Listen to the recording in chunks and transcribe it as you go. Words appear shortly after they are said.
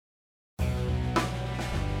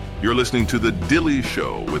You're listening to The Dilley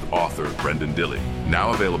Show with author Brenden Dilley,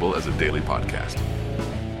 now available as a daily podcast.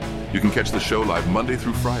 You can catch the show live Monday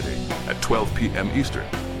through Friday at 12 p.m. Eastern.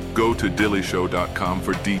 Go to DilleyShow.com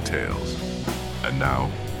for details. And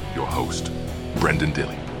now, your host, Brenden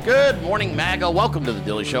Dilley. Good morning, MAGA. Welcome to The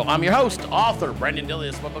Dilley Show. I'm your host, author Brenden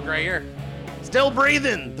Dilley. This book right here. Still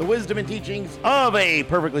breathing the wisdom and teachings of a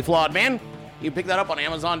perfectly flawed man. You can pick that up on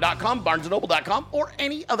Amazon.com, BarnesandNoble.com, or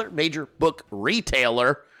any other major book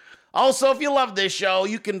retailer. Also, if you love this show,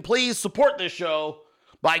 you can please support this show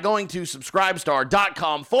by going to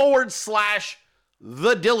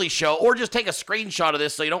subscribestar.com/The Dilley Show, or just take a screenshot of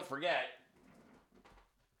this so you don't forget.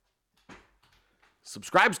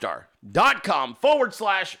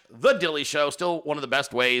 Subscribestar.com/The Dilley Show. Still one of the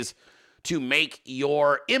best ways to make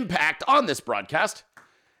your impact on this broadcast.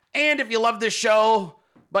 And if you love this show,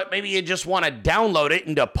 but maybe you just want to download it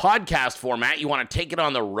into podcast format, you want to take it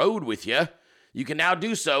on the road with you, you can now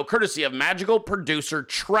do so courtesy of magical producer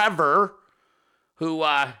Trevor, who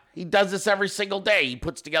he does this every single day. He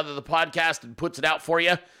puts together the podcast and puts it out for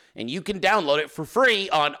you, and you can download it for free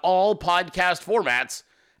on all podcast formats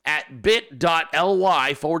at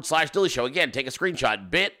bit.ly/Dilley Show. Again, take a screenshot.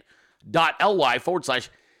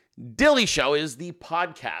 bit.ly/Dilley Show is the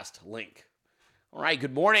podcast link. All right,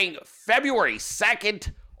 good morning. February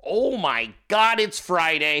 2nd. Oh my God, it's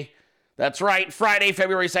Friday. That's right, Friday,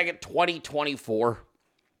 February 2nd, 2024.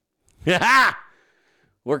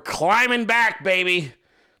 We're climbing back, baby.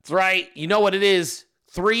 That's right. You know what it is.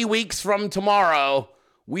 3 weeks from tomorrow,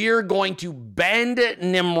 we're going to bend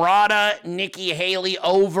Nimrata, Nikki Haley,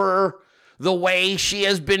 over the way she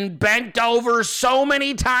has been bent over so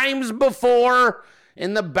many times before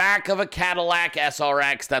in the back of a Cadillac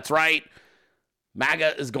SRX. That's right.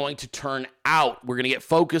 MAGA is going to turn out. We're going to get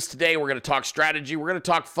focused today. We're going to talk strategy. We're going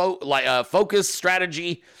to talk focus,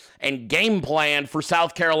 strategy, and game plan for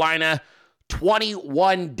South Carolina.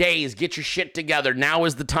 21 days. Get your shit together. Now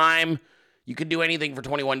is the time. You can do anything for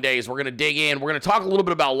 21 days. We're going to dig in. We're going to talk a little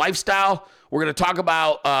bit about lifestyle. We're going to talk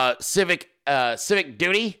about civic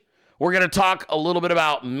duty. We're going to talk a little bit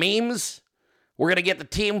about memes. We're going to get the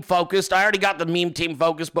team focused. I already got the meme team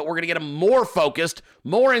focused, but we're going to get them more focused,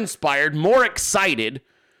 more inspired, more excited.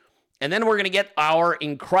 And then we're going to get our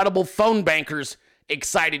incredible phone bankers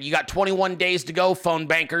excited. You got 21 days to go, phone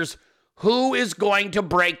bankers. Who is going to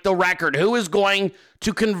break the record? Who is going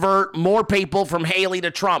to convert more people from Haley to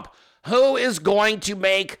Trump? Who is going to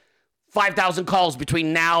make 5,000 calls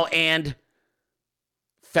between now and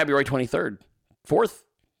February 23rd? 4th?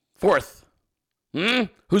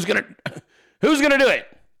 Who's going to do it?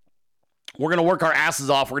 We're going to work our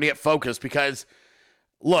asses off. We're going to get focused because,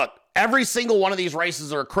 look, every single one of these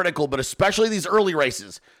races are critical, but especially these early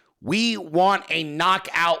races. We want a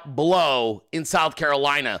knockout blow in South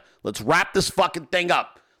Carolina. Let's wrap this fucking thing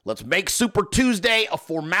up. Let's make Super Tuesday a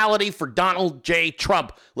formality for Donald J.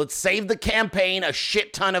 Trump. Let's save the campaign a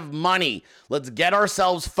shit ton of money. Let's get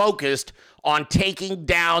ourselves focused on taking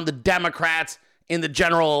down the Democrats in the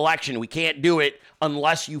general election. We can't do it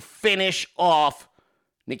unless you finish off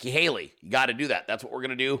Nikki Haley. You got to do that. That's what we're going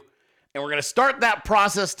to do. And we're going to start that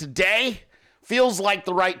process today. Feels like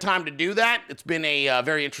the right time to do that. It's been a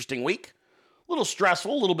very interesting week. A little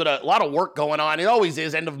stressful, a lot of work going on. It always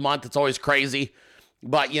is. End of month. It's always crazy.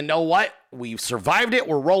 But you know what? We've survived it.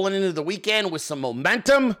 We're rolling into the weekend with some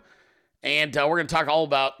momentum. And we're going to talk all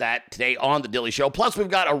about that today on The Dilley Show. Plus, we've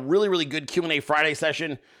got a really, really good Q&A Friday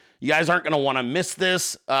session. You guys aren't going to want to miss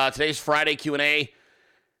this. Today's Friday Q&A.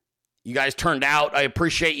 You guys turned out. I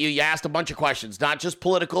appreciate you. You asked a bunch of questions, not just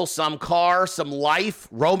political, some car, some life,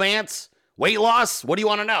 romance, weight loss. What do you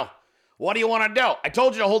want to know? What do you want to know? I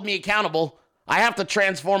told you to hold me accountable. I have to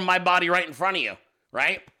transform my body right in front of you,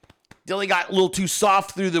 right? Dilley got a little too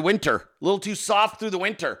soft through the winter.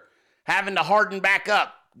 Having to harden back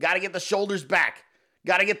up. Got to get the shoulders back.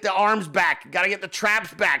 Got to get the arms back. Got to get the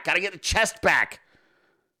traps back. Got to get the chest back.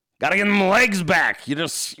 Got to get them legs back. You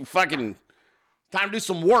fucking time to do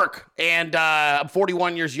some work. And I'm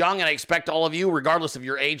 41 years young, and I expect all of you, regardless of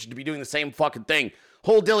your age, to be doing the same fucking thing.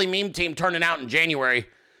 Whole Dilley meme team turning out in January,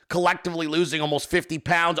 collectively losing almost 50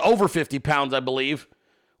 pounds, over 50 pounds, I believe.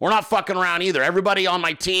 We're not fucking around either. Everybody on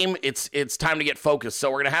my team, it's time to get focused.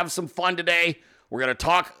 So we're going to have some fun today. We're going to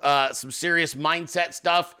talk some serious mindset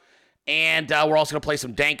stuff. And we're also going to play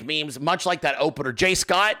some dank memes, much like that opener. Jay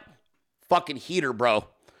Scott, fucking heater, bro.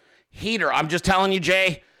 Heater. I'm just telling you,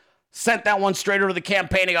 Jay. Sent that one straight over to the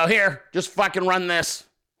campaign and go, here, just fucking run this.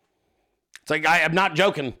 It's like, I'm not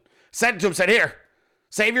joking. Sent it to him, said, here,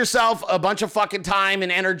 save yourself a bunch of fucking time and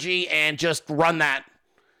energy and just run that.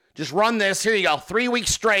 Just run this. Here you go. 3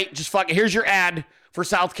 weeks straight. Just fucking, here's your ad for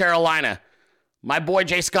South Carolina. My boy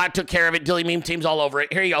Jay Scott took care of it. Dilley Meme Team's all over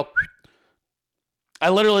it. Here you go. I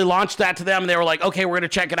literally launched that to them, and they were like, okay, we're going to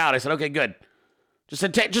check it out. I said, okay, good.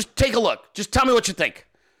 Just take a look. Just tell me what you think.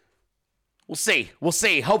 We'll see. We'll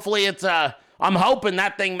see. Hopefully it's, I'm hoping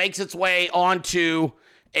that thing makes its way onto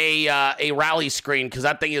a rally screen, because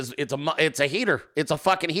that thing it's a heater. It's a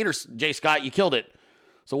fucking heater, Jay Scott. You killed it.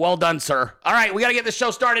 So well done, sir. All right, we got to get this show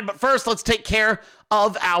started, but first let's take care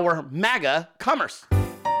of our MAGA commerce.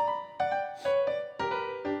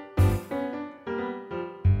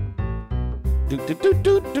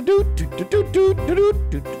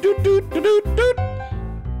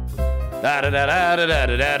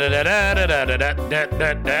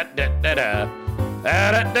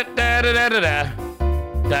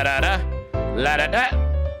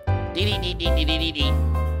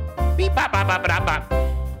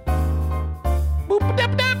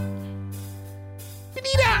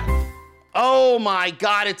 Oh my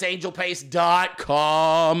God, it's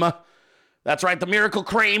angelpaste.com. That's right, the miracle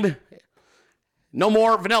cream. No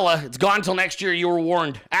more vanilla. It's gone until next year. You were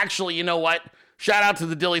warned. Actually, you know what? Shout out to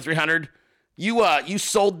the Dilley 300. You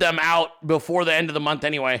sold them out before the end of the month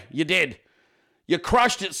anyway. You did. You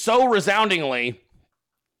crushed it so resoundingly.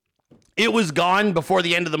 It was gone before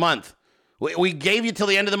the end of the month. We gave you till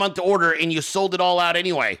the end of the month to order, and you sold it all out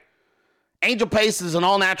anyway. Angel Paste is an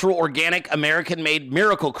all-natural, organic, American-made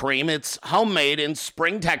miracle cream. It's homemade in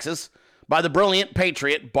Spring, Texas, by the brilliant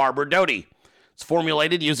patriot Barbara Doty. It's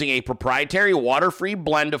formulated using a proprietary water-free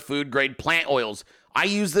blend of food-grade plant oils. I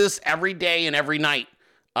use this every day and every night.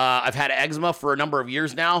 I've had eczema for a number of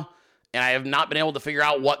years now, and I have not been able to figure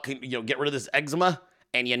out what can get rid of this eczema.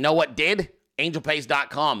 And you know what did?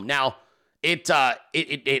 Angelpaste.com. Now, it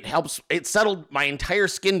helps. It settled my entire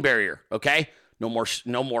skin barrier. Okay, no more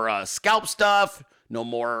scalp stuff. No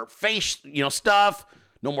more face stuff.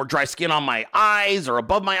 No more dry skin on my eyes or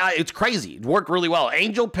above my eye. It's crazy. It worked really well.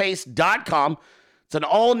 Angelpaste.com. It's an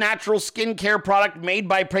all-natural skincare product made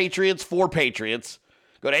by patriots for patriots.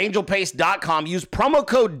 Go to angelpaste.com. Use promo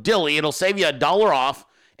code Dilley. It'll save you $1 off.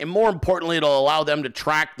 And more importantly, it'll allow them to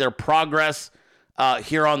track their progress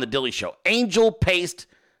here on The Dilley Show.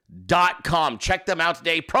 Angelpaste.com. Check them out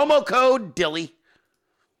today. Promo code Dilley.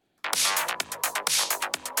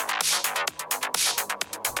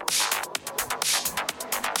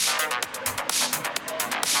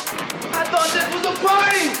 I thought this was a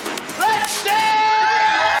party! Let's dance!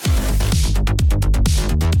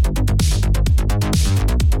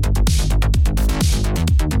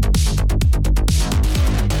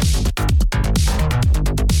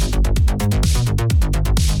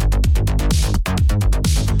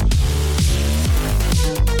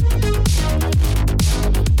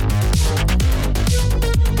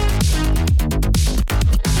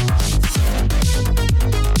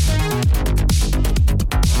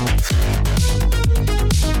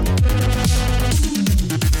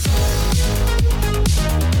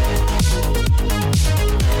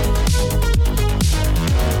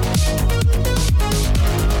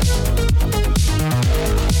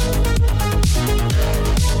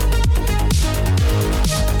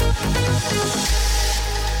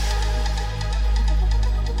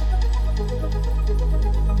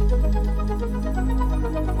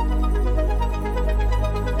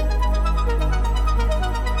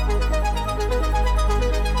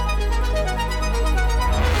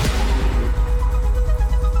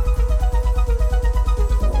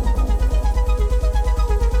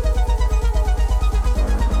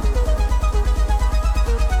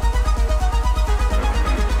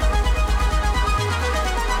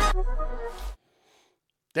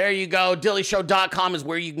 There you go. DilleyShow.com is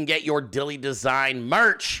where you can get your Dilley Design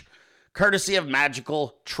merch, courtesy of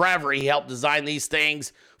Magical Trevor. He helped design these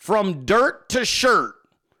things from dirt to shirt.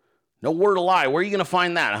 No word of lie. Where are you going to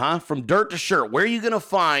find that, huh? From dirt to shirt. Where are you going to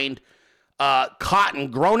find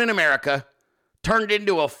cotton grown in America turned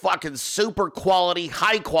into a fucking super quality,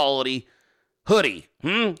 high quality hoodie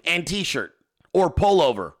and t-shirt or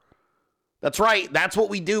pullover? That's right. That's what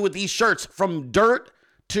we do with these shirts, from dirt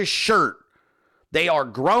to shirt. They are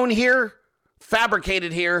grown here,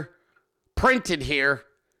 fabricated here, printed here,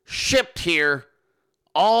 shipped here,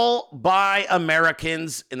 all by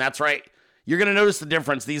Americans. And that's right. You're going to notice the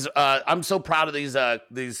difference. These, I'm so proud of this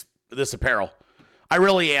apparel. I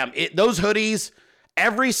really am. Those hoodies,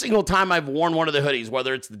 every single time I've worn one of the hoodies,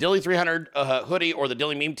 whether it's the Dilley 300 hoodie or the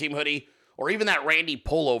Dilley Meme Team hoodie, or even that Randy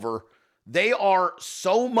pullover, they are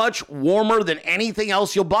so much warmer than anything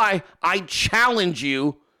else you'll buy. I challenge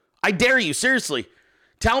you. I dare you, seriously.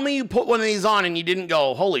 Tell me you put one of these on and you didn't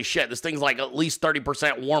go, holy shit, this thing's like at least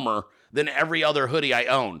 30% warmer than every other hoodie I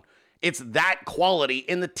own. It's that quality,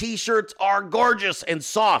 and the t-shirts are gorgeous and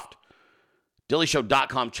soft.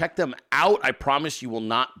 DilleyShow.com. Check them out. I promise you will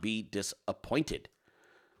not be disappointed.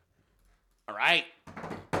 All right.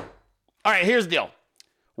 All right, here's the deal.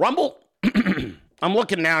 Rumble, I'm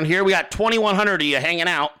looking down here. We got 2,100 of you hanging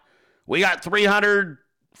out. We got 300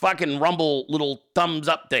 fucking Rumble little thumbs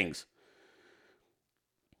up things.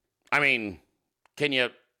 I mean, can you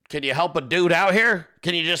help a dude out here?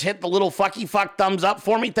 Can you just hit the little fucky fuck thumbs up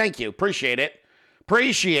for me? Thank you. Appreciate it.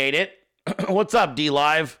 What's up,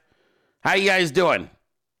 D-Live? How you guys doing?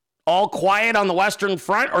 All quiet on the Western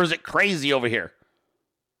Front, or is it crazy over here?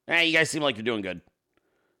 You guys seem like you're doing good.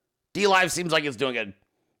 D-Live seems like it's doing good.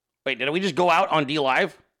 Wait, did we just go out on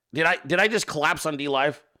D-Live? Did I just collapse on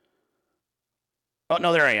D-Live? Oh,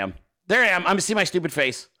 no, there I am. I'm see my stupid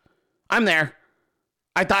face. I'm there.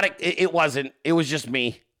 I thought it wasn't. It was just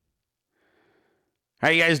me. How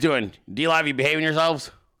you guys doing? D-Live, you behaving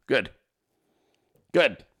yourselves? Good. All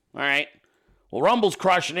right. Well, Rumble's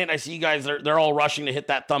crushing it. I see you guys, they're all rushing to hit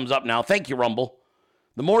that thumbs up now. Thank you, Rumble.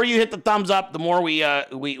 The more you hit the thumbs up, the more we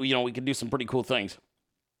can do some pretty cool things.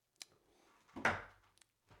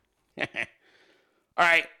 All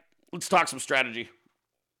right, let's talk some strategy.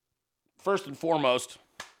 First and foremost,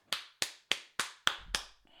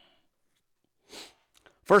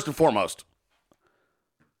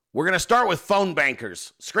 we're going to start with phone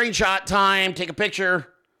bankers. Screenshot time, take a picture.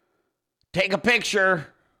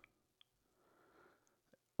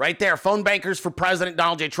 Right there, phone bankers for President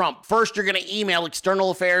Donald J. Trump. First, you're going to email external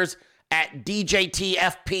affairs at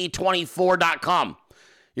djtfp24.com.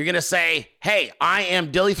 You're going to say, hey, I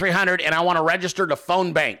am Dilley300 and I want to register to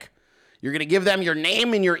phone bank. You're going to give them your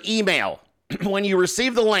name and your email. When you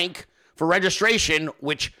receive the link for registration,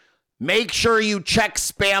 which make sure you check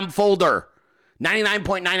spam folder.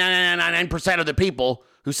 99.99999% of the people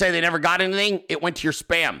who say they never got anything, it went to your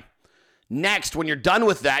spam. Next, when you're done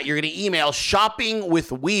with that, you're going to email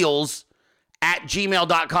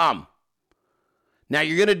shoppingwithwheels@gmail.com. Now,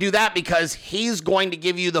 you're going to do that because he's going to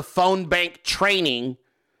give you the phone bank training.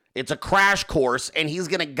 It's a crash course, and he's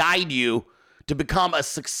going to guide you to become a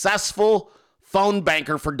successful phone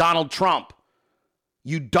banker for Donald Trump.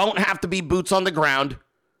 You don't have to be boots on the ground.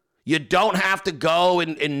 You don't have to go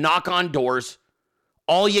and knock on doors.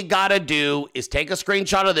 All you got to do is take a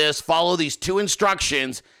screenshot of this, follow these 2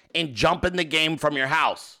 instructions, and jump in the game from your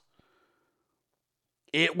house.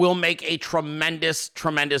 It will make a tremendous,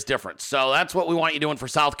 tremendous difference. So that's what we want you doing for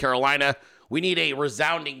South Carolina. We need a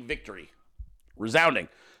resounding victory. Resounding.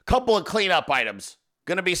 Couple of cleanup items.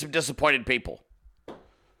 Gonna be some disappointed people.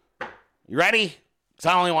 You ready? Because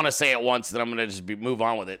I only want to say it once, then I'm gonna just move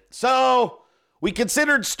on with it. So we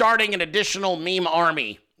considered starting an additional meme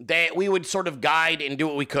army that we would sort of guide and do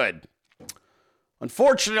what we could.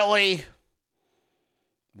 Unfortunately,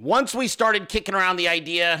 once we started kicking around the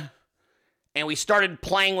idea and we started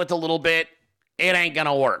playing with it a little bit, it ain't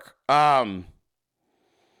gonna work. How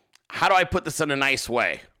do I put this in a nice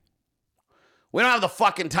way? We don't have the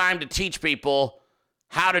fucking time to teach people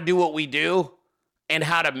how to do what we do and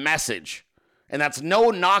how to message. And that's no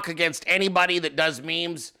knock against anybody that does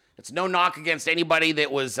memes. It's no knock against anybody that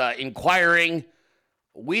was inquiring.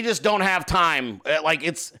 We just don't have time.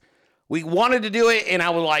 We wanted to do it, and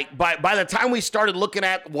I was like, by the time we started looking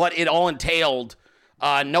at what it all entailed,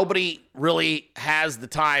 nobody really has the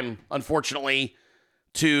time, unfortunately,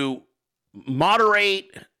 to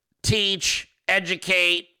moderate, teach,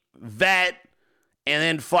 educate, vet, and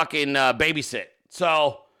then fucking babysit.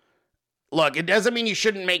 So, look, it doesn't mean you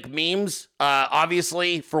shouldn't make memes,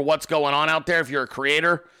 obviously, for what's going on out there if you're a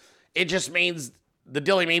creator. It just means the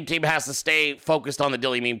Dilley meme team has to stay focused on the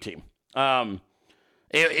Dilley meme team.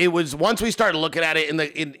 It was once we started looking at it,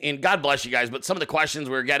 and God bless you guys, but some of the questions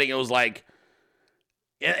we were getting, it was like,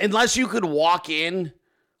 unless you could walk in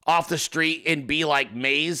off the street and be like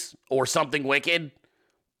Maze or something wicked,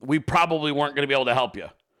 we probably weren't going to be able to help you.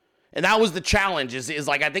 And that was the challenge, is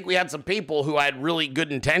like, I think we had some people who had really good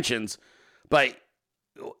intentions, but,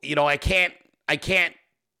 you know, I can't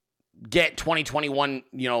get 2021,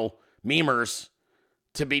 memers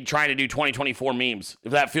to be trying to do 2024 memes.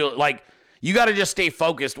 If that feels like, you got to just stay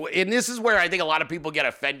focused. And this is where I think a lot of people get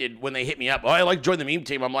offended when they hit me up. Oh, I like to join the meme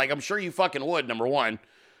team. I'm like, I'm sure you fucking would, number one.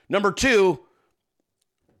 Number two,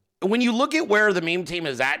 when you look at where the meme team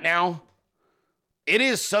is at now, it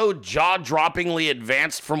is so jaw-droppingly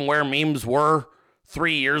advanced from where memes were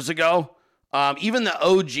 3 years ago. Even the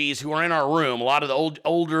OGs who are in our room, a lot of the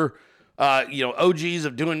older, OGs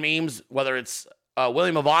of doing memes, whether it's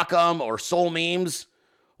William of Ockham or Soul Memes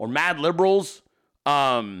or Mad Liberals,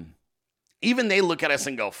 even they look at us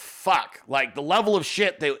and go, fuck. Like, the level of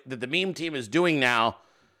shit that the meme team is doing now,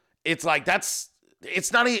 it's like, that's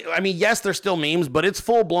it's not, I mean, yes, they're still memes, but it's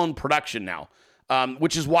full-blown production now,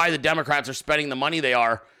 which is why the Democrats are spending the money they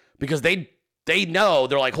are, because they know,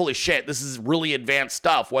 they're like, holy shit, this is really advanced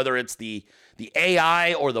stuff, whether it's the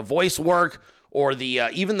AI or the voice work or the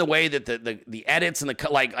even the way that the edits and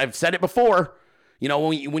like I've said it before, you know,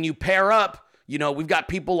 when you pair up, you know, we've got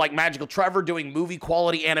people like Magical Trevor doing movie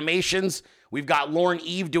quality animations. We've got Lauren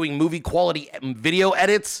Eve doing movie quality video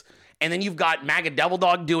edits. And then you've got MAGA Devil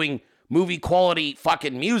Dog doing movie quality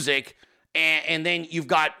fucking music. And then you've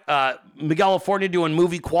got Miguel California doing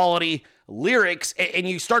movie quality lyrics. And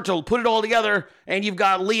you start to put it all together. And you've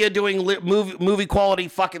got Leah doing movie quality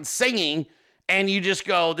fucking singing. And you just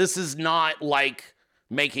go, this is not like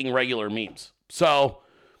making regular memes. So,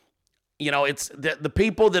 you know, it's the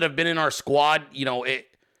people that have been in our squad, you know,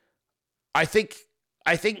 I think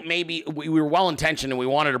maybe we were well-intentioned and we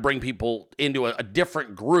wanted to bring people into a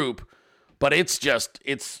different group, but I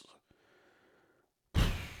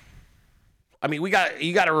mean, you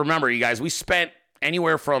got to remember, you guys, we spent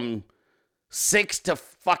anywhere from 6 to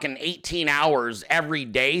fucking 18 hours every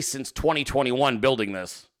day since 2021 building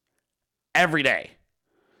this. Every day.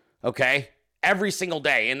 Okay? Every single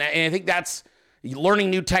day. And I think that's learning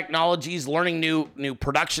new technologies, learning new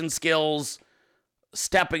production skills,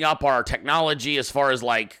 stepping up our technology as far as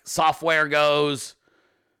like software goes.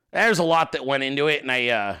 There's a lot that went into it, and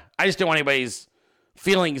I just didn't want anybody's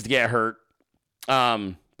feelings to get hurt.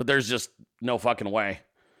 But there's just no fucking way.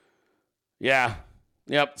 Yeah.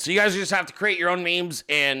 Yep. So you guys just have to create your own memes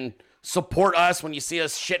and support us when you see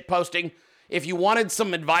us shit posting. If you wanted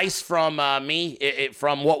some advice from me,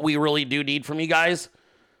 from what we really do need from you guys,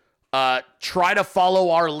 try to follow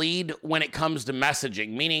our lead when it comes to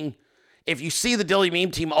messaging. Meaning, if you see the Dilley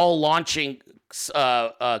Meme Team all launching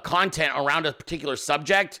content around a particular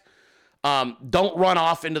subject, don't run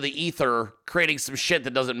off into the ether creating some shit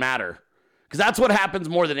that doesn't matter. Because that's what happens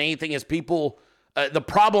more than anything is people... the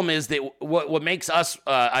problem is that what makes us,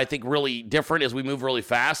 I think, really different is we move really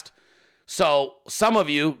fast. So some of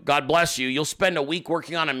you, God bless you, you'll spend a week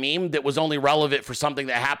working on a meme that was only relevant for something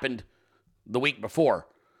that happened the week before.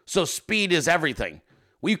 So speed is everything.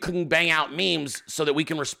 We can bang out memes so that we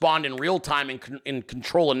can respond in real time and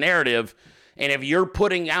control a narrative. And if you're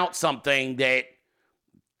putting out something that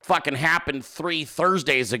fucking happened 3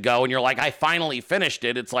 Thursdays ago and you're like, I finally finished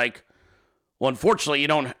it, it's like, well, unfortunately,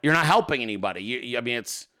 you're not helping anybody. I mean,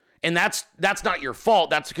 that's not your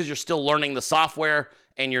fault. That's because you're still learning the software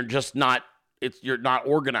and you're just not, you're not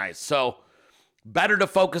organized. So better to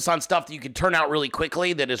focus on stuff that you can turn out really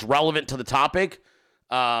quickly that is relevant to the topic.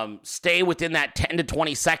 Stay within that 10 to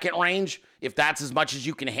 20 second range if that's as much as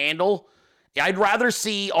you can handle. I'd rather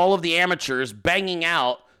see all of the amateurs banging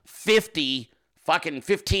out 50 fucking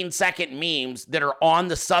 15-second memes that are on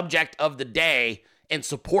the subject of the day and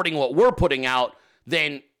supporting what we're putting out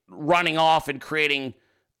than running off and creating,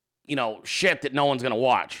 you know, shit that no one's going to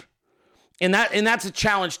watch. And that's a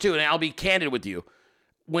challenge too. And I'll be candid with you.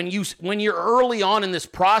 When you're early on in this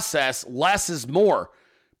process, less is more.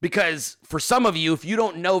 Because for some of you, if you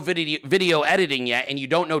don't know video editing yet and you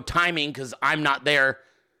don't know timing, because I'm not there,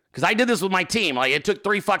 because I did this with my team. Like, it took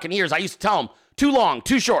 3 fucking years. I used to tell them, too long,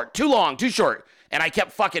 too short, too long, too short. And I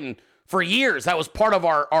kept fucking, for years, that was part of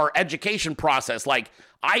our education process. Like,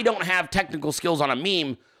 I don't have technical skills on a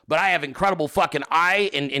meme, but I have incredible fucking eye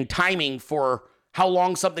and timing for how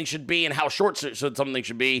long something should be and how short something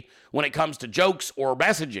should be when it comes to jokes or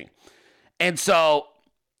messaging. And so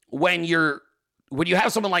when you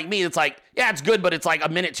have someone like me, it's like, yeah, it's good, but it's like a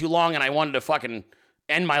minute too long and I wanted to fucking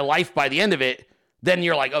end my life by the end of it, then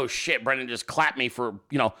you're like, oh shit, Brenden just clapped me for,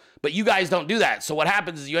 you know, but you guys don't do that. So what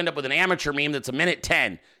happens is you end up with an amateur meme that's a minute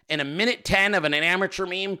 10. And a minute 10 of an amateur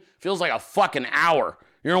meme feels like a fucking hour.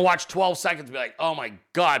 You're gonna watch 12 seconds and be like, oh my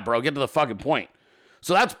God, bro, get to the fucking point.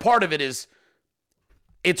 So that's part of it is,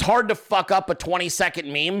 it's hard to fuck up a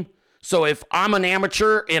 20-second meme. So if I'm an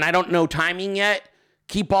amateur and I don't know timing yet,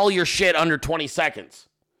 keep all your shit under 20 seconds.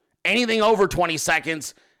 Anything over 20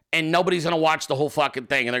 seconds, and nobody's going to watch the whole fucking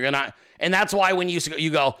thing. And they're going to, and that's why when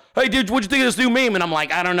you go, hey, dude, what'd you think of this new meme? And I'm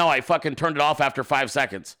like, I don't know. I fucking turned it off after 5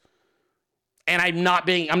 seconds. And I'm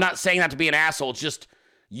not saying that to be an asshole. It's just,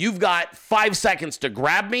 you've got 5 seconds to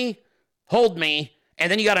grab me, hold me,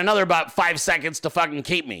 and then you got another about 5 seconds to fucking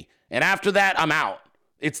keep me. And after that, I'm out.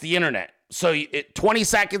 It's the internet. So 20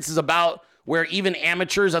 seconds is about where even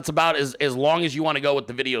amateurs, that's about as long as you want to go with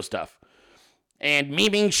the video stuff. And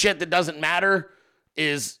memeing shit that doesn't matter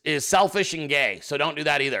is selfish and gay. So don't do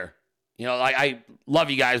that either. You know, I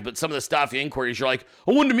love you guys, but some of the stuff, the inquiries, you're like,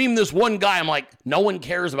 I wanted to meme this one guy. I'm like, no one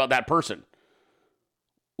cares about that person.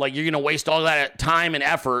 Like, you're going to waste all that time and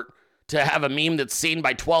effort to have a meme that's seen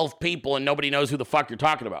by 12 people and nobody knows who the fuck you're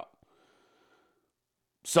talking about.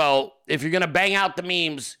 So if you're going to bang out the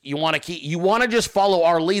memes, you want to just follow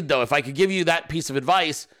our lead, though. If I could give you that piece of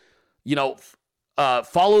advice,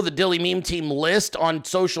 follow the Dilley Meme Team list on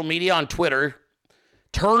social media, on Twitter.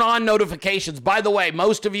 Turn on notifications. By the way,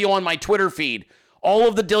 most of you on my Twitter feed, all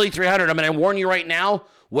of the Dilley 300, I'm going to warn you right now,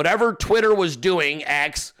 whatever Twitter was doing,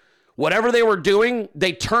 X, whatever they were doing,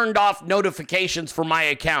 they turned off notifications for my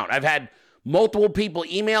account. I've had multiple people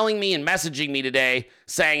emailing me and messaging me today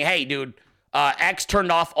saying, hey, dude, X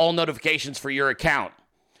turned off all notifications for your account.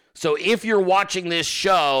 So if you're watching this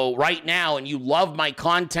show right now and you love my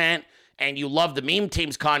content and you love the Meme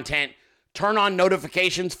Team's content, turn on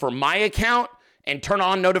notifications for my account and turn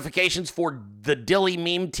on notifications for the Dilley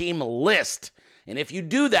Meme Team list. And if you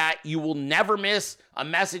do that, you will never miss a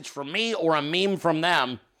message from me or a meme from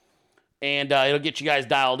them. And it'll get you guys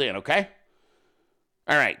dialed in, okay?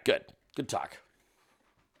 All right, good. Good talk.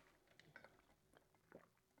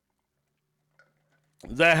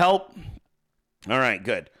 Does that help? All right,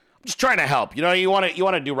 good. I'm just trying to help. You want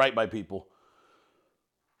to do right by people.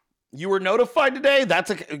 You were notified today?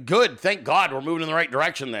 That's good. Thank God we're moving in the right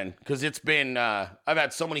direction then. Because it's been, I've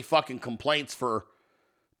had so many fucking complaints for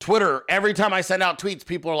Twitter. Every time I send out tweets,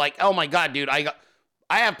 people are like, oh my God, dude, I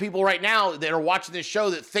have people right now that are watching this show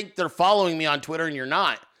that think they're following me on Twitter and you're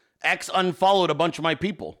not. X unfollowed a bunch of my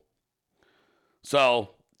people. So,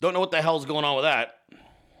 don't know what the hell's going on with that.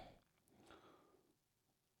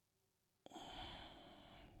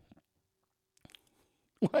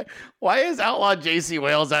 Why is Outlaw JC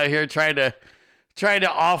Wales out here trying to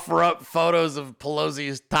offer up photos of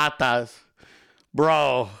Pelosi's tatas?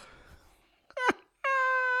 Bro.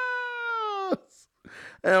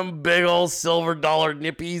 Them big old silver dollar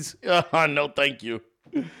nippies. Oh, no, thank you.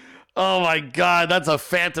 Oh, my God. That's a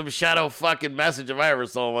Phantom Shadow fucking message if I ever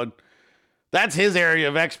saw one. That's his area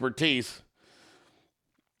of expertise.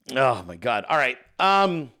 Oh, my God. All right.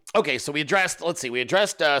 Okay, so we addressed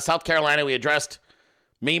South Carolina. We addressed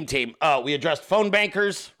Meme Team. We addressed phone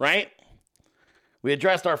bankers, right? We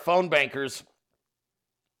addressed our phone bankers.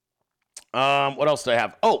 What else do I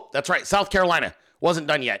have? Oh, that's right. South Carolina. Wasn't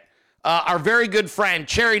done yet. Our very good friend,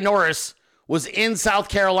 Cherry Norris, was in South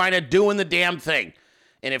Carolina doing the damn thing.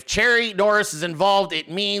 And if Cherry Norris is involved, it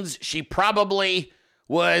means she probably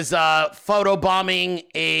was photobombing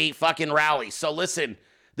a fucking rally. So listen,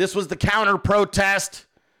 this was the counter protest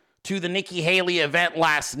to the Nikki Haley event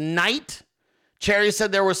last night. Cherry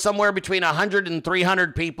said there was somewhere between 100 and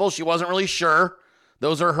 300 people. She wasn't really sure.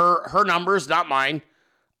 Those are her numbers, not mine.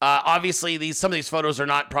 Obviously, some of these photos are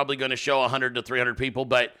not probably going to show 100 to 300 people,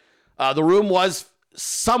 but the room was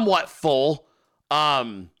somewhat full.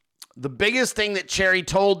 The biggest thing that Cherry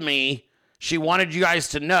told me she wanted you guys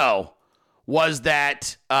to know was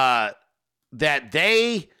that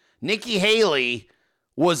Nikki Haley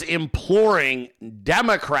was imploring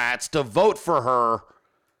Democrats to vote for her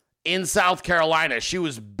in South Carolina. She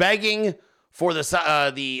was begging for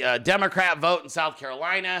the Democrat vote in South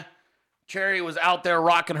Carolina. Cherry was out there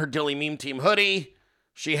rocking her Dilley Meme Team hoodie.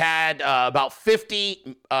 She had about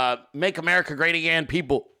 50 Make America Great Again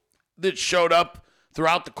people that showed up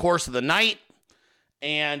throughout the course of the night.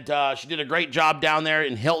 And she did a great job down there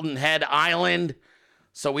in Hilton Head Island.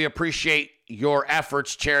 So we appreciate your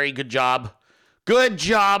efforts, Cherry. Good job. Good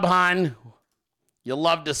job, hon. You'll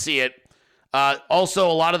love to see it. Also,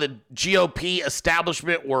 a lot of the GOP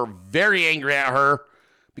establishment were very angry at her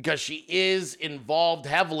because she is involved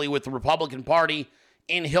heavily with the Republican Party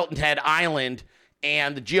in Hilton Head Island.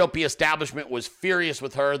 And the GOP establishment was furious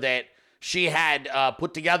with her that she had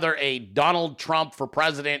put together a Donald Trump for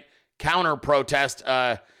president counter protest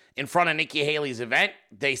in front of Nikki Haley's event.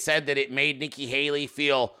 They said that it made Nikki Haley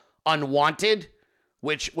feel unwanted,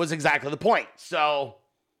 which was exactly the point. So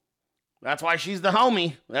that's why she's the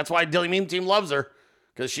homie. That's why Dilley Meme Team loves her,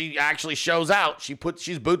 because she actually shows out.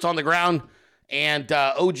 She's boots on the ground, and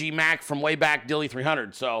OG Mac from way back, Dilley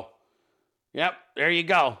 300. So, yep, there you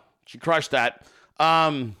go. She crushed that.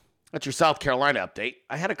 That's your South Carolina update.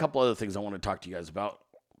 I had a couple other things I want to talk to you guys about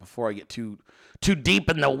before I get too deep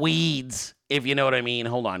in the weeds, if you know what I mean.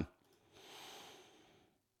 Hold on.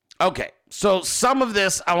 Okay, so some of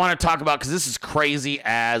this I want to talk about because this is crazy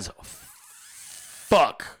as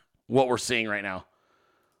fuck what we're seeing right now.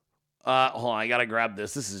 Hold on, I gotta grab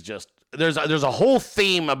this. This is just there's a whole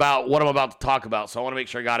theme about what I'm about to talk about, so I want to make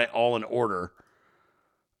sure I got it all in order.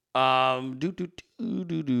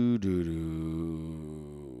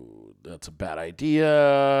 That's a bad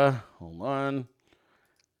idea. Hold on.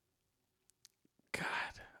 God,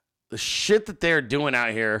 the shit that they're doing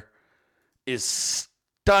out here is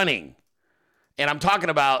stunning. And I'm talking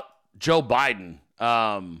about Joe Biden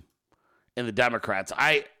and the Democrats.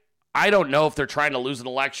 I don't know if they're trying to lose an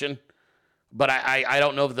election, but I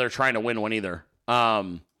don't know if they're trying to win one either.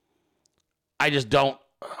 I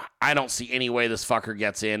don't see any way this fucker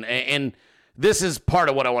gets in. And this is part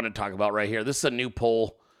of what I want to talk about right here. This is a new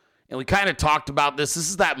poll, and we kind of talked about this. This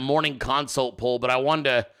is that Morning Consult poll, but I wanted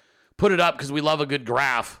to put it up because we love a good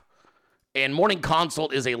graph. And Morning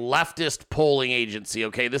Consult is a leftist polling agency,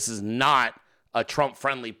 okay? This is not a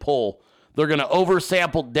Trump-friendly poll. They're going to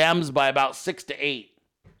oversample Dems by about 6 to 8.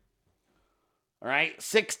 All right?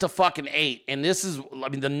 6 to fucking 8. And this is,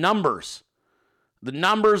 the numbers. The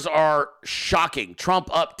numbers are shocking. Trump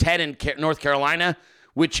up 10 in North Carolina,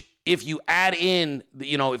 which if you add in,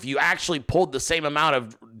 if you actually pulled the same amount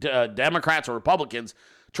of Democrats or Republicans,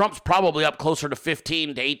 Trump's probably up closer to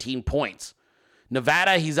 15 to 18 points.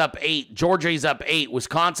 Nevada, he's up 8. Georgia, he's up 8.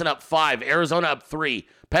 Wisconsin, up 5. Arizona, up 3.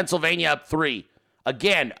 Pennsylvania, up 3.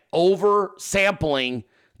 Again, oversampling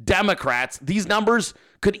Democrats. These numbers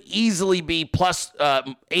could easily be plus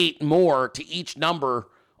 8 more to each number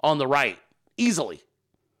on the right. Easily.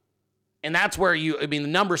 And that's where the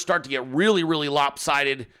numbers start to get really, really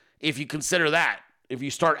lopsided if you consider that. If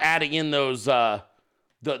you start adding in those, the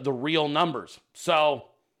real numbers. So,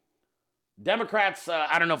 Democrats,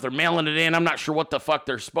 I don't know if they're mailing it in. I'm not sure what the fuck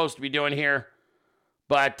they're supposed to be doing here.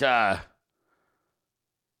 But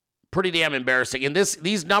pretty damn embarrassing. And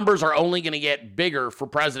these numbers are only going to get bigger for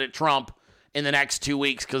President Trump in the next 2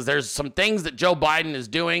 weeks because there's some things that Joe Biden is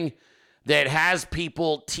doing that has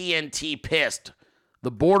people TNT pissed.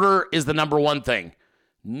 The border is the number one thing.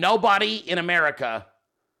 Nobody in America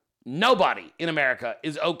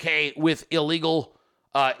is okay with illegal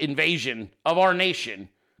invasion of our nation,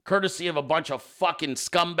 courtesy of a bunch of fucking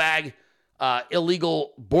scumbag,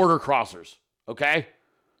 illegal border crossers, okay?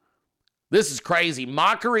 This is crazy.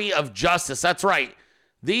 Mockery of justice. That's right.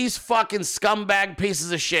 These fucking scumbag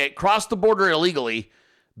pieces of shit crossed the border illegally,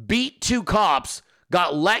 beat 2 cops,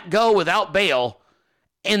 got let go without bail,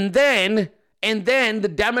 and then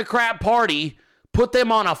the Democrat Party put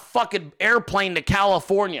them on a fucking airplane to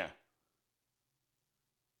California.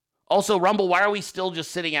 Also, Rumble, why are we still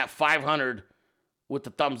just sitting at 500 with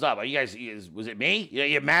the thumbs up? Are you guys, was it me?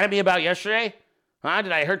 You mad at me about yesterday? Huh?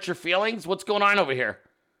 Did I hurt your feelings? What's going on over here?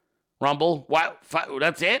 Rumble, what?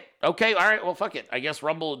 That's it? Okay, all right, well, fuck it. I guess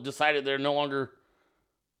Rumble decided they're no longer,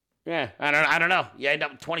 I don't know. You end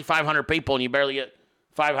up with 2,500 people and you barely get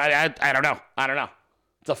 500. I don't know.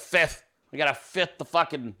 It's a fifth. We got a fifth the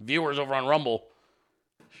fucking viewers over on Rumble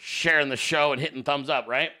sharing the show and hitting thumbs up,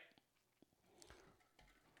 right?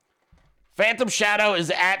 Phantom Shadow is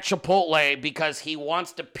at Chipotle because he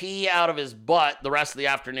wants to pee out of his butt the rest of the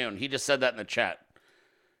afternoon. He just said that in the chat.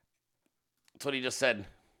 That's what he just said.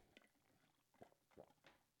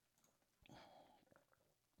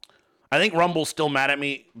 I think Rumble's still mad at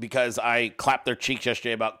me because I clapped their cheeks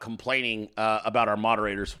yesterday about complaining about our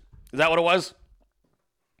moderators. Is that what it was?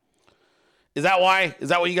 Is that why? Is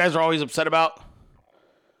that what you guys are always upset about?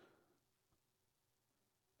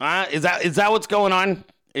 Is that what's going on?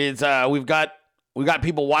 Is we've got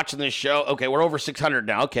people watching this show. Okay, we're over 600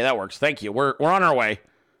 now. Okay, that works. Thank you. We're on our way.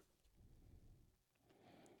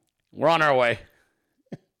 We're on our way.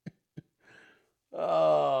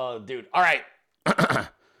 Oh, dude. All right.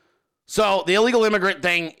 So the illegal immigrant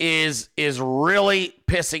thing is really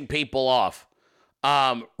pissing people off.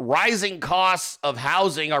 Rising costs of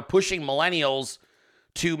housing are pushing millennials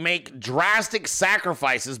to make drastic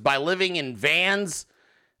sacrifices by living in vans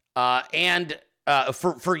and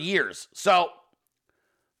for years. So,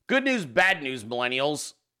 good news, bad news,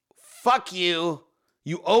 millennials. Fuck you.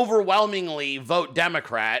 You overwhelmingly vote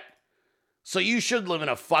Democrat, so you should live in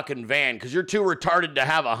a fucking van because you're too retarded to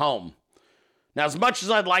have a home. Now, as much as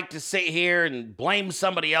I'd like to sit here and blame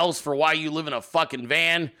somebody else for why you live in a fucking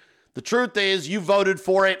van, the truth is you voted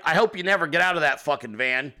for it. I hope you never get out of that fucking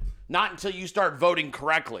van. Not until you start voting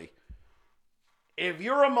correctly. If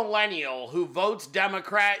you're a millennial who votes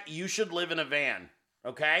Democrat, you should live in a van,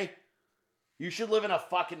 okay? You should live in a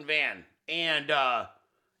fucking van. And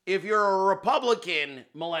if you're a Republican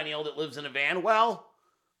millennial that lives in a van, well,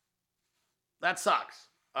 that sucks.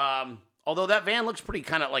 Although that van looks pretty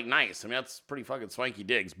kind of like nice. I mean, that's pretty fucking swanky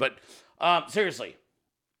digs. But seriously,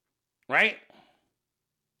 right?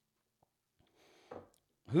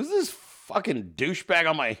 Who's this fucking douchebag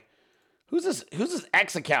on my... Who's this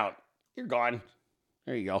X account? You're gone.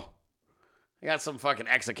 There you go. I got some fucking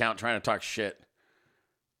X account trying to talk shit.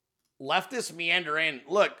 Leftist meander in.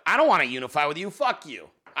 Look, I don't want to unify with you. Fuck you.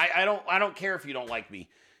 I don't care if you don't like me.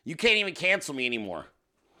 You can't even cancel me anymore.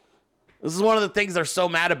 This is one of the things they're so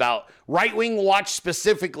mad about. Right-Wing Watch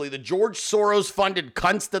specifically, the George Soros-funded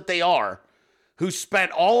cunts that they are, who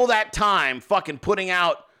spent all that time fucking putting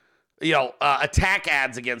out, attack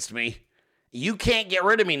ads against me. You can't get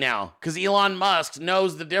rid of me now because Elon Musk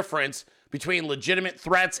knows the difference between legitimate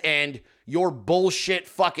threats and your bullshit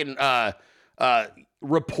fucking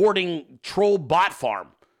reporting troll bot farm.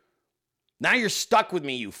 Now you're stuck with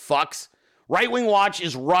me, you fucks. Right-Wing Watch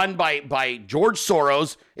is run by George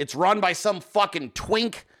Soros. It's run by some fucking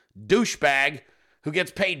twink douchebag who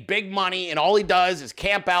gets paid big money, and all he does is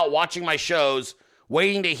camp out watching my shows,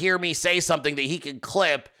 waiting to hear me say something that he can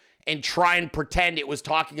clip and try and pretend it was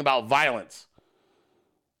talking about violence.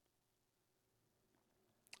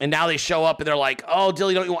 And now they show up and they're like, oh,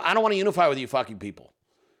 Dilley, I don't want to unify with you fucking people.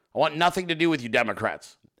 I want nothing to do with you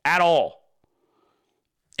Democrats at all.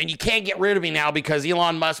 And you can't get rid of me now because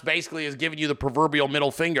Elon Musk basically has given you the proverbial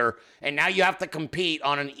middle finger, and now you have to compete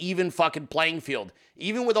on an even fucking playing field.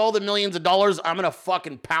 Even with all the millions of dollars, I'm going to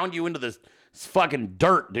fucking pound you into this fucking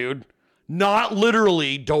dirt, dude. Not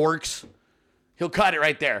literally, dorks. He'll cut it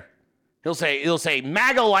right there. He'll say,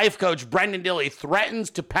 MAGA life coach Brenden Dilley threatens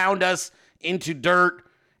to pound us into dirt,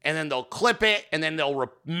 and then they'll clip it, and then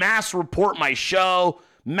they'll mass report my show,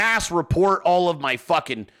 mass report all of my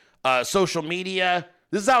fucking social media.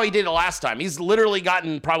 This is how he did it last time. He's literally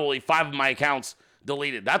gotten probably 5 of my accounts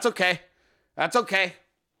deleted. That's okay. That's okay.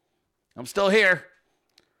 I'm still here.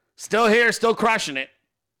 Still here, still crushing it.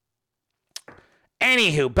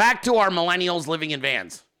 Anywho, back to our millennials living in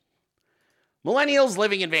vans. Millennials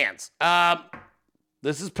living in vans.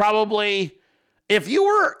 This is probably, if you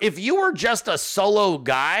were just a solo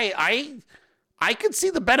guy, I could see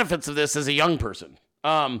the benefits of this as a young person.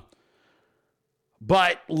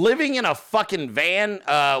 But living in a fucking van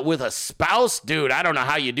with a spouse, dude, I don't know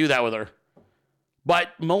how you do that with her. But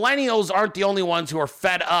millennials aren't the only ones who are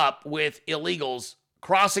fed up with illegals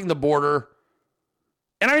crossing the border.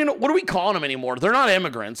 And I don't know, what are we calling them anymore? They're not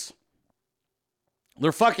immigrants.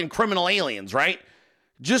 They're fucking criminal aliens, right?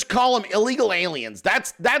 Just call them illegal aliens.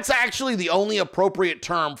 That's actually the only appropriate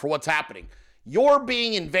term for what's happening. You're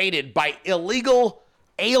being invaded by illegal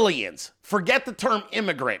aliens. Forget the term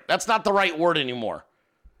immigrant. That's not the right word anymore.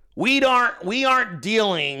 We are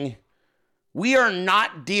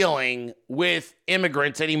not dealing with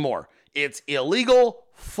immigrants anymore. It's illegal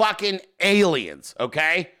fucking aliens,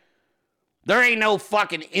 okay? There ain't no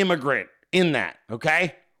fucking immigrant in that,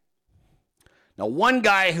 okay? Now, one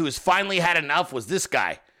guy who's finally had enough was this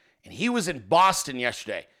guy, and he was in Boston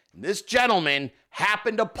yesterday. And this gentleman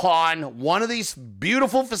happened upon one of these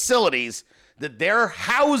beautiful facilities that they're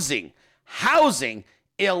housing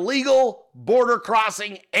illegal border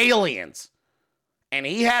crossing aliens. And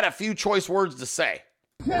he had a few choice words to say.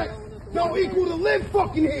 Tax don't equal to live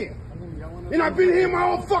fucking here. And I've been here my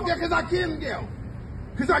whole fucking because I can yell.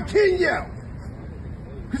 Because I can yell.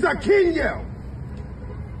 Because I can yell.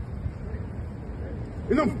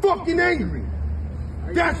 And I'm fucking angry.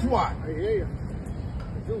 That's why. I hear you.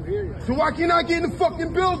 I do hear you. So why can't I get in the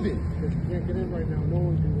fucking building? You can't get in right now. No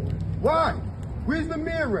one can go in. Why? Where's the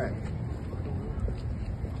mayor at?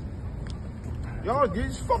 Y'all,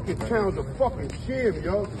 these fucking towns are fucking sham,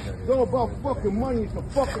 yo. It's all about fucking money. It's a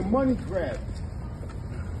fucking money grab.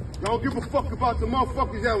 Y'all don't give a fuck about the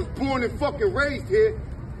motherfuckers that was born and fucking raised here.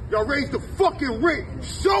 Y'all raised the fucking rate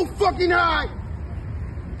so fucking high.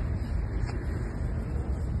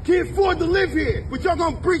 Can't afford to live here, but y'all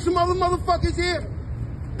gonna bring some other motherfuckers here?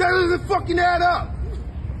 That doesn't fucking add up.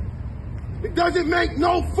 It doesn't make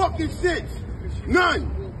no fucking sense. None.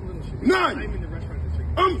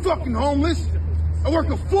 None. I'm fucking homeless. I work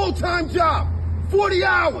a full-time job, 40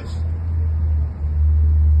 hours,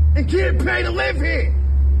 and can't pay to live here.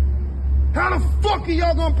 How the fuck are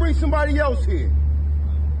y'all gonna bring somebody else here?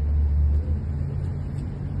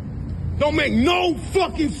 Don't make no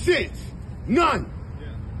fucking sense. None.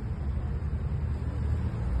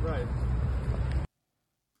 Right.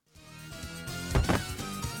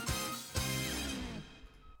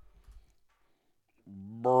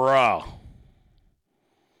 Bro.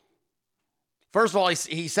 First of all,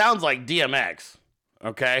 he sounds like DMX,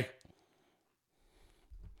 okay?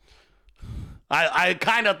 I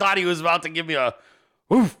kind of thought he was about to give me a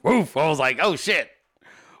woof, woof. I was like, oh, shit.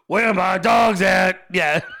 Where my dogs at?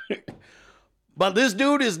 Yeah. But this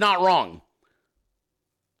dude is not wrong.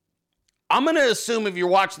 I'm going to assume if you're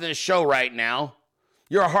watching this show right now,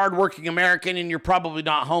 you're a hardworking American and you're probably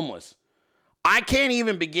not homeless. I can't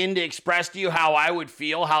even begin to express to you how I would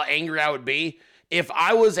feel, how angry I would be if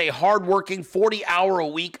I was a hardworking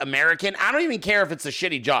 40-hour-a-week American. I don't even care if it's a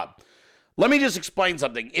shitty job. Let me just explain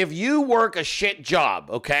something. If you work a shit job,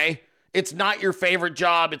 okay, It's not your favorite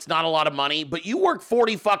job. It's not a lot of money, but you work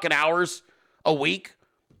 40 fucking hours a week.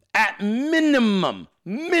 At minimum,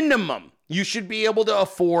 you should be able to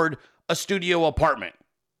afford a studio apartment.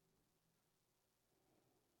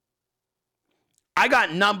 I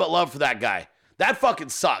got none but love for that guy. That fucking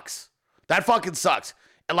sucks.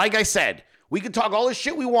 And like I said, we can talk all the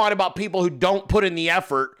shit we want about people who don't put in the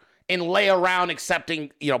effort and lay around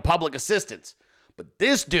accepting, public assistance. But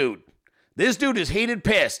this dude is heated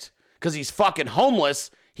pissed because he's fucking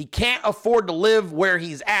homeless. He can't afford to live where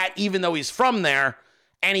he's at, even though he's from there,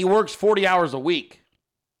 and he works 40 hours a week.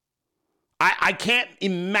 I can't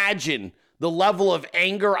imagine the level of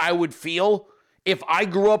anger I would feel if I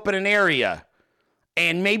grew up in an area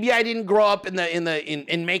and maybe I didn't grow up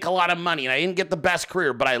and make a lot of money and I didn't get the best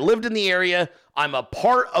career, but I lived in the area. I'm a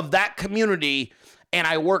part of that community and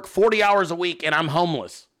I work 40 hours a week and I'm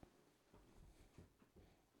homeless.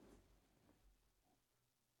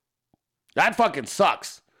 That fucking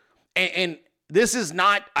sucks. And this is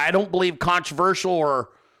not, I don't believe, controversial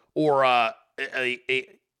or a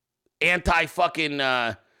anti-fucking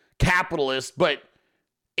capitalist, but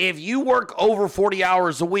if you work over 40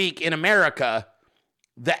 hours a week in America,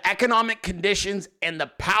 the economic conditions and the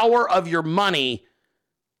power of your money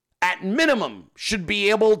at minimum should be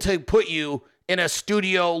able to put you in a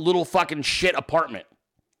studio little fucking shit apartment.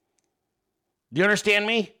 Do you understand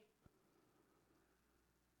me?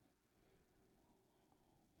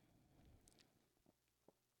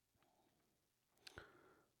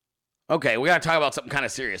 Okay, we got to talk about something kind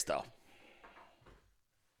of serious, though.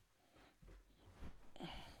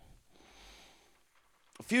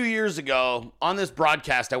 A few years ago, on this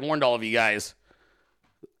broadcast, I warned all of you guys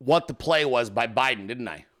what the play was by Biden, didn't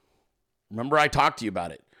I? Remember I talked to you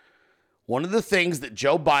about it. One of the things that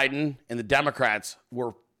Joe Biden and the Democrats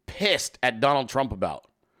were pissed at Donald Trump about,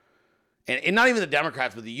 and not even the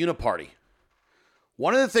Democrats, but the Uniparty.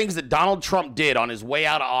 One of the things that Donald Trump did on his way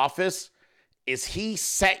out of office is he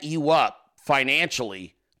set you up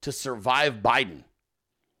financially to survive Biden.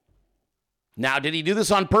 Now, did he do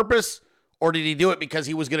this on purpose, or did he do it because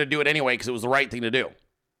he was going to do it anyway because it was the right thing to do?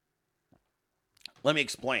 Let me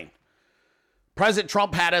explain. President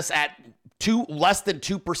Trump had us at less than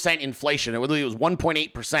 2% inflation. I believe it was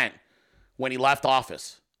 1.8% when he left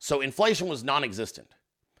office. So inflation was non-existent.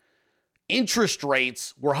 Interest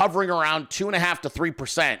rates were hovering around 2.5% to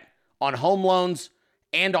 3% on home loans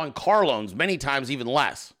and on car loans, many times even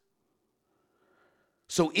less.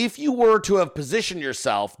 So if you were to have positioned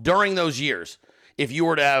yourself during those years, if you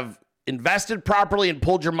were to have invested properly and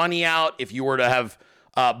pulled your money out, if you were to have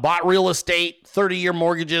bought real estate, 30-year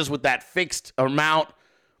mortgages with that fixed amount,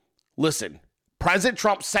 listen, President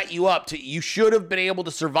Trump set you up you should have been able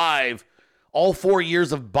to survive all 4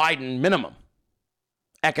 years of Biden minimum,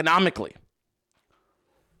 economically.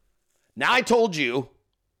 Now I told you,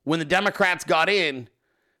 when the Democrats got in,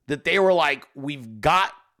 that they were like, we've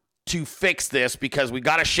got to fix this because we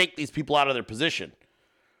got to shake these people out of their position.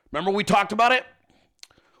 Remember we talked about it?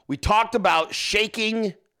 We talked about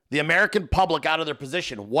shaking the American public out of their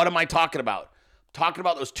position. What am I talking about? I'm talking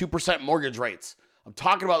about those 2% mortgage rates. I'm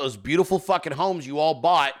talking about those beautiful fucking homes you all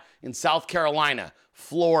bought in South Carolina,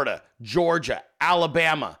 Florida, Georgia,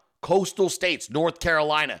 Alabama, coastal states, North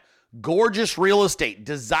Carolina. Gorgeous real estate,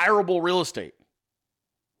 desirable real estate.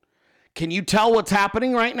 Can you tell what's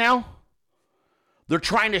happening right now? They're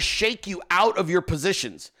trying to shake you out of your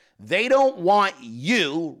positions. They don't want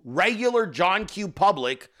you, regular John Q.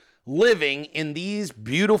 public, living in these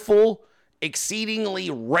beautiful, exceedingly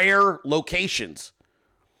rare locations.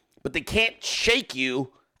 But they can't shake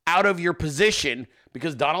you out of your position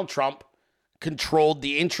because Donald Trump controlled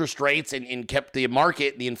the interest rates and kept the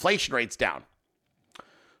market, the inflation rates down.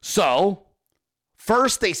 So,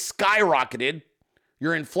 first they skyrocketed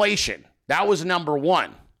your inflation. That was number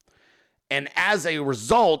one. And as a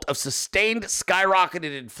result of sustained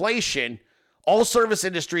skyrocketed inflation, all service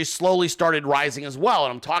industries slowly started rising as well.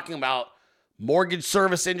 And I'm talking about mortgage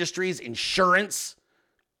service industries, insurance,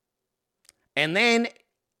 and then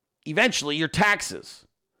eventually your taxes.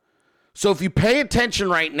 So if you pay attention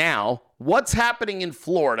right now, what's happening in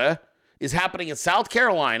Florida is happening in South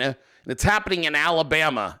Carolina, and it's happening in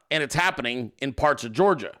Alabama, and it's happening in parts of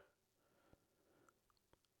Georgia.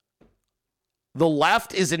 The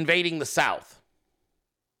left is invading the South.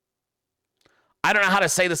 I don't know how to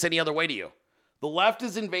say this any other way to you. The left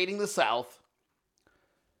is invading the South,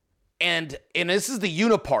 and this is the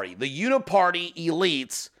Uniparty. The Uniparty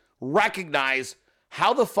elites recognize,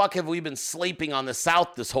 how the fuck have we been sleeping on the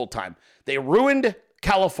South this whole time? They ruined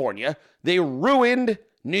California. They ruined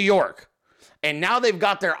New York. And now they've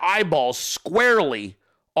got their eyeballs squarely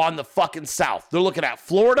on the fucking South. They're looking at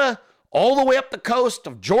Florida, all the way up the coast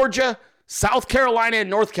of Georgia, South Carolina, and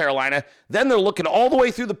North Carolina. Then they're looking all the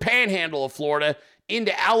way through the panhandle of Florida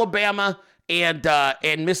into Alabama and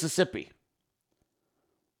Mississippi.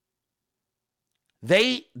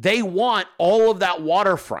 They want all of that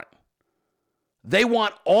waterfront. They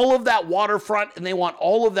want all of that waterfront, and they want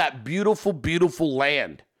all of that beautiful, beautiful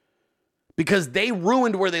land because they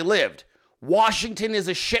ruined where they lived. Washington is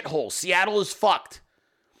a shithole. Seattle is fucked.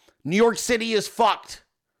 New York City is fucked.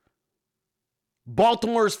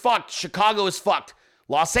 Baltimore is fucked. Chicago is fucked.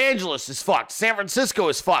 Los Angeles is fucked. San Francisco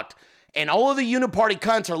is fucked. And all of the uniparty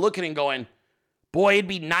cunts are looking and going, boy, it'd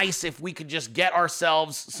be nice if we could just get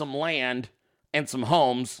ourselves some land and some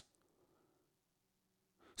homes.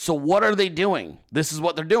 So what are they doing? This is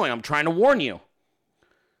what they're doing. I'm trying to warn you.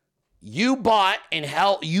 You bought and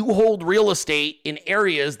you hold real estate in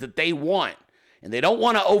areas that they want, and they don't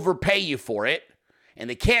want to overpay you for it, and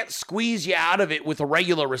they can't squeeze you out of it with a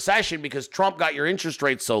regular recession because Trump got your interest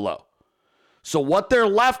rates so low. So what they're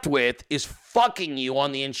left with is fucking you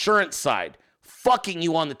on the insurance side, fucking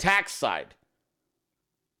you on the tax side.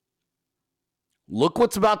 Look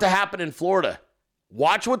what's about to happen in Florida.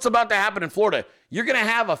 Watch what's about to happen in Florida. You're going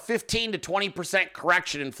to have a 15 to 20%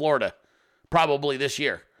 correction in Florida probably this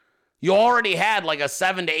year. You already had like a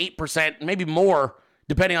 7 to 8%, maybe more,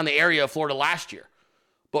 depending on the area of Florida last year.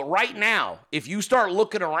 But right now, if you start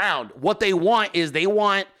looking around, what they want is they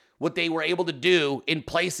want what they were able to do in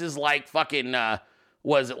places like fucking,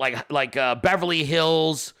 Beverly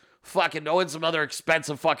Hills, fucking, and some other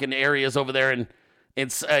expensive fucking areas over there in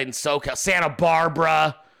SoCal, Santa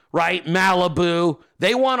Barbara, right? Malibu.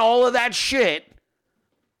 They want all of that shit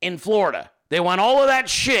in Florida. They want all of that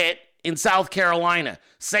shit in South Carolina.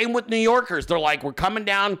 Same with New Yorkers. They're like, we're coming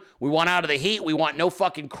down. We want out of the heat. We want no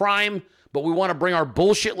fucking crime, but we want to bring our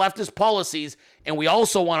bullshit leftist policies, and we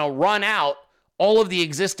also want to run out all of the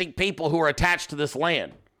existing people who are attached to this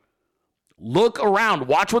land. Look around.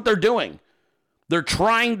 Watch what they're doing. They're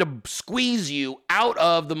trying to squeeze you out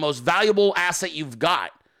of the most valuable asset you've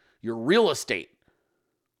got, your real estate.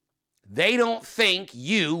 They don't think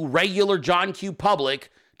you, regular John Q.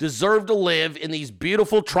 public, deserve to live in these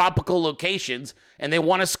beautiful tropical locations, and they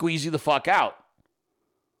want to squeeze you the fuck out.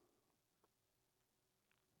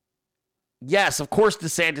 Yes, of course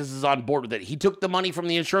DeSantis is on board with it. He took the money from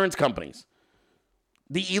the insurance companies.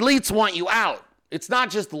 The elites want you out. It's not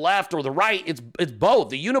just the left or the right. It's both.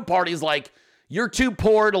 The uniparty is like, you're too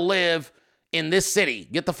poor to live in this city.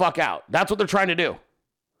 Get the fuck out. That's what they're trying to do.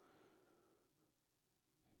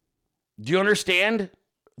 Do you understand?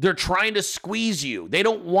 They're trying to squeeze you. They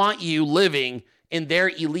don't want you living in their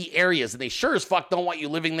elite areas, and they sure as fuck don't want you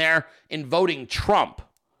living there and voting Trump.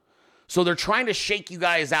 So they're trying to shake you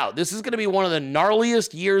guys out. This is going to be one of the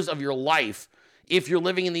gnarliest years of your life if you're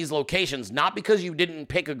living in these locations, not because you didn't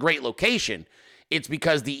pick a great location. It's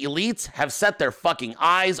because the elites have set their fucking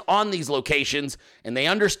eyes on these locations, and they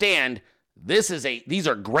understand these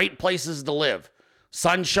are great places to live.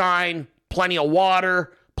 Sunshine, plenty of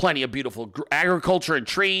water, plenty of beautiful agriculture and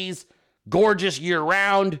trees, gorgeous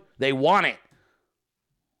year-round. They want it.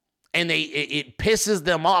 And it pisses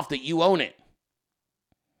them off that you own it.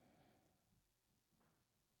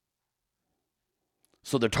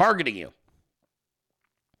 So they're targeting you.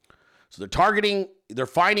 They're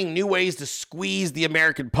finding new ways to squeeze the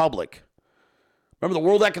American public. Remember, the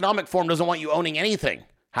World Economic Forum doesn't want you owning anything.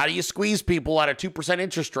 How do you squeeze people at a 2%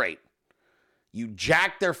 interest rate? You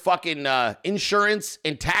jack their fucking insurance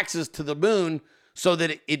and taxes to the moon so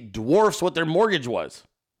that it dwarfs what their mortgage was.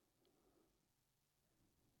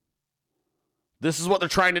 This is what they're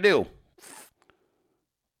trying to do.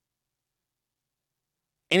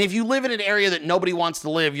 And if you live in an area that nobody wants to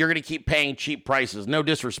live, you're going to keep paying cheap prices. No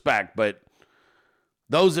disrespect, but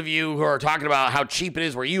those of you who are talking about how cheap it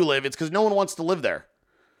is where you live, it's because no one wants to live there.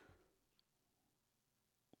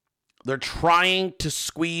 They're trying to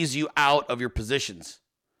squeeze you out of your positions.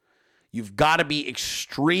 You've got to be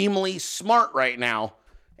extremely smart right now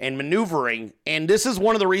and maneuvering. And this is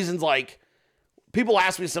one of the reasons, like, people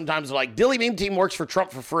ask me sometimes, like, Dilley Meme Team works for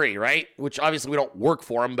Trump for free, right? Which obviously we don't work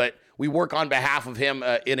for him, but we work on behalf of him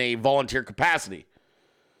in a volunteer capacity.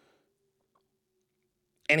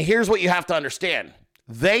 And here's what you have to understand.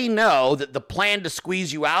 They know that the plan to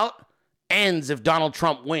squeeze you out ends if Donald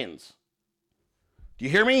Trump wins. Do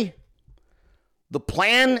you hear me? The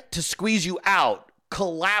plan to squeeze you out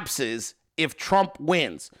collapses if Trump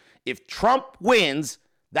wins. If Trump wins,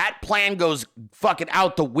 that plan goes fucking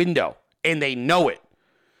out the window, and they know it.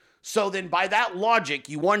 So then by that logic,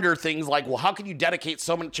 you wonder things like, well, how can you dedicate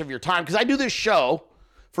so much of your time? Because I do this show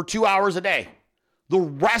for 2 hours a day. The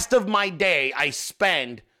rest of my day I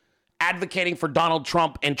spend advocating for Donald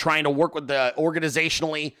Trump and trying to work with the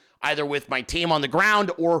organizationally, either with my team on the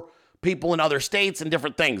ground or people in other states and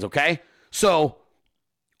different things, okay? So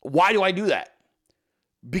why do I do that?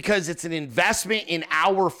 Because it's an investment in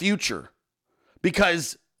our future.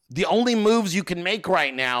 Because the only moves you can make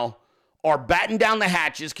right now are batten down the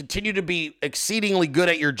hatches, continue to be exceedingly good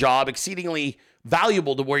at your job, exceedingly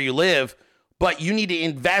valuable to where you live, but you need to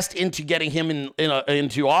invest into getting him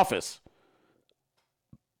into office.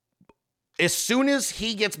 As soon as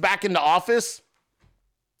he gets back into office,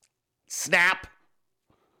 snap.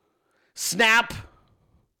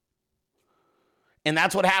 And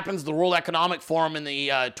that's what happens to the World Economic Forum in the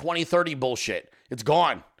 2030 bullshit. It's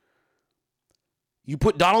gone. You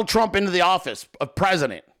put Donald Trump into the office of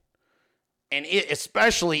president, and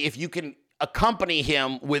especially if you can accompany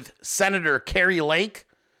him with Senator Carrie Lake,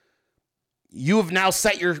 you have now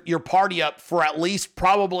set your party up for at least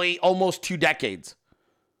probably almost 2 decades.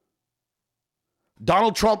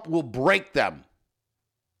 Donald Trump will break them.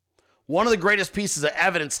 One of the greatest pieces of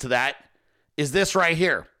evidence to that is this right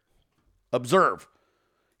here. Observe.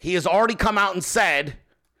 He has already come out and said,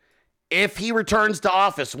 if he returns to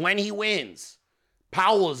office, when he wins,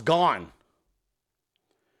 Powell is gone.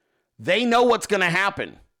 They know what's going to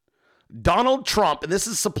happen. Donald Trump, and this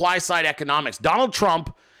is supply side economics, Donald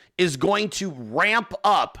Trump is going to ramp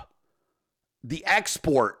up the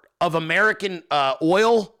export of American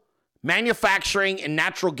oil, manufacturing, and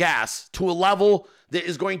natural gas to a level that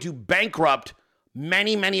is going to bankrupt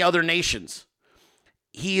many, many other nations.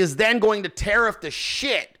 He is then going to tariff the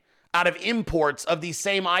shit out of imports of these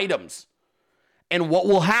same items. And what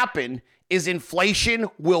will happen is inflation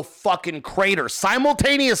will fucking crater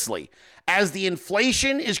simultaneously. As the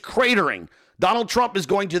inflation is cratering, Donald Trump is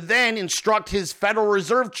going to then instruct his Federal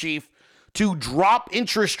Reserve chief to drop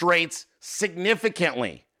interest rates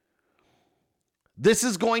significantly. This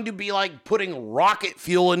is going to be like putting rocket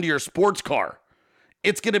fuel into your sports car.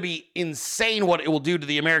 It's going to be insane what it will do to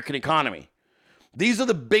the American economy. These are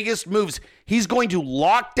the biggest moves. He's going to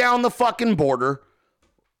lock down the fucking border,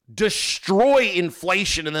 destroy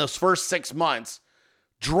inflation in those first 6 months,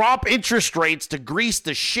 drop interest rates to grease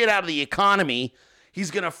the shit out of the economy.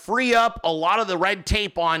 He's going to free up a lot of the red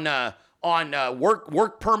tape on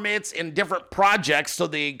work permits and different projects, so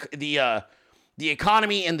the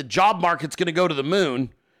economy and the job market's going to go to the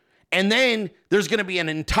moon. And then there's going to be an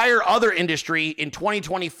entire other industry in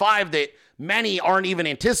 2025 that many aren't even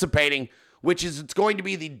anticipating, which is it's going to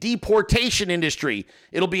be the deportation industry.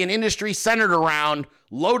 It'll be an industry centered around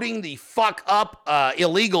loading the fuck up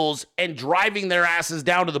illegals and driving their asses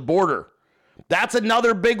down to the border. That's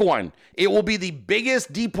another big one. It will be the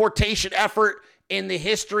biggest deportation effort in the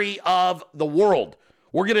history of the world.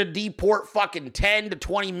 We're going to deport fucking 10 to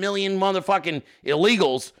 20 million motherfucking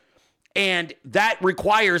illegals. And that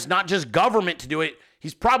requires not just government to do it.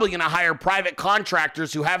 He's probably going to hire private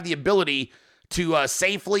contractors who have the ability to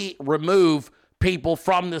safely remove people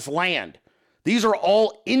from this land. These are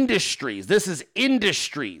all industries. This is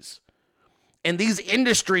industries. And these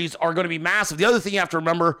industries are going to be massive. The other thing you have to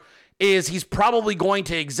remember is he's probably going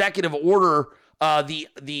to executive order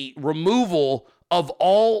the removal of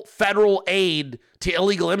all federal aid to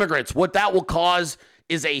illegal immigrants. What that will cause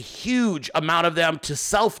is a huge amount of them to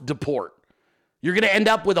self-deport. You're going to end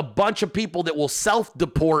up with a bunch of people that will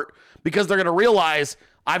self-deport because they're going to realize,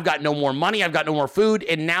 I've got no more money, I've got no more food,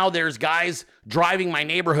 and now there's guys driving my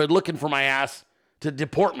neighborhood looking for my ass to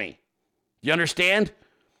deport me. You understand?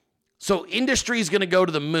 So industry is going to go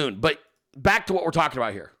to the moon. But back to what we're talking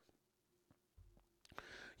about here.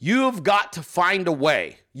 You've got to find a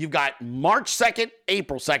way. You've got March 2nd,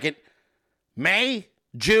 April 2nd, May,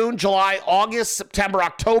 June, July, August, September,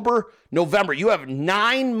 October, November. You have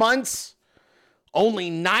 9 months, only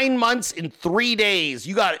 9 months and 3 days.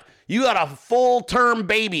 You got a full-term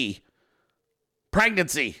baby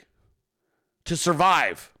pregnancy to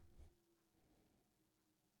survive.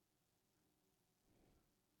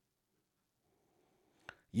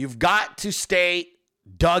 You've got to stay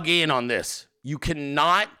dug in on this. You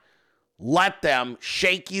cannot let them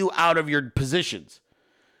shake you out of your positions.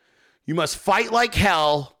 You must fight like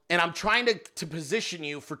hell, and I'm trying to position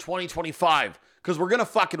you for 2025 because we're going to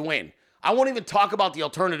fucking win. I won't even talk about the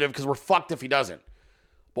alternative because we're fucked if he doesn't.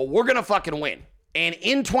 But we're going to fucking win. And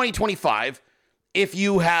in 2025, if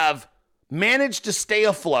you have managed to stay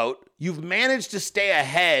afloat, you've managed to stay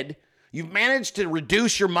ahead, you've managed to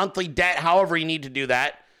reduce your monthly debt however you need to do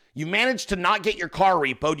that, you managed to not get your car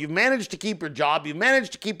repoed, you've managed to keep your job, you've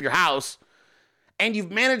managed to keep your house, and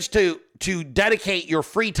you've managed to dedicate your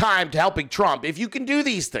free time to helping Trump, if you can do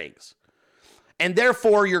these things, and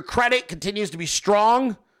therefore your credit continues to be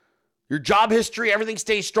strong, Your job history, everything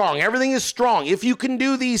stays strong. Everything is strong. If you can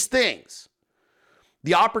do these things,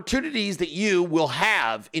 the opportunities that you will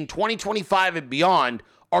have in 2025 and beyond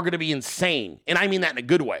are going to be insane. And I mean that in a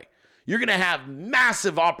good way. You're going to have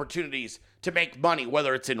massive opportunities to make money,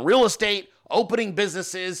 whether it's in real estate, opening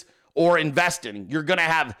businesses, or investing. You're going to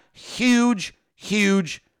have huge,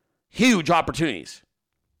 huge, huge opportunities.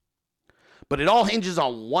 But it all hinges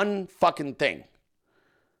on one fucking thing.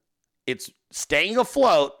 It's staying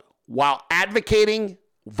afloat while advocating,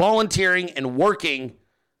 volunteering, and working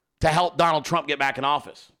to help Donald Trump get back in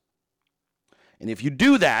office. And if you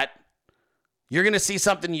do that, you're going to see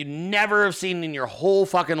something you never have seen in your whole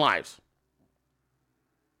fucking lives.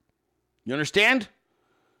 You understand?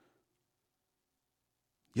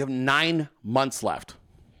 You have 9 months left.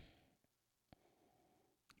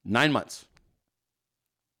 9 months.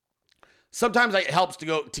 Sometimes it helps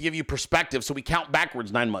to give you perspective, so we count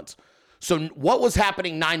backwards 9 months. So what was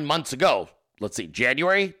happening 9 months ago? Let's see,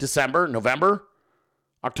 January, December, November,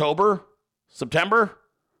 October, September,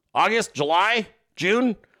 August, July,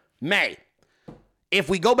 June, May. If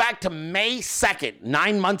we go back to May 2nd,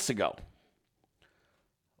 9 months ago,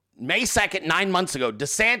 May 2nd, 9 months ago,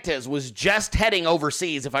 DeSantis was just heading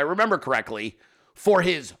overseas, if I remember correctly, for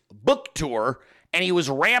his book tour, and he was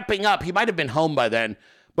ramping up. He might have been home by then,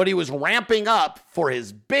 but he was ramping up for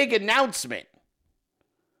his big announcement.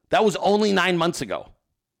 That was only 9 months ago.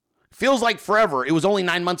 Feels like forever. It was only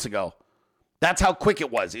 9 months ago. That's how quick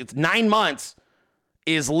it was. It's 9 months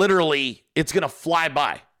is literally, it's going to fly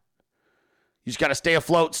by. You just got to stay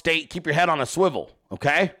afloat, keep your head on a swivel,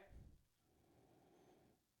 okay?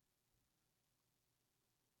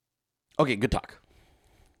 Okay, good talk.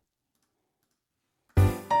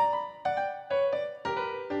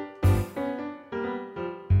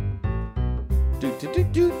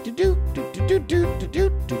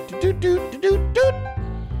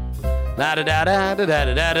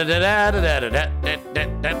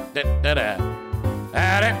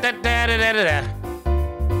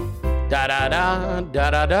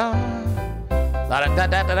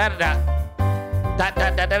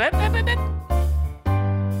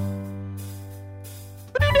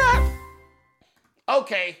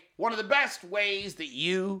 Okay, one of the best ways that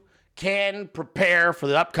you can prepare for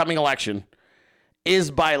the upcoming election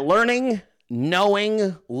is by learning,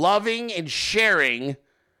 knowing, loving, and sharing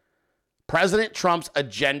President Trump's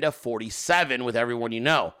Agenda 47 with everyone you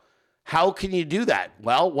know. How can you do that?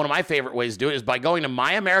 Well, one of my favorite ways to do it is by going to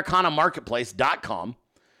myamericanamarketplace.com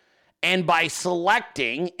and by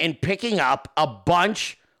selecting and picking up a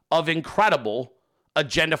bunch of incredible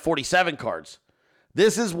Agenda 47 cards.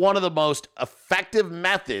 This is one of the most effective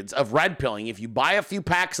methods of red pilling. If you buy a few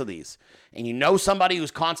packs of these and you know somebody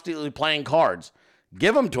who's constantly playing cards,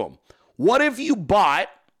 give them to them. What if you bought,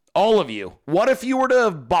 all of you, what if you were to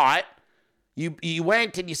have bought, you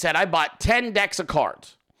went and you said, I bought 10 decks of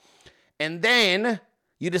cards. And then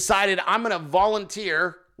you decided, I'm going to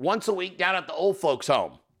volunteer once a week down at the old folks'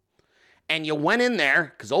 home. And you went in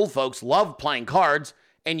there, because old folks love playing cards,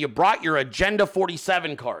 and you brought your Agenda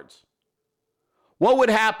 47 cards. What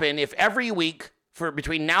would happen if every week for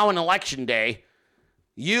between now and Election Day,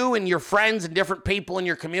 you and your friends and different people in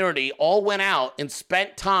your community all went out and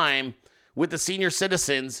spent time with the senior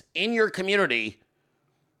citizens in your community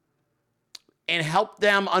and helped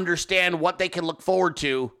them understand what they can look forward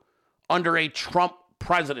to under a Trump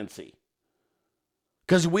presidency?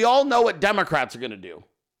 Because we all know what Democrats are going to do,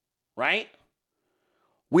 right?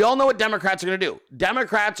 We all know what Democrats are going to do.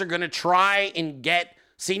 Democrats are going to try and get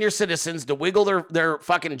senior citizens to wiggle their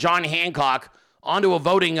fucking John Hancock onto a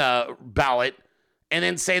voting ballot and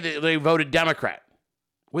then say that they voted Democrat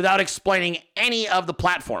without explaining any of the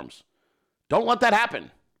platforms. Don't let that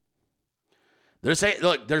happen. They're saying,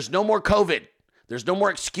 look, there's no more COVID. There's no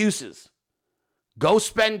more excuses. Go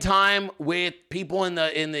spend time with people in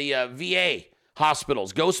the VA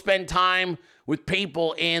hospitals. Go spend time with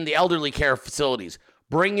people in the elderly care facilities.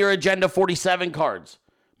 Bring your Agenda 47 cards.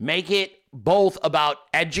 Make it both about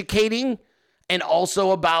educating and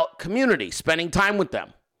also about community, spending time with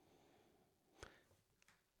them.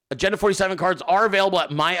 Agenda 47 cards are available at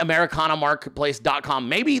myamericanamarketplace.com.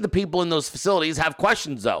 Maybe the people in those facilities have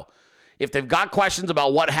questions, though. If they've got questions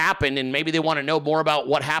about what happened and maybe they want to know more about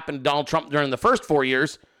what happened to Donald Trump during the first 4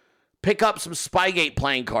 years, pick up some Spygate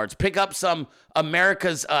playing cards. Pick up some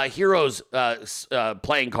America's Heroes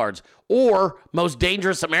playing cards or Most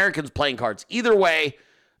Dangerous Americans playing cards. Either way,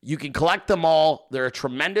 you can collect them all. They're a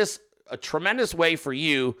tremendous way for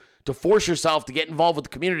you to force yourself to get involved with the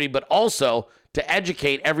community, but also to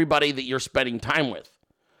educate everybody that you're spending time with.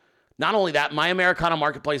 Not only that,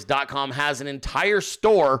 myamericanamarketplace.com has an entire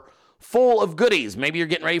store full of goodies. Maybe you're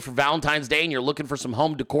getting ready for Valentine's Day and you're looking for some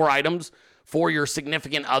home decor items for your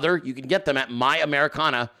significant other. You can get them at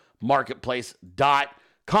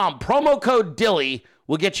myamericanamarketplace.com. Promo code Dilley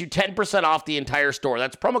will get you 10% off the entire store.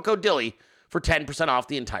 That's promo code Dilley for 10% off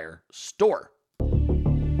the entire store.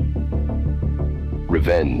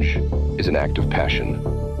 Revenge is an act of passion.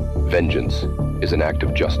 Vengeance is an act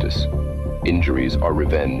of justice. Injuries are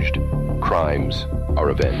revenged. Crimes are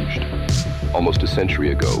avenged. Almost a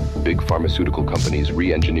century ago, big pharmaceutical companies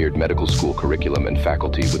re-engineered medical school curriculum and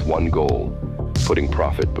faculty with one goal: putting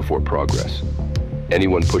profit before progress.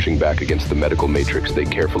 Anyone pushing back against the medical matrix they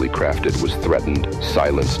carefully crafted was threatened,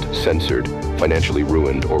 silenced, censored, financially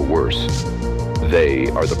ruined, or worse. They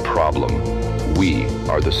are the problem. We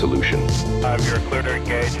are the solution. You're clear to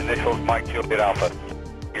engage. Initials Mike Juliet Alpha.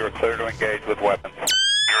 You're clear to engage with weapons.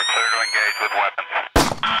 You're clear to engage with weapons.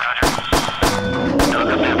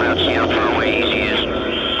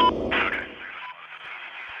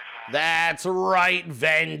 That's right,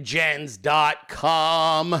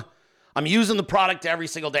 Vengeance.com. I'm using the product every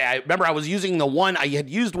single day. I remember I was using the one, I had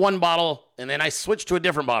used one bottle, and then I switched to a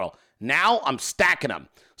different bottle. Now I'm stacking them.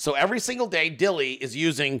 So every single day, Dilley is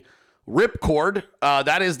using Ripcord.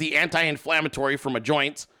 That is the anti-inflammatory for my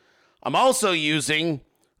joints. I'm also using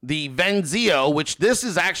the Venzio, which this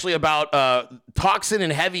is actually about toxin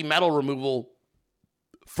and heavy metal removal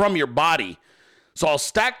from your body. So I'll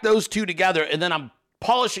stack those two together, and then I'm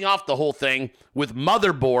polishing off the whole thing with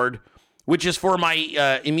Motherboard, which is for my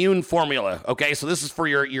immune formula. Okay, so this is for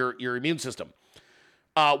your immune system.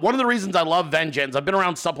 One of the reasons I love Vengeance, I've been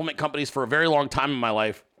around supplement companies for a very long time in my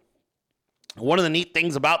life. One of the neat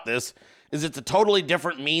things about this is it's a totally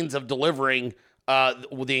different means of delivering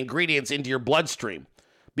the ingredients into your bloodstream.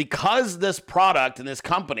 Because this product and this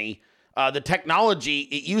company, the technology,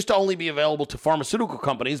 it used to only be available to pharmaceutical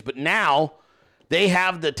companies, but now they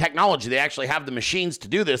have the technology. They actually have the machines to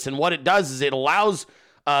do this. And what it does is it allows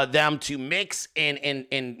them to mix and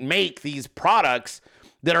make these products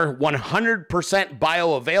that are 100%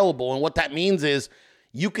 bioavailable. And what that means is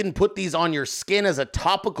you can put these on your skin as a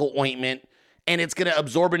topical ointment, and it's going to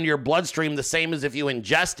absorb into your bloodstream the same as if you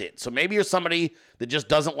ingest it. So maybe you're somebody that just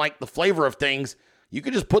doesn't like the flavor of things. You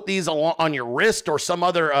could just put these on your wrist or some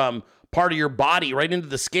other part of your body right into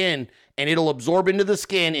the skin, and it'll absorb into the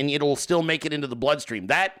skin, and it'll still make it into the bloodstream.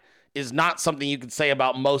 That is not something you could say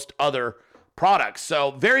about most other products.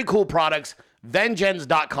 So very cool products,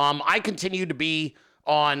 Vengeance.com. I continue to be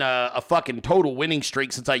on a fucking total winning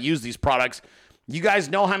streak since I use these products. You guys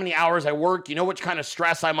know how many hours I work. You know which kind of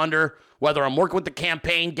stress I'm under, whether I'm working with the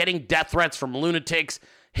campaign, getting death threats from lunatics,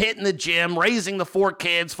 hitting the gym, raising the 4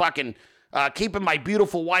 kids, fucking keeping my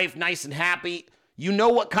beautiful wife nice and happy. You know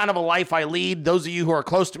what kind of a life I lead. Those of you who are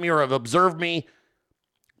close to me or have observed me,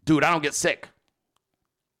 dude, I don't get sick.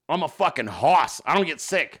 I'm a fucking hoss. I don't get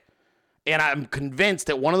sick. And I'm convinced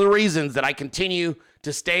that one of the reasons that I continue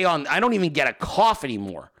to stay on, I don't even get a cough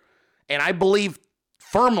anymore. And I believe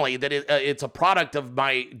firmly that it's a product of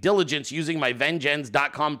my diligence using my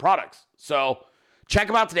Vengeance.com products. So check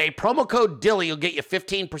them out today. Promo code Dilley will get you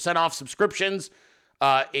 15% off subscriptions.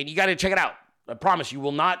 And you got to check it out. I promise you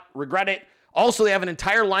will not regret it. Also, they have an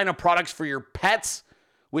entire line of products for your pets,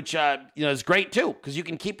 which is great too, because you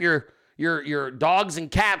can keep your dogs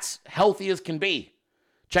and cats healthy as can be.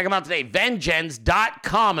 Check them out today,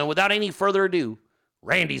 Vengeance.com. And without any further ado,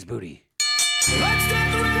 Randy's Booty. Let's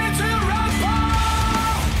get ready to rumble!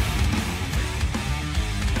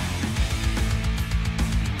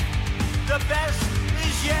 The best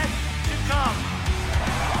is yet to come.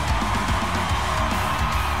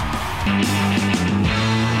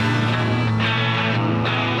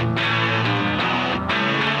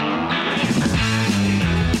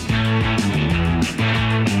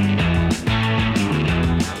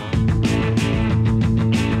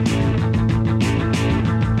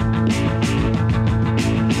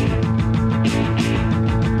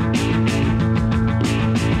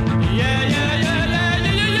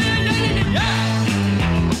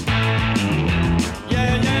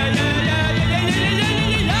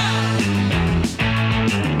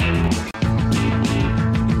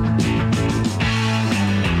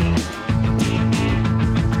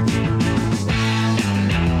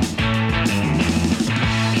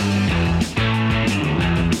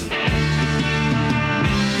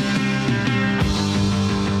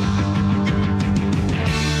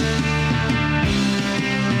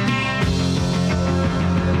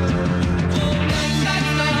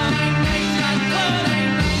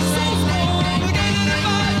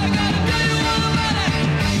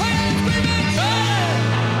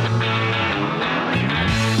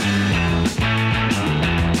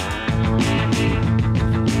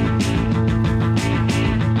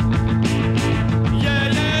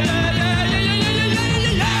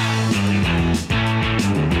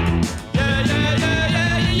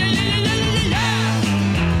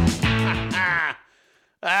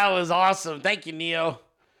 was awesome. Thank you, Neo.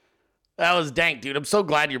 That was dank, dude. I'm so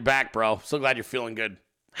glad you're back, bro. So glad you're feeling good.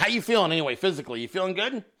 How you feeling anyway, physically? You feeling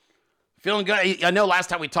good? Feeling good? I know last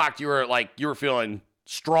time we talked, you were feeling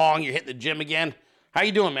strong. You're hitting the gym again. How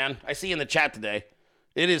you doing, man? I see you in the chat today.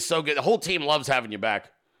 It is so good. The whole team loves having you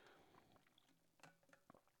back.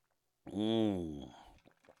 It's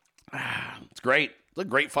great. It's a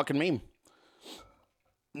great fucking meme.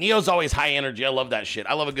 Neo's always high energy. I love that shit.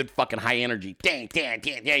 I love a good fucking high energy. Dang.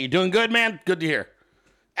 Yeah, you doing good, man? Good to hear.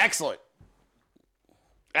 Excellent.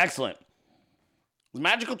 Is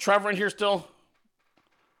Magical Trevor in here still?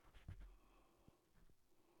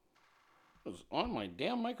 It's on my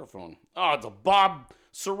damn microphone. Oh, it's a Bob.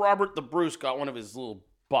 Sir Robert the Bruce got one of his little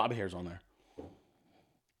bob hairs on there.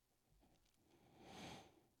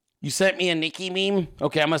 You sent me a Nikki meme?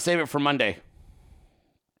 Okay, I'm going to save it for Monday.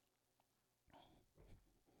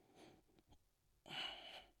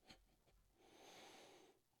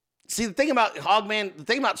 See, the thing about Hogman, the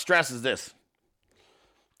thing about stress is this.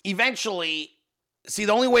 Eventually, see,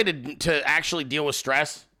 the only way to actually deal with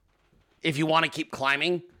stress, if you want to keep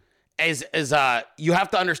climbing, is you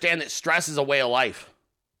have to understand that stress is a way of life.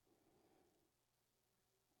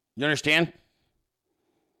 You understand?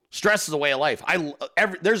 Stress is a way of life.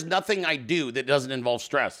 There's nothing I do that doesn't involve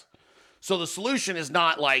stress. So the solution is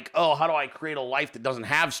not like, oh, how do I create a life that doesn't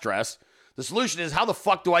have stress? The solution is, how the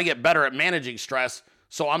fuck do I get better at managing stress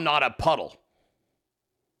so I'm not a puddle?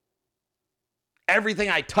 Everything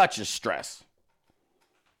I touch is stress.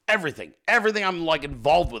 Everything I'm like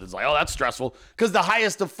involved with is like, oh, that's stressful, because the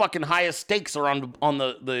highest of fucking highest stakes are on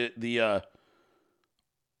the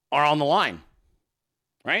line,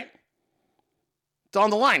 right? It's on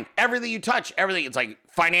the line. Everything you touch, everything. It's like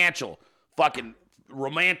financial, fucking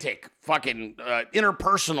romantic, fucking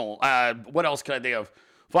interpersonal. What else can I think of?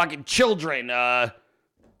 Fucking children.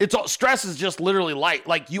 It's all, stress is just literally light.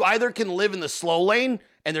 Like, you either can live in the slow lane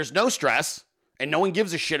and there's no stress and no one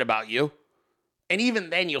gives a shit about you, and even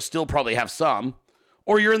then you'll still probably have some,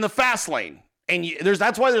 or you're in the fast lane and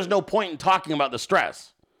that's why there's no point in talking about the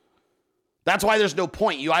stress. That's why there's no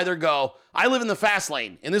point. You either go, I live in the fast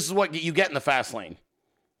lane, and this is what you get in the fast lane.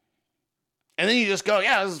 And then you just go,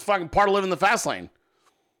 yeah, this is fucking part of living in the fast lane.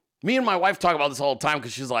 Me and my wife talk about this all the time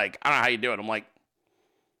because she's like, I don't know how you do it. I'm like,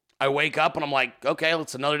 I wake up and I'm like, okay,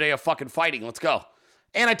 it's another day of fucking fighting. Let's go.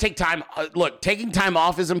 And I take time. Look, taking time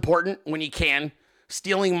off is important when you can.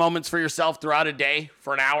 Stealing moments for yourself throughout a day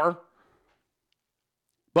for an hour.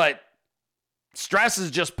 But stress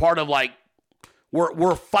is just part of, like,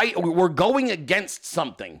 we're going against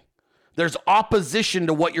something. There's opposition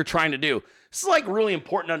to what you're trying to do. This is like really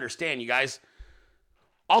important to understand, you guys.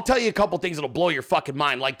 I'll tell you a couple things that'll blow your fucking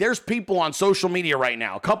mind. Like, there's people on social media right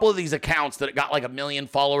now, a couple of these accounts that got like 1 million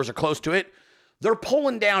followers or close to it. They're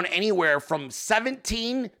pulling down anywhere from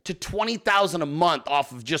 17 to 20,000 a month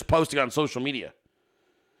off of just posting on social media.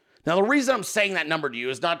 Now, the reason I'm saying that number to you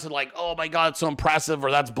is not to like, oh my God, it's so impressive,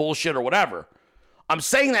 or that's bullshit, or whatever. I'm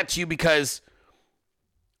saying that to you because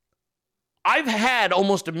I've had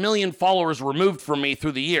almost 1 million followers removed from me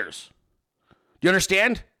through the years. Do you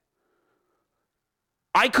understand?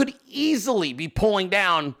 I could easily be pulling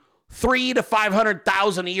down 300,000 to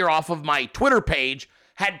 500,000 a year off of my Twitter page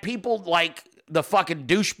had people like the fucking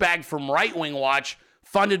douchebag from Right Wing Watch,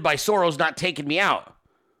 funded by Soros, not taking me out.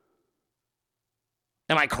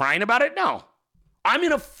 Am I crying about it? No. I'm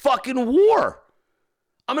in a fucking war.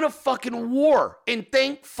 And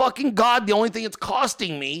thank fucking God, the only thing it's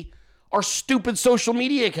costing me are stupid social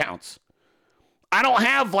media accounts. I don't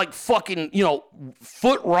have like fucking,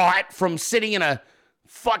 foot rot from sitting in a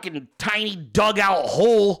fucking tiny dugout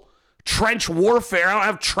hole, trench warfare. I don't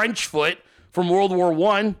have trench foot from World War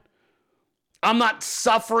I. I'm not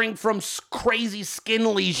suffering from crazy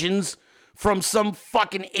skin lesions from some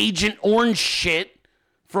fucking Agent Orange shit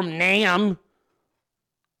from NAM.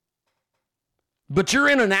 But you're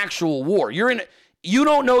in an actual war. You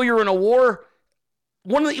don't know you're in a war.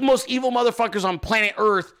 One of the most evil motherfuckers on planet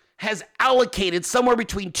Earth has allocated somewhere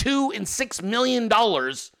between $2 and $6 million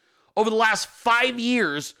over the last 5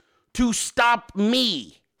 years to stop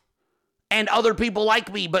me and other people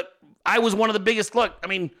like me. But I was one of the biggest. Look, I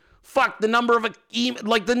mean, fuck, the number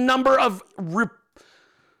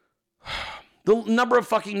of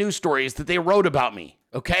fucking news stories that they wrote about me.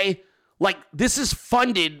 Okay, like, this is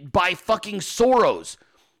funded by fucking Soros.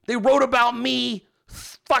 They wrote about me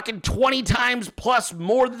fucking 20 times plus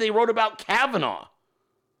more than they wrote about Kavanaugh.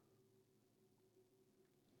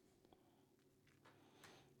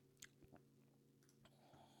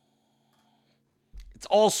 It's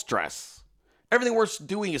all stress. Everything we're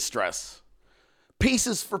doing is stress.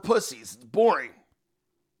 Pieces for pussies. It's boring.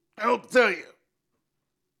 I'll tell you.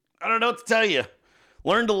 I don't know what to tell you.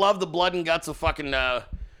 Learn to love the blood and guts of fucking, of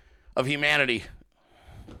humanity.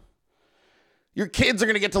 Your kids are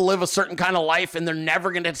going to get to live a certain kind of life, and they're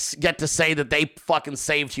never going to get to say that they fucking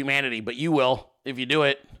saved humanity, but you will if you do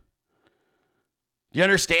it. Do you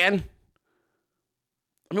understand?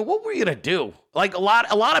 I mean, what were you going to do? Like, a lot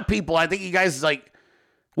of people, I think you guys, like,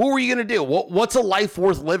 what were you going to do? What's a life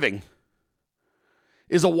worth living?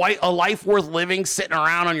 Is a life worth living sitting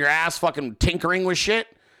around on your ass fucking tinkering with shit?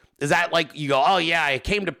 Is that like, you go, oh yeah, I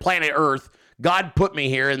came to planet Earth, God put me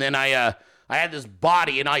here, and then I had this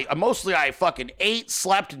body, and I fucking ate,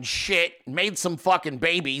 slept, and shit, made some fucking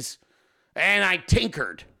babies, and I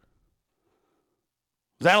tinkered.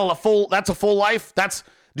 Is that that's a full life?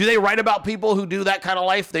 Do they write about people who do that kind of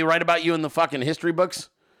life? They write about you in the fucking history books?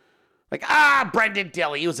 Like, Brenden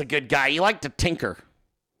Dilley, he was a good guy. He liked to tinker.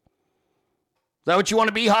 Is that what you want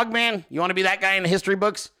to be, Hogman? You want to be that guy in the history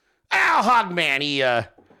books? Hogman,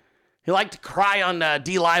 he liked to cry on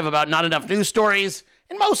D Live about not enough news stories,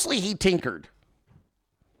 and mostly he tinkered.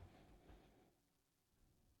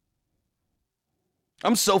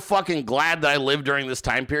 I'm so fucking glad that I lived during this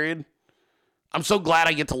time period. I'm so glad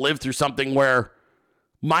I get to live through something where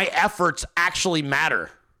my efforts actually matter.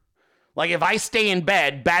 Like, if I stay in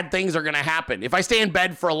bed, bad things are going to happen. If I stay in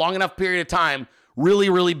bed for a long enough period of time, really,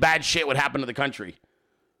 really bad shit would happen to the country.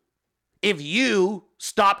 If you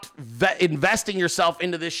stopped investing yourself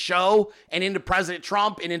into this show and into President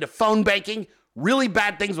Trump and into phone banking, really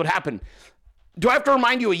bad things would happen. Do I have to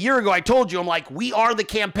remind you, a year ago, I told you, I'm like, we are the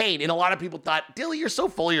campaign. And a lot of people thought, Dilley, you're so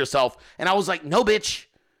full of yourself. And I was like, no, bitch.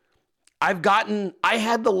 I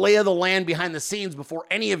had the lay of the land behind the scenes before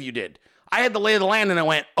any of you did. I had the lay of the land and I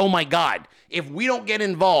went, oh my God, if we don't get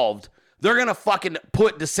involved, they're going to fucking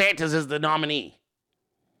put DeSantis as the nominee.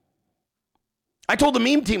 I told the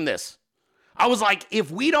meme team this. I was like,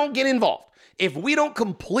 if we don't get involved, if we don't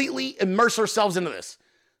completely immerse ourselves into this,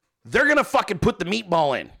 they're going to fucking put the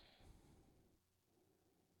meatball in.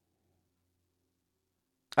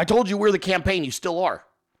 I told you we're the campaign. You still are.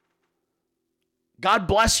 God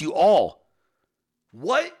bless you all.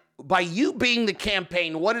 By you being the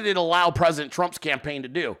campaign, what did it allow President Trump's campaign to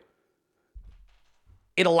do?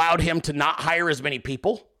 It allowed him to not hire as many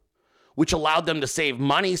people, which allowed them to save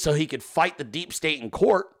money so he could fight the deep state in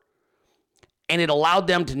court. And it allowed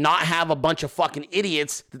them to not have a bunch of fucking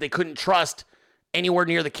idiots that they couldn't trust anywhere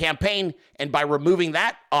near the campaign. And by removing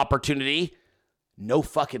that opportunity, no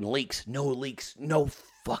fucking leaks, no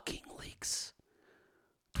fucking leaks.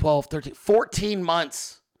 12, 13, 14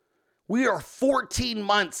 months. We are 14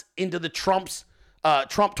 months into the Trump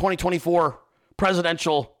 2024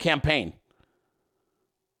 presidential campaign.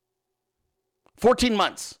 14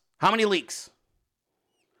 months. How many leaks?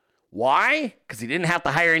 Why? Because he didn't have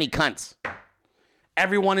to hire any cunts.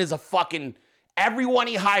 Everyone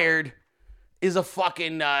he hired is a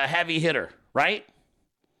fucking heavy hitter, right?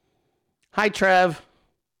 Hi, Trev.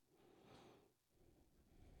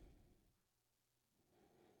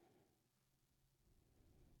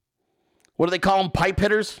 What do they call them? Pipe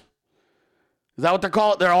hitters? Is that what they're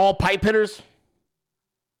called? They're all pipe hitters?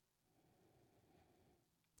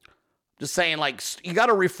 Just saying, like, you got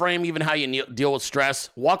to reframe even how you deal with stress.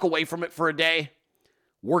 Walk away from it for a day.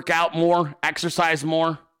 Work out more. Exercise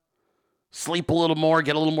more. Sleep a little more.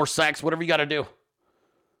 Get a little more sex. Whatever you got to do.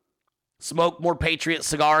 Smoke more Patriot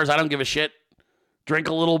cigars. I don't give a shit. Drink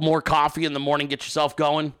a little more coffee in the morning. Get yourself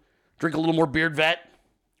going. Drink a little more Beard Vet.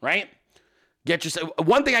 Right? Get yourself.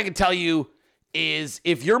 One thing I can tell you is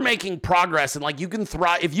if you're making progress and like you can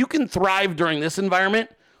thrive, if you can thrive during this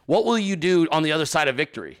environment, what will you do on the other side of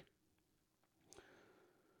victory?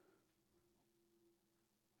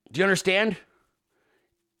 Do you understand?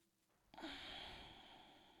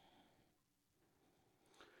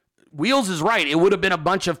 Wheels is right. It would have been a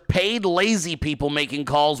bunch of paid lazy people making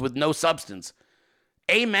calls with no substance.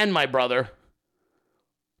 Amen, my brother.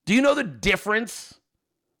 Do you know the difference?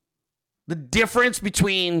 The difference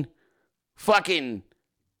between fucking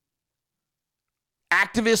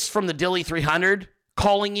activists from the Dilley 300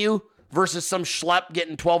 calling you versus some schlep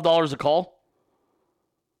getting $12 a call?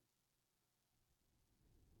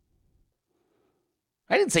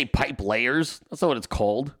 I didn't say pipe layers. That's not what it's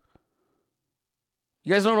called.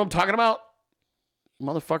 You guys know what I'm talking about?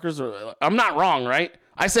 Motherfuckers. I'm not wrong, right?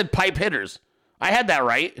 I said pipe hitters. I had that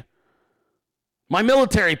right. My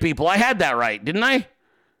military people, I had that right, didn't I?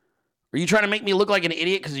 Are you trying to make me look like an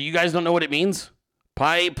idiot because you guys don't know what it means?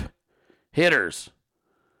 Pipe hitters.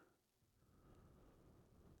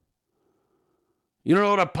 You don't know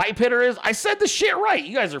what a pipe hitter is? I said the shit right.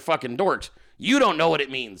 You guys are fucking dorks. You don't know what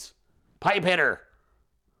it means. Pipe hitter.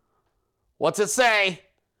 What's it say?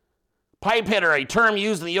 Pipe hitter, a term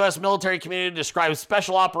used in the U.S. military community to describe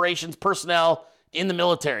special operations personnel in the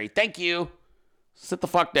military. Thank you. Sit the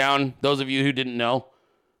fuck down, those of you who didn't know.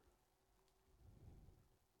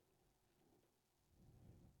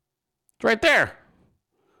 It's right there.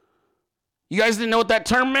 You guys didn't know what that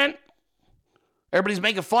term meant? Everybody's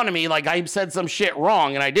making fun of me like I said some shit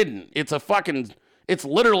wrong, and I didn't. It's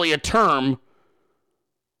literally a term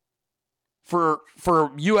for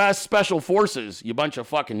U.S. Special Forces, you bunch of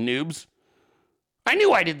fucking noobs. I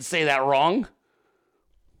knew I didn't say that wrong.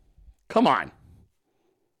 Come on.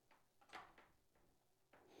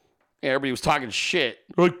 Yeah, everybody was talking shit.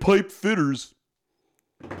 Like pipe fitters.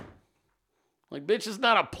 Like, bitch, it's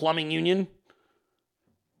not a plumbing union.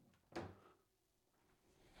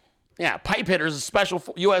 Yeah, pipe hitters is special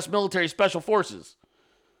U.S. military special forces.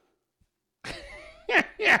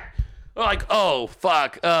 Yeah. Like, oh,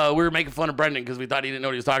 fuck. We were making fun of Brendan because we thought he didn't know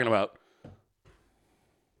what he was talking about.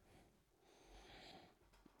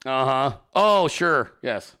 Uh-huh. Oh, sure.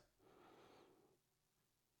 Yes.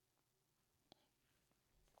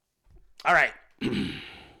 All right.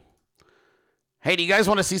 Hey, do you guys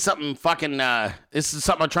want to see something fucking... this is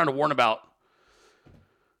something I'm trying to warn about.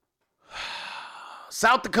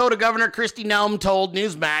 South Dakota Governor Kristi Noem told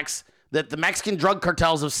Newsmax that the Mexican drug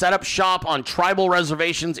cartels have set up shop on tribal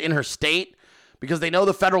reservations in her state because they know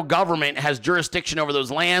the federal government has jurisdiction over those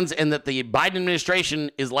lands and that the Biden administration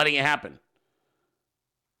is letting it happen.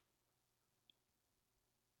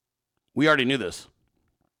 We already knew this.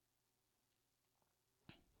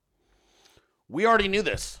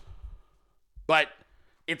 But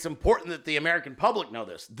it's important that the American public know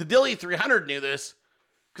this. The Dilley 300 knew this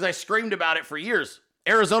because I screamed about it for years.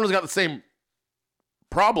 Arizona's got the same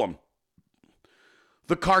problem.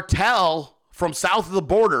 The cartel from south of the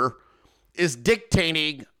border is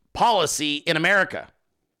dictating policy in America.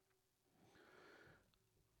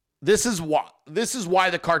 This is why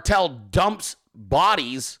the cartel dumps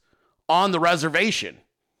bodies on the reservation.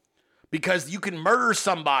 Because you can murder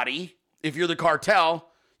somebody if you're the cartel,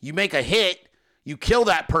 you make a hit, you kill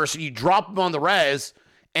that person, you drop them on the res,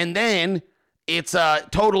 and then it's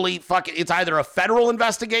totally fucking, it's either a federal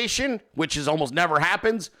investigation, which is almost never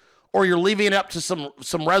happens, or you're leaving it up to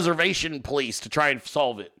some reservation police to try and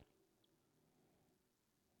solve it.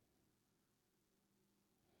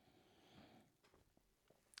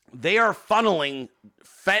 They are funneling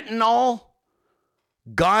fentanyl,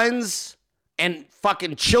 guns, and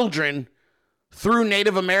fucking children through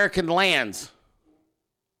Native American lands.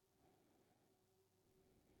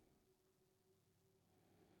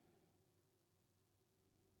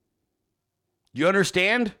 Do you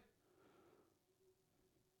understand?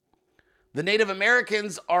 The Native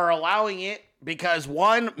Americans are allowing it because,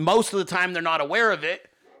 one, most of the time they're not aware of it,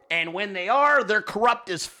 and when they are, they're corrupt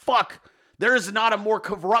as fuck. There is not a more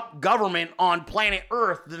corrupt government on planet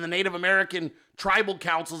Earth than the Native American tribal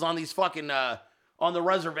councils on these fucking, on the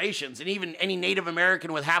reservations. And even any Native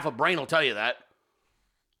American with half a brain will tell you that.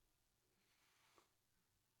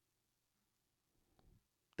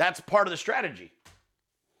 That's part of the strategy.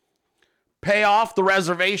 Pay off the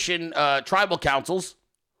reservation tribal councils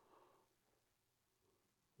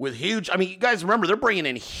with huge, I mean, you guys remember, they're bringing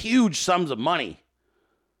in huge sums of money.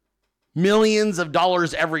 Millions of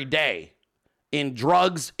dollars every day in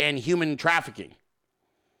drugs and human trafficking.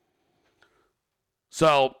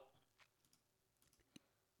 So,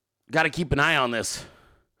 got to keep an eye on this.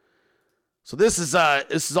 So this is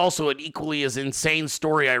also an equally as insane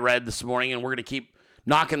story I read this morning, and we're going to keep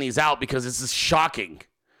knocking these out because this is shocking.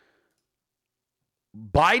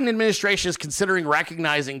 Biden administration is considering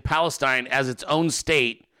recognizing Palestine as its own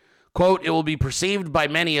state. Quote, it will be perceived by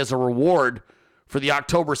many as a reward for the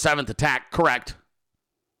October 7th attack. Correct.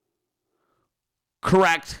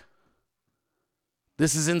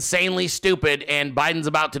 This is insanely stupid, and Biden's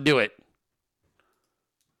about to do it.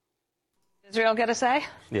 Israel get a say?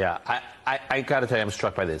 Yeah, I got to tell you, I'm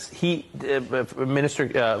struck by this.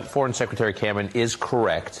 Foreign Secretary Cameron is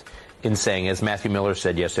correct in saying, as Matthew Miller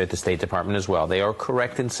said yesterday at the State Department as well, they are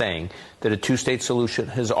correct in saying that a two-state solution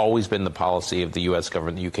has always been the policy of the U.S.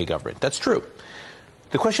 government, the U.K. government. That's true.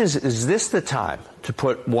 The question is this the time to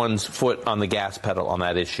put one's foot on the gas pedal on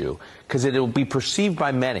that issue? Because it will be perceived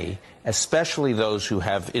by many, especially those who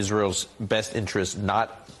have Israel's best interests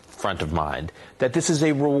not front of mind, that this is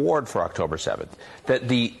a reward for October 7th, that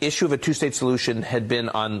the issue of a two-state solution had been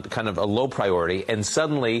on kind of a low priority, and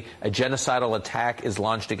suddenly a genocidal attack is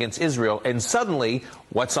launched against Israel, and suddenly,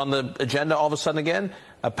 what's on the agenda all of a sudden again?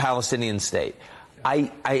 A Palestinian state.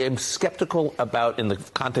 I am skeptical about, in the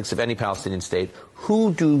context of any Palestinian state,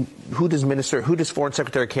 who does Foreign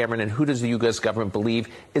Secretary Cameron and who does the U.S. government believe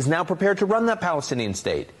is now prepared to run that Palestinian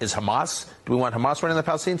state? Is Hamas? Do we want Hamas running the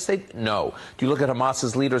Palestinian state? No. Do you look at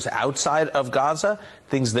Hamas's leaders outside of Gaza?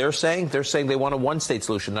 Things they're saying they want a one-state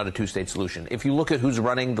solution, not a two-state solution. If you look at who's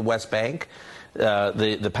running the West Bank,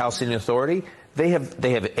 the Palestinian Authority, they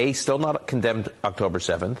have still not condemned October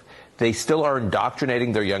 7th. They still are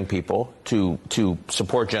indoctrinating their young people to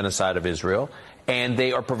support genocide of Israel, and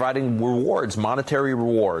they are providing rewards, monetary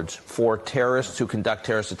rewards, for terrorists who conduct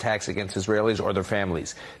terrorist attacks against Israelis or their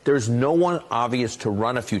families. There's no one obvious to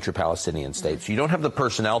run a future Palestinian state. So you don't have the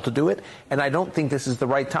personnel to do it, and I don't think this is the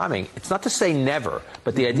right timing. It's not to say never,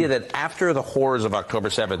 but the idea that after the horrors of October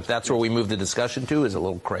 7th, that's where we move the discussion to is a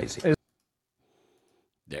little crazy.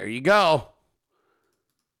 There you go.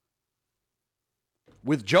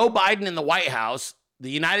 With Joe Biden in the White House, the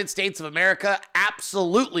United States of America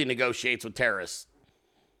absolutely negotiates with terrorists.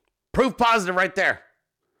 Proof positive right there.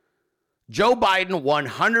 Joe Biden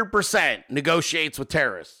 100% negotiates with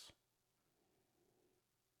terrorists.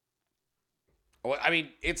 I mean,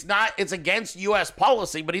 it's against U.S.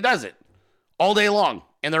 policy, but he does it all day long,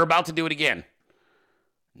 and they're about to do it again.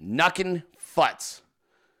 Knuckin' futs.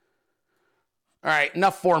 All right,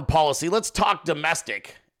 enough foreign policy. Let's talk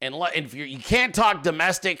domestic. And if you can't talk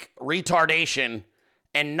domestic retardation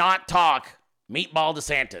and not talk Meatball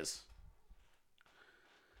DeSantis.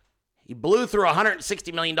 He blew through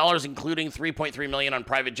 $160 million, including $3.3 million on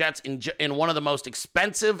private jets in one of the most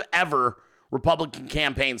expensive ever Republican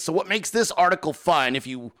campaigns. So what makes this article fun, if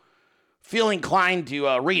you feel inclined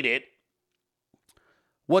to read it,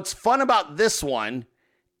 what's fun about this one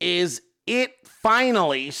is it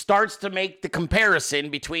finally starts to make the comparison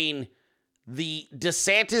between the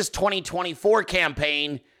DeSantis 2024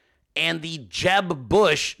 campaign and the Jeb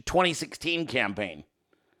Bush 2016 campaign.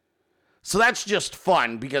 So that's just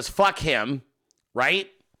fun because fuck him, right?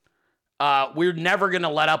 We're never going to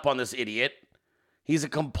let up on this idiot. He's a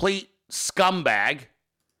complete scumbag.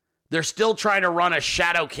 They're still trying to run a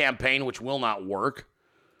shadow campaign, which will not work.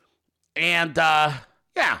 And,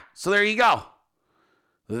 yeah, so there you go.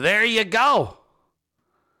 There you go.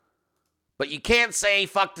 But you can't say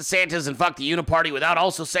fuck DeSantis and fuck the Uniparty without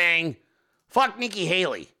also saying fuck Nikki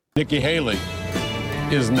Haley. Nikki Haley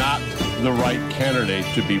is not the right candidate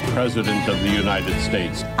to be president of the United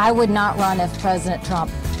States. I would not run if President Trump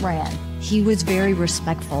ran. He was very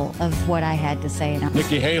respectful of what I had to say.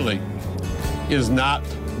 Nikki Haley is not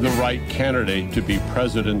the right candidate to be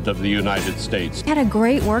president of the United States. We had a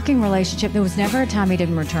great working relationship. There was never a time he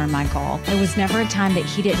didn't return my call. There was never a time that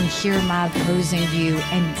he didn't hear my opposing view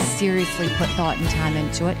and seriously put thought and time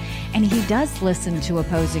into it. And he does listen to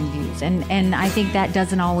opposing views. And I think that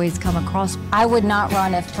doesn't always come across. I would not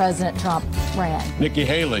run if President Trump ran. Nikki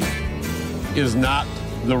Haley is not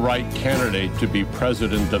the right candidate to be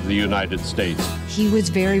president of the United States. He was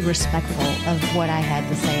very respectful of what I had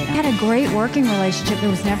to say. I had a great working relationship. There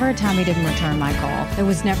was never a time he didn't return my call. There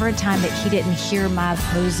was never a time that he didn't hear my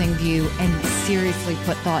opposing view and seriously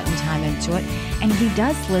put thought and time into it. And he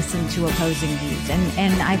does listen to opposing views.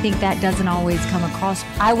 And I think that doesn't always come across.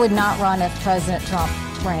 I would not run if President Trump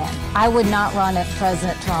ran. I would not run if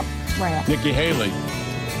President Trump ran. Nikki Haley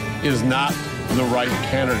is not the right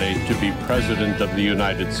candidate to be president of the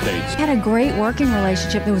United States. We had a great working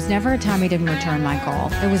relationship. There was never a time he didn't return my call.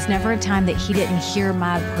 There was never a time that he didn't hear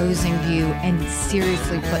my opposing view and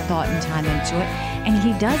seriously put thought and time into it. And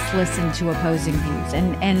he does listen to opposing views.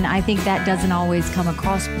 And I think that doesn't always come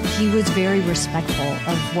across. He was very respectful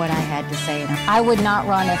of what I had to say. I would not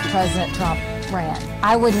run if President Trump ran.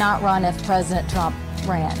 I would not run if President Trump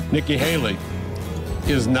ran. Nikki Haley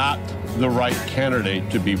is not the right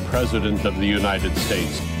candidate to be president of the United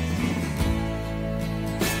States.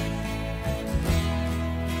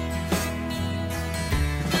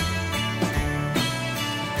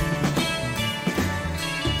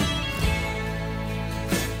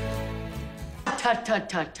 Tut tut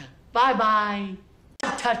tut tut. Bye bye.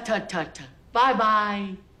 Tut tut tut tut. Bye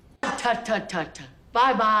bye. Tut tut tut tut.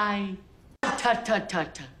 Bye bye. Tut tut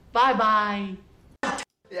tut tut. Bye bye.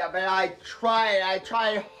 Yeah, but I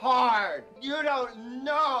tried hard. You don't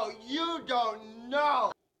know.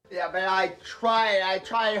 Yeah, but I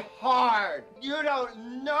tried hard. You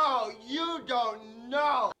don't know.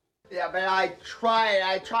 Yeah, but I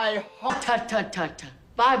tried hard. Tut tut tut tut.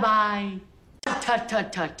 Bye bye. Tut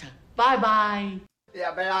tut tut tut. Bye bye.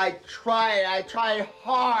 Yeah, but I tried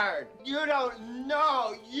hard. You don't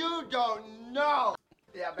know.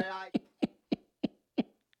 Yeah, but I...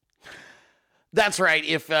 That's right.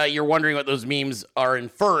 If you're wondering what those memes are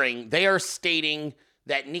inferring, they are stating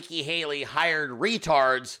that Nikki Haley hired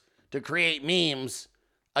retards to create memes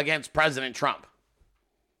against President Trump.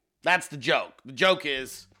 That's the joke. The joke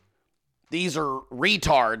is these are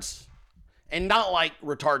retards, and not like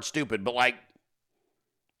retard stupid, but like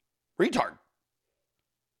retard.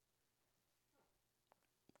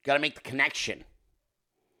 Got to make the connection.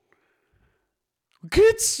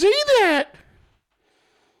 Can't see that.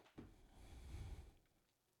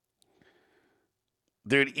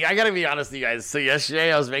 Dude, I got to be honest with you guys. So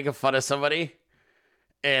yesterday I was making fun of somebody,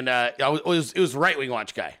 and it was right-wing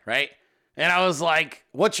watch guy, right? And I was like,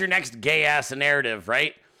 what's your next gay-ass narrative,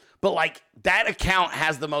 right? But like that account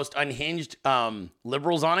has the most unhinged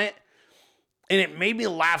liberals on it. And it made me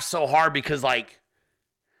laugh so hard because like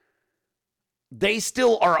they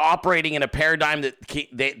still are operating in a paradigm that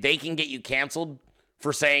they can get you canceled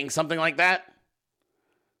for saying something like that.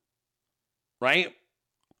 Right?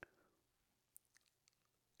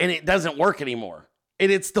 And it doesn't work anymore.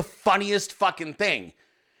 And it's the funniest fucking thing.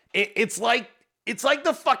 It's like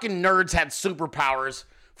the fucking nerds had superpowers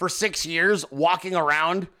for 6 years walking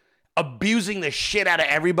around abusing the shit out of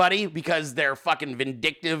everybody because they're fucking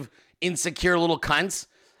vindictive, insecure little cunts.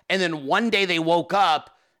 And then one day they woke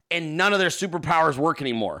up and none of their superpowers work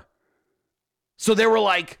anymore. So they were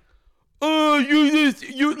like, oh,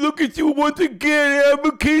 you look at you once again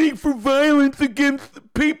advocating for violence against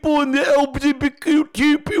people in the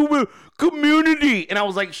LGBTQ community. And I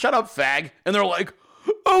was like, shut up, fag. And they're like,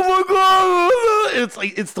 oh my God. It's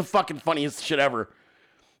like, it's the fucking funniest shit ever.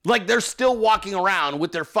 Like, they're still walking around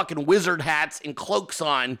with their fucking wizard hats and cloaks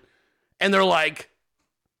on. And they're like,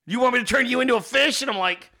 you want me to turn you into a fish? And I'm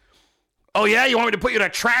like, oh yeah, you want me to put you in a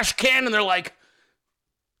trash can? And they're like,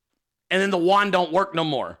 and then the wand don't work no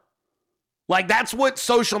more. Like, that's what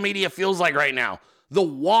social media feels like right now. The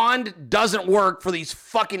wand doesn't work for these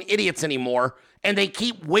fucking idiots anymore. And they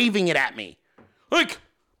keep waving it at me. Like,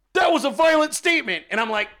 that was a violent statement. And I'm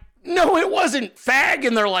like, no, it wasn't, fag.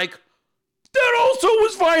 And they're like, that also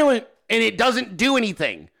was violent. And it doesn't do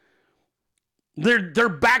anything. They're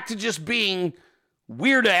back to just being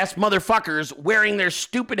weird-ass motherfuckers wearing their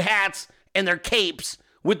stupid hats and their capes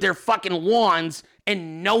with their fucking wands,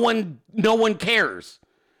 and no one cares.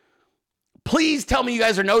 Please tell me you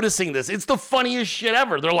guys are noticing this. It's the funniest shit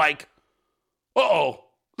ever. They're like, uh-oh.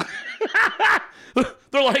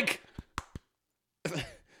 They're like,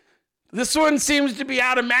 this one seems to be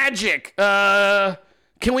out of magic. Can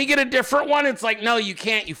we get a different one? It's like, no, you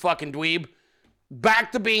can't, you fucking dweeb.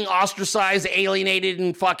 Back to being ostracized, alienated,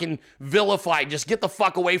 and fucking vilified. Just get the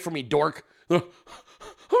fuck away from me, dork. Oh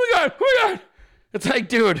my God. It's like,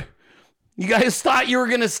 dude, you guys thought you were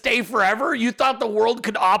going to stay forever? You thought the world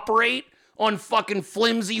could operate on fucking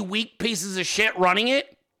flimsy, weak pieces of shit running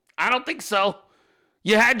it? I don't think so.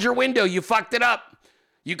 You had your window. You fucked it up.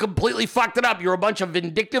 You completely fucked it up. You're a bunch of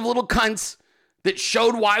vindictive little cunts that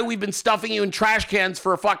showed why we've been stuffing you in trash cans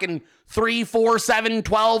for fucking 3, 4, 7,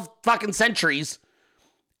 12 fucking centuries.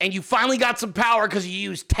 And you finally got some power because you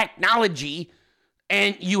used technology,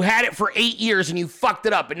 and you had it for 8 years and you fucked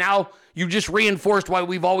it up. And now you just reinforced why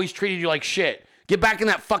we've always treated you like shit. Get back in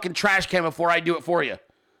that fucking trash can before I do it for you.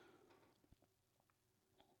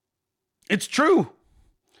 It's true.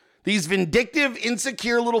 These vindictive,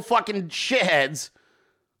 insecure little fucking shitheads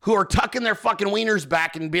who are tucking their fucking wieners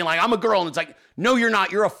back and being like, I'm a girl. And it's like, no, you're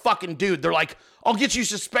not. You're a fucking dude. They're like, I'll get you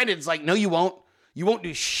suspended. It's like, no, you won't. You won't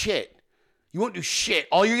do shit. You won't do shit.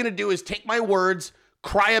 All you're going to do is take my words,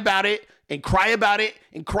 cry about it, and cry about it,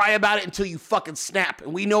 and cry about it until you fucking snap.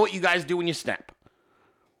 And we know what you guys do when you snap.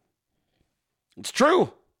 It's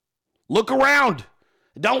true. Look around.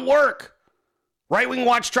 It don't work. Right Wing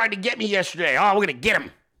Watch tried to get me yesterday. Oh, we're going to get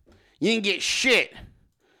him. You didn't get shit.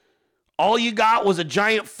 All you got was a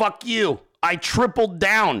giant fuck you. I tripled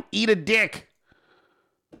down. Eat a dick.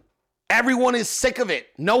 Everyone is sick of it.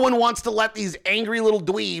 No one wants to let these angry little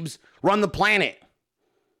dweebs run the planet.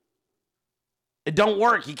 It don't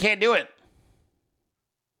work. You can't do it.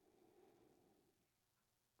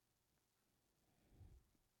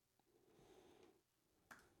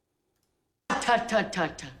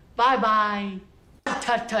 Ta-ta-ta-ta. Bye-bye.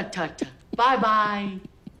 Ta-ta-ta-ta. Bye-bye.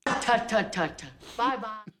 Ta-ta-ta-ta.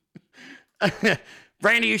 Bye-bye.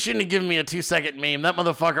 Brandy, you shouldn't have given me a 2-second meme. That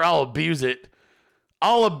motherfucker, I'll abuse it.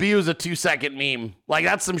 I'll abuse a 2-second meme. Like,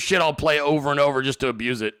 that's some shit I'll play over and over just to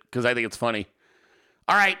abuse it because I think it's funny.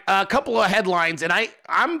 All right, a couple of headlines, and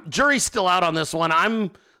I'm jury's still out on this one.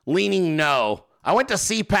 I'm leaning no. I went to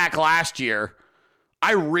CPAC last year.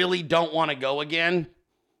 I really don't want to go again.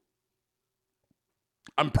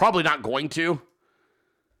 I'm probably not going to.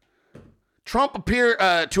 Trump appear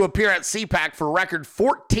at CPAC for record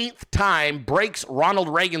 14th time, breaks Ronald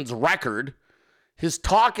Reagan's record. His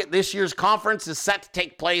talk at this year's conference is set to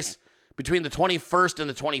take place between the 21st and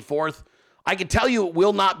the 24th. I can tell you it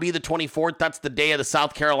will not be the 24th. That's the day of the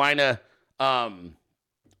South Carolina. That's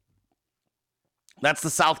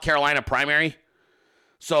the South Carolina primary.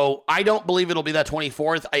 So I don't believe it'll be that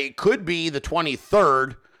 24th. It could be the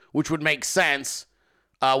 23rd, which would make sense,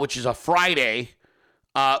 which is a Friday.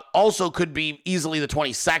 Also could be easily the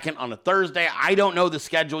 22nd on a Thursday. I don't know the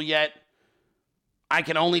schedule yet. I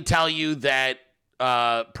can only tell you that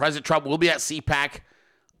President Trump will be at CPAC.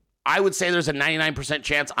 I would say there's a 99%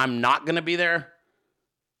 chance I'm not going to be there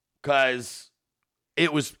because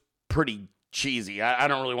it was pretty cheesy. I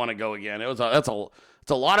don't really want to go again. It's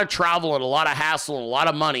a lot of travel and a lot of hassle and a lot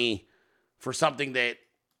of money for something that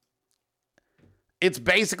it's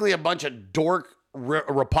basically a bunch of dork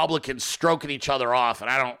Republicans stroking each other off,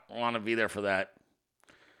 and I don't want to be there for that.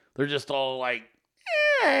 They're just all like,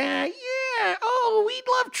 yeah, oh, we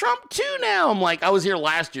love Trump too now. I'm like, I was here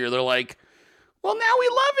last year. They're like, well, now we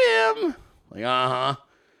love him. Like, uh-huh.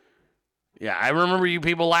 Yeah, I remember you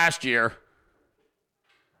people last year.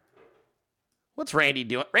 What's Randy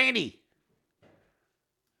doing? Randy!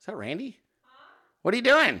 Is that Randy? What are you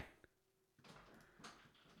doing?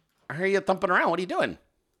 I hear you thumping around. What are you doing?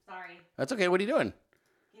 Sorry. That's okay. What are you doing?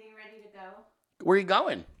 Getting ready to go. Where are you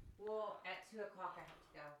going? Well, at 2 o'clock I have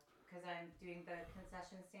to go because I'm doing the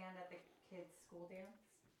concession stand at the kids' school dance.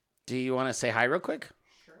 Do you want to say hi real quick?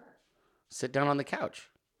 Sure. Sit down on the couch.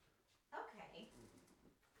 Okay.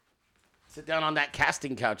 Sit down on that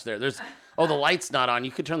casting couch there. The light's not on.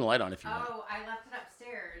 You could turn the light on if you want. Oh, I left it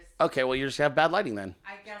upstairs. Okay, well, you just have bad lighting then.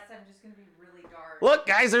 I guess I'm just going to be really dark. Look,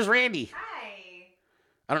 guys, there's Randy. Hi.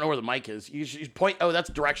 I don't know where the mic is. You should point. Oh, that's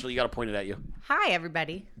directional. You got to point it at you. Hi,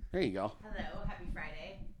 everybody. There you go. Hello. Happy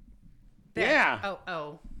Friday. There. Yeah.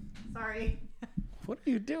 Oh. Sorry. What are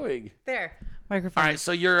you doing? There. Microphone. All right,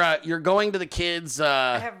 so you're going to the kids.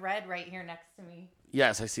 I have Red right here next to me.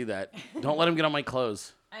 Yes, I see that. Don't let him get on my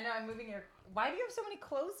clothes. I know. I'm moving your. Why do you have so many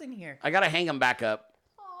clothes in here? I gotta hang him back up.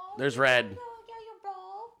 Oh, there's Red. Yeah, your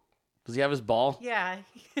ball. Does he have his ball? Yeah.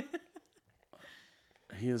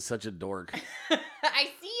 He is such a dork. I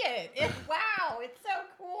see it. Wow, it's so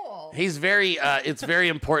cool. He's very. It's very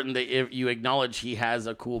important that if you acknowledge he has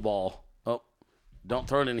a cool ball. Oh, don't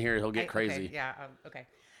throw it in here. He'll get crazy. Okay, yeah. Okay.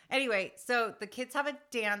 Anyway, so the kids have a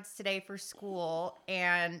dance today for school,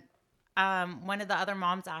 and one of the other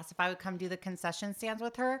moms asked if I would come do the concession stands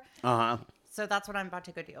with her. Uh-huh. So that's what I'm about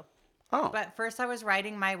to go do. Oh. But first I was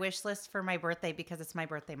writing my wish list for my birthday because it's my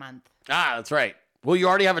birthday month. Ah, that's right. Well, you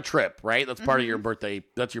already have a trip, right? That's part of your birthday.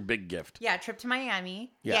 That's your big gift. Yeah, trip to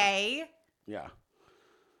Miami. Yeah. Yay. Yeah.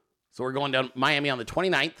 So we're going down Miami on the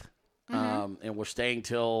 29th, and we're staying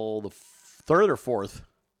till the 3rd or 4th.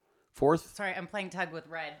 4th? Sorry, I'm playing tug with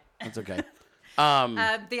Red. That's okay.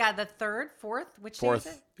 Yeah, the 3rd, 4th. Which day is it?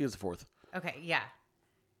 4th. I think it's the 4th. Okay, yeah.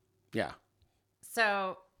 Yeah.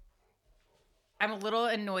 So I'm a little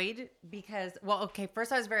annoyed because, well, okay,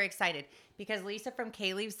 first I was very excited because Lisa from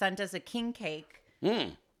K-Leaf sent us a king cake,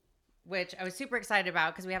 which I was super excited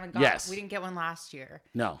about because we haven't got, we didn't get one last year.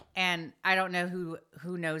 No. And I don't know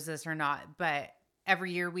who knows this or not, but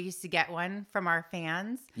every year we used to get one from our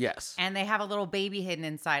fans. Yes. And they have a little baby hidden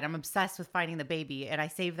inside. I'm obsessed with finding the baby, and I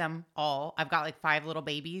save them all. I've got like 5 little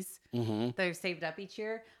babies that I've saved up each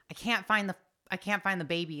year. I can't find the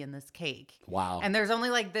baby in this cake. Wow. And there's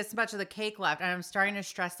only like this much of the cake left, and I'm starting to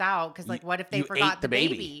stress out because like, what if they forgot ate the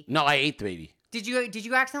baby? No, I ate the baby. Did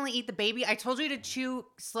you accidentally eat the baby? I told you to chew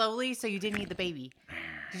slowly, so you didn't eat the baby.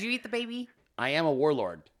 Did you eat the baby? I am a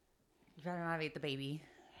warlord. You better not have ate the baby.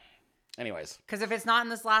 Anyways. Because if it's not in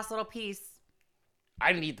this last little piece.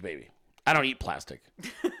 I didn't eat the baby. I don't eat plastic.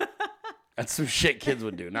 That's some shit kids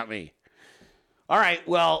would do, not me. All right,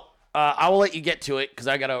 well, I will let you get to it because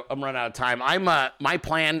I'm running out of time. My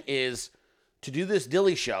plan is to do this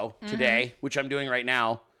Dilley show today, which I'm doing right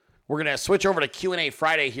now. We're going to switch over to Q&A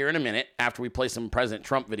Friday here in a minute after we play some President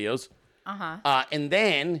Trump videos. And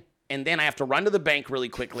then I have to run to the bank really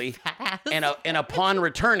quickly. And upon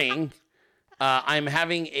returning, I'm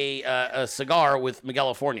having a cigar with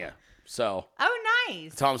Miguel Fornia. So. Oh,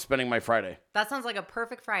 nice. That's how I'm spending my Friday. That sounds like a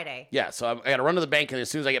perfect Friday. Yeah, so I got to run to the bank, and as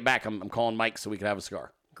soon as I get back, I'm calling Mike so we can have a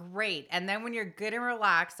cigar. Great. And then when you're good and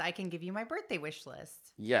relaxed, I can give you my birthday wish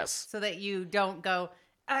list. Yes. So that you don't go,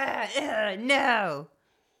 no.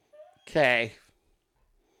 Okay.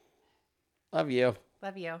 Love you.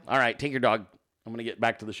 Love you. All right, take your dog. I'm going to get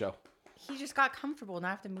back to the show. He just got comfortable. Now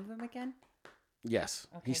I have to move him again? Yes,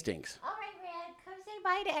 he stinks. All right, Red. Come say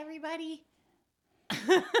bye to everybody.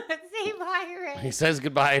 Say bye, Red. He says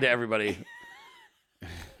goodbye to everybody.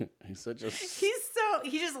 He's such a...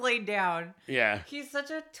 He just laid down. Yeah. He's such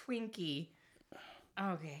a Twinkie.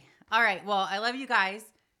 Okay. All right. Well, I love you guys.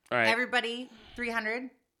 All right. Everybody, 300.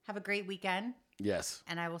 Have a great weekend. Yes.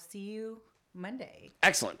 And I will see you Monday.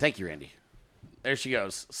 Excellent. Thank you, Randy. There she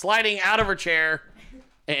goes. Sliding out of her chair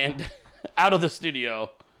and out of the studio.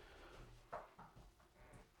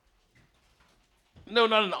 No,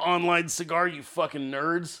 not an online cigar, you fucking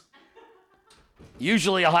nerds.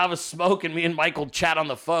 Usually I'll have a smoke and me and Michael chat on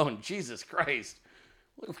the phone. Jesus Christ.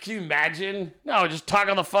 Can you imagine? No, just talk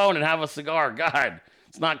on the phone and have a cigar. God,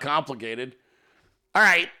 it's not complicated. All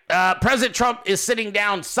right. President Trump is sitting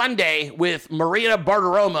down Sunday with Maria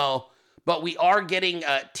Bartiromo, but we are getting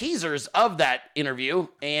teasers of that interview,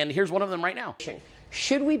 and here's one of them right now.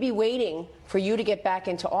 Should we be waiting for you to get back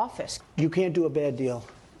into office? You can't do a bad deal.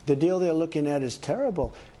 The deal they're looking at is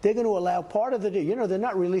terrible. They're going to allow part of the deal. You know, they're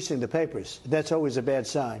not releasing the papers. That's always a bad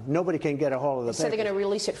sign. Nobody can get a hold of the papers. So they're going to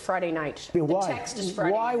release it Friday night. I mean, why? The text is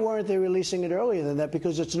Friday Why night. weren't they releasing it earlier than that?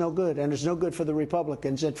 Because it's no good, and it's no good for the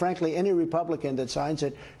Republicans. And frankly, any Republican that signs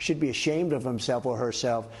it should be ashamed of himself or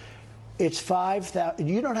herself. It's 5,000.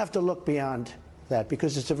 You don't have to look beyond that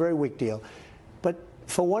because it's a very weak deal. But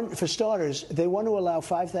for starters, they want to allow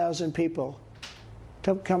 5,000 people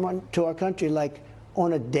to come on to our country like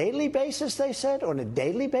on a daily basis, they said. On a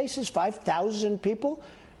daily basis, 5,000 people?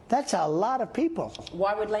 That's a lot of people.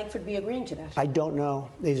 Why would Langford be agreeing to that? I don't know.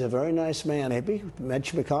 He's a very nice man. Maybe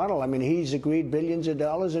Mitch McConnell. I mean, he's agreed billions of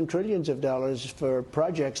dollars and trillions of dollars for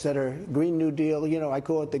projects that are Green New Deal. You know, I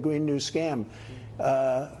call it the Green New Scam.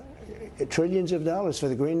 Trillions of dollars for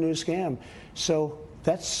the Green New Scam. So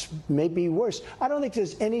that's maybe worse. I don't think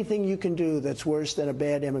there's anything you can do that's worse than a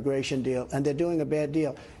bad immigration deal, and they're doing a bad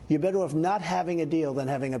deal. You're better off not having a deal than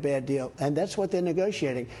having a bad deal, and that's what they're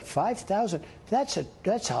negotiating. 5,000, that's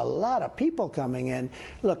a lot of people coming in.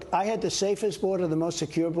 Look, I had the safest border, the most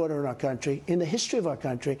secure border in our country, in the history of our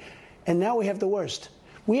country, and now we have the worst.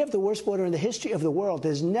 We have the worst border in the history of the world.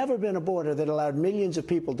 There's never been a border that allowed millions of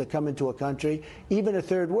people to come into a country, even a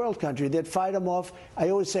third world country. They'd fight them off, I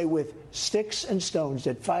always say, with sticks and stones.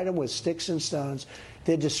 They'd fight them with sticks and stones.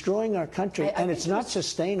 They're destroying our country, and it's not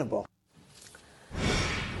sustainable.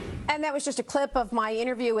 And that was just a clip of my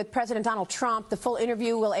interview with President Donald Trump. The full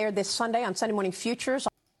interview will air this Sunday on Sunday Morning Futures.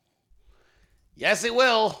 Yes, it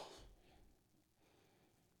will.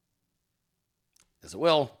 Yes, it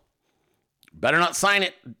will. Better not sign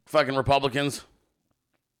it, fucking Republicans.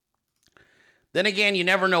 Then again, you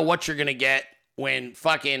never know what you're going to get when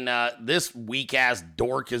fucking this weak-ass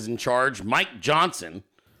dork is in charge. Mike Johnson.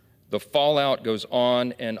 The fallout goes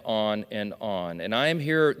on and on and on. And I am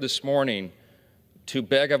here this morning to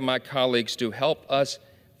beg of my colleagues to help us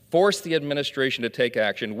force the administration to take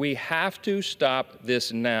action. We have to stop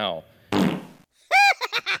this now.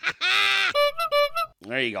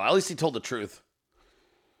 There you go. At least he told the truth.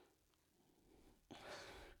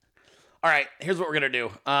 All right, here's what we're going to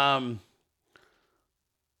do.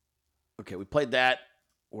 Okay, we played that.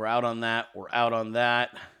 We're out on that. We're out on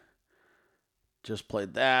that. Just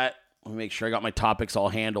played that. Let me make sure I got my topics all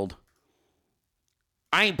handled.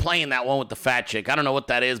 I ain't playing that one with the fat chick. I don't know what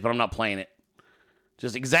that is, but I'm not playing it.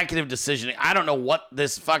 Just executive decisioning. I don't know what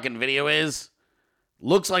this fucking video is.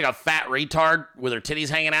 Looks like a fat retard with her titties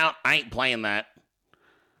hanging out. I ain't playing that.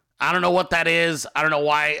 I don't know what that is. I don't know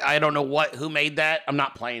why. I don't know who made that. I'm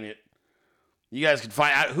not playing it. You guys can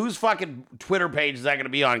find out whose fucking Twitter page is that going to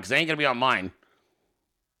be on, because it ain't going to be on mine.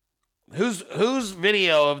 Whose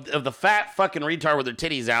video of the fat fucking retard with her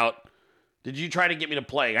titties out did you try to get me to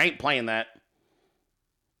play? I ain't playing that.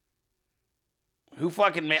 Who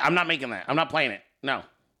fucking I'm not making that. I'm not playing it. No.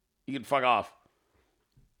 You can fuck off.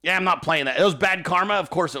 Yeah, I'm not playing that. It was Bad Karma? Of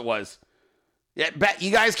course it was. Yeah,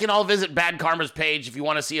 you guys can all visit Bad Karma's page if you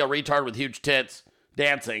want to see a retard with huge tits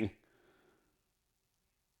dancing.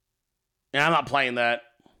 Yeah, I'm not playing that.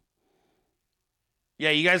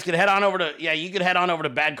 Yeah, you guys can head on over to... Yeah, you can head on over to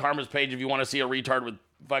Bad Karma's page if you want to see a retard with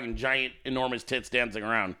fucking giant, enormous tits dancing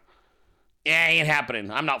around. Yeah, ain't happening.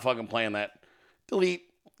 I'm not fucking playing that. Delete.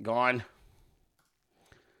 Gone.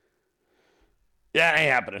 Yeah, ain't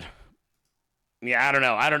happening. Yeah, I don't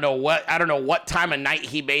know. I don't know what time of night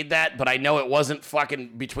he made that, but I know it wasn't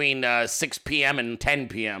fucking between 6 p.m. and 10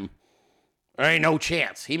 p.m. There ain't no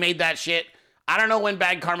chance. He made that shit. I don't know when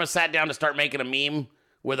Bad Karma sat down to start making a meme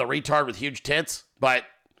with a retard with huge tits, but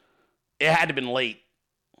it had to have been late.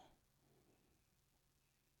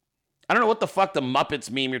 I don't know what the fuck the Muppets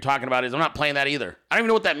meme you're talking about is. I'm not playing that either. I don't even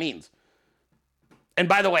know what that means. And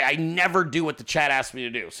by the way, I never do what the chat asks me to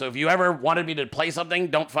do. So if you ever wanted me to play something,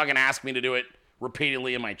 don't fucking ask me to do it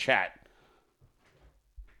repeatedly in my chat.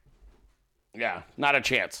 Yeah, not a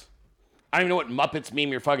chance. I don't even know what Muppets meme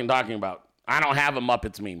you're fucking talking about. I don't have a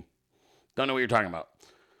Muppets meme. Don't know what you're talking about.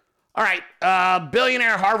 All right.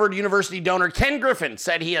 Billionaire Harvard University donor Ken Griffin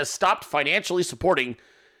said he has stopped financially supporting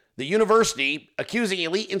the university, accusing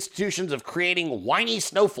elite institutions of creating whiny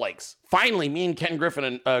snowflakes. Finally, me and Ken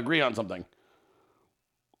Griffin agree on something.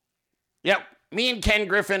 Yep. Me and Ken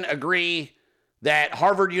Griffin agree that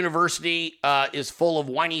Harvard University is full of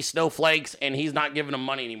whiny snowflakes and he's not giving them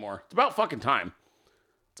money anymore. It's about fucking time.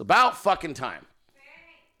 It's about fucking time.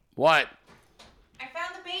 What? I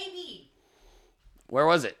found the baby. Where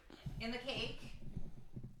was it? In the cake.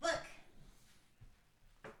 Look.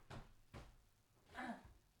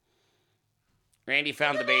 Randy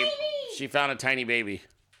found the baby. She found a tiny baby.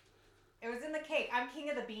 It was in the cake. I'm king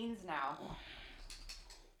of the beans now.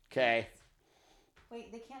 Okay.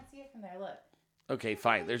 Wait, they can't see it from there. Look. Okay,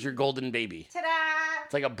 fine. There's your golden baby. Ta-da!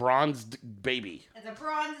 It's like a bronzed baby. It's a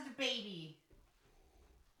bronzed baby.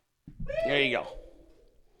 There you go.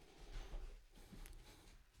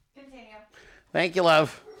 Continue. Thank you,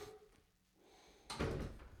 love.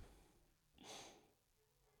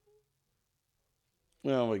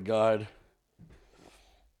 Oh my God.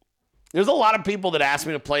 There's a lot of people that ask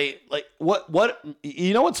me to play, like, what,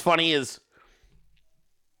 you know what's funny is,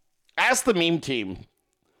 ask the meme team,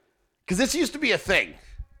 because this used to be a thing.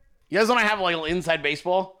 You guys want to have like a little inside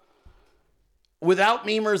baseball? Without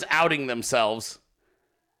memers outing themselves,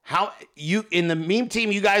 how you, in the meme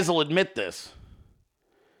team, you guys will admit this.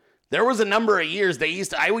 There was a number of years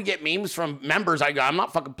I would get memes from members. I go, I'm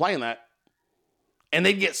not fucking playing that. And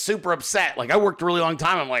they'd get super upset. Like, I worked a really long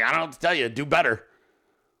time. I'm like, I don't know what to tell you. Do better.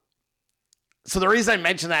 So the reason I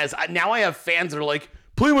mention that is now I have fans that are like,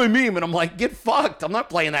 play my meme. And I'm like, get fucked. I'm not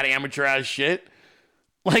playing that amateur ass shit.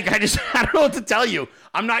 Like, I don't know what to tell you.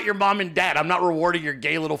 I'm not your mom and dad. I'm not rewarding your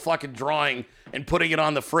gay little fucking drawing and putting it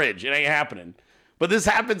on the fridge. It ain't happening. But this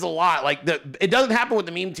happens a lot. Like, it doesn't happen with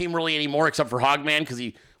the meme team really anymore, except for Hogman, because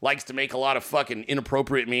he likes to make a lot of fucking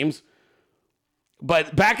inappropriate memes.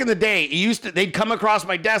 But back in the day, they'd come across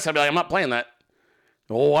my desk. I'd be like, I'm not playing that.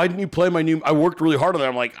 Oh, why didn't you play my new? I worked really hard on that.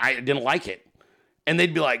 I'm like, I didn't like it. And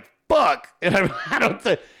they'd be like, fuck. And I don't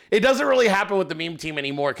think it doesn't really happen with the meme team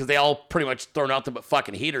anymore because they all pretty much throw nothing but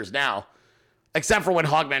fucking heaters now. Except for when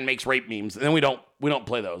Hogman makes rape memes. And then we don't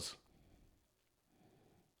play those.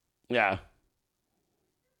 Yeah.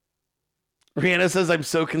 Rihanna says I'm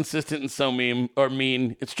so consistent and so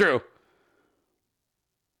mean. It's true.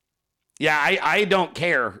 Yeah, I don't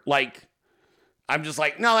care. Like, I'm just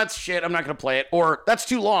like, no, that's shit. I'm not going to play it. Or that's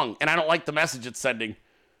too long, and I don't like the message it's sending.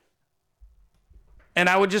 And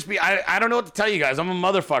I would just be, I don't know what to tell you guys. I'm a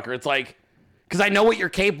motherfucker. It's like, because I know what you're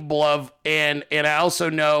capable of, and I also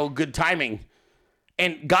know good timing.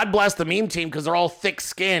 And God bless the meme team, because they're all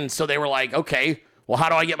thick-skinned. So they were like, okay, well, how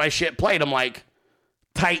do I get my shit played? I'm like,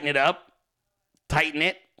 tighten it up. Tighten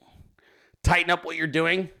it. Tighten up what you're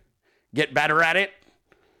doing. Get better at it.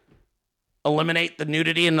 Eliminate the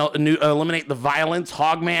nudity and eliminate the violence.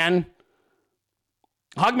 Hogman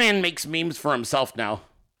makes memes for himself now.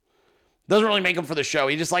 Doesn't really make them for the show.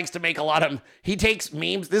 He just likes to make a lot of them. He takes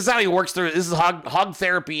memes. This is how he works through it. This is hog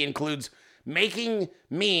therapy includes making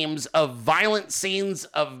memes of violent scenes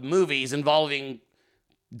of movies involving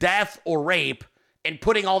death or rape and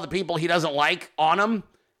putting all the people he doesn't like on them.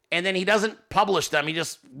 And then he doesn't publish them. He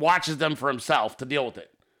just watches them for himself to deal with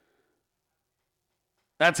it.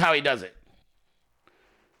 That's how he does it.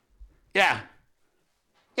 Yeah.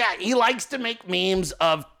 Yeah, he likes to make memes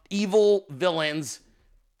of evil villains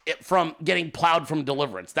from getting plowed from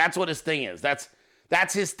Deliverance. That's what his thing is. That's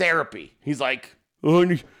his therapy. He's like, oh,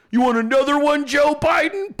 you want another one, Joe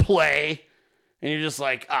Biden? Play. And you're just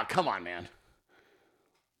like, oh, come on, man.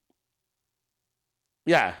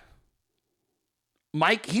 Yeah.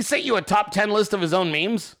 Mike, he sent you a top 10 list of his own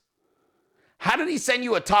memes? How did he send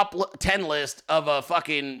you a top 10 list of a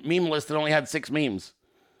fucking meme list that only had 6 memes?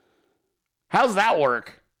 How's that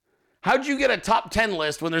work? How'd you get a top 10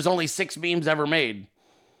 list when there's only 6 memes ever made?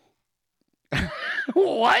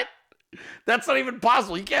 What? That's not even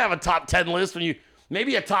possible. You can't have a top 10 list when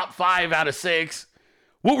maybe a top 5 out of 6.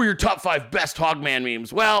 What were your top 5 best Hogman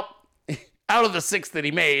memes? Well, out of the 6 that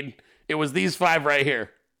he made, it was these 5 right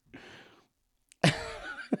here.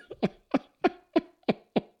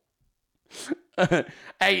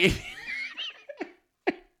 Hey,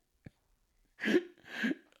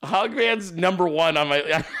 Hogman's number 1 on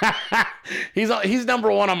my he's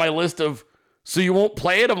number 1 on my list of, so you won't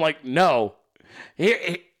play it? I'm like, no.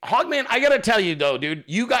 Here, Hogman, I gotta tell you though, dude,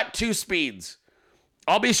 you got 2 speeds.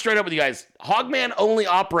 I'll be straight up with you guys. Hogman only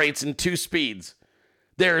operates in 2 speeds.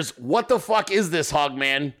 There's, what the fuck is this,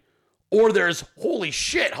 Hogman? Or there's, holy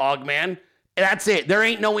shit, Hogman. That's it. There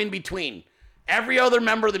ain't no in between. Every other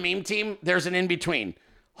member of the meme team, there's an in between.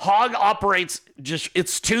 Hog operates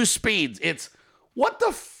it's 2 speeds. It's, what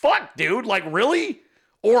the fuck, dude? Like, really?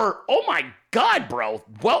 Or, oh my God, bro.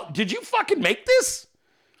 Well, did you fucking make this?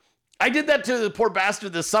 I did that to the poor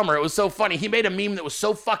bastard this summer. It was so funny. He made a meme that was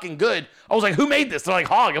so fucking good. I was like, who made this? They're like,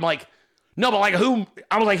 Hog. I'm like, no, but like, who?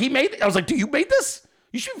 I was like, he made it. I was like, do you made this?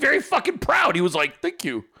 You should be very fucking proud. He was like, thank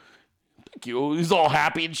you. Thank you. He's all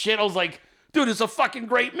happy and shit. I was like, dude, it's a fucking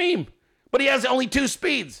great meme. But he has only 2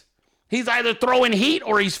 speeds. He's either throwing heat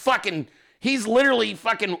or he's literally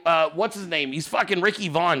fucking, what's his name? He's fucking Ricky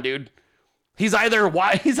Vaughn, dude. He's either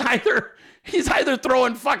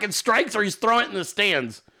throwing fucking strikes or he's throwing it in the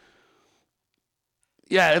stands.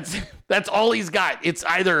 Yeah, that's all he's got. It's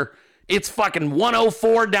either it's fucking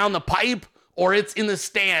 104 down the pipe or it's in the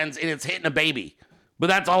stands and it's hitting a baby. But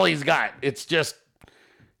that's all he's got. It's just,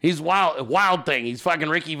 he's wild thing. He's fucking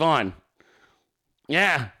Ricky Vaughn.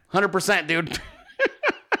 Yeah, 100%, dude.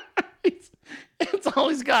 It's all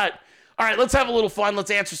he's got. All right, let's have a little fun. Let's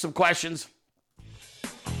answer some questions.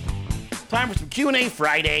 Time for some Q&A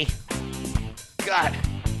Friday. God,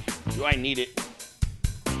 do I need it?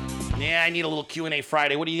 Yeah, I need a little Q&A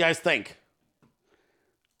Friday. What do you guys think?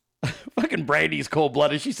 Fucking Brandy's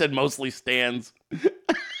cold-blooded. She said mostly stands.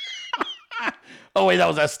 Oh, wait, that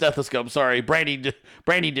was that stethoscope. Sorry. Brandy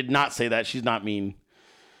did not say that. She's not mean.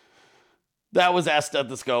 That was that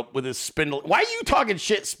stethoscope with his spindle. Why are you talking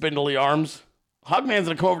shit, spindly arms? Hogman's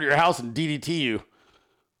gonna come over to your house and DDT you.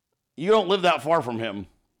 You don't live that far from him.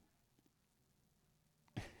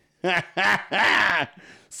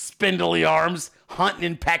 Spindly arms, hunting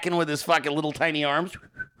and pecking with his fucking little tiny arms.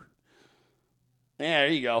 Yeah, there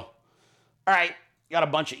you go. All right, got a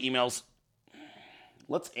bunch of emails.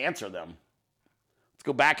 Let's answer them. Let's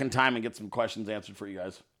go back in time and get some questions answered for you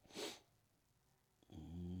guys.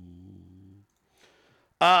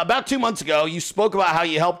 About 2 months ago, you spoke about how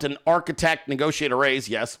you helped an architect negotiate a raise.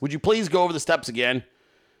 Yes. Would you please go over the steps again?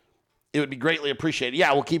 It would be greatly appreciated.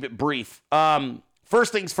 Yeah, we'll keep it brief.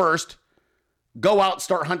 First things first, go out,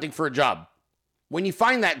 start hunting for a job. When you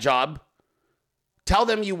find that job, tell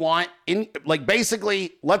them you want,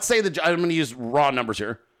 basically, let's say I'm going to use raw numbers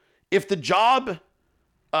here. If the job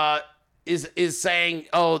is saying,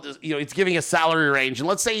 it's giving a salary range, and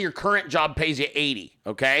let's say your current job pays you 80,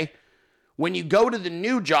 okay? When you go to the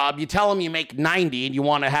new job, you tell them you make 90 and you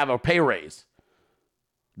want to have a pay raise.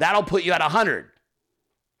 That'll put you at 100.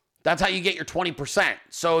 That's how you get your 20%.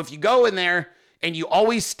 So if you go in there and you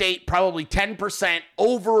always state probably 10%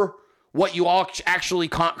 over what you actually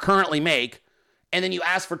currently make, and then you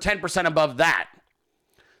ask for 10% above that.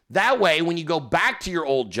 That way, when you go back to your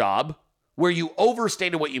old job where you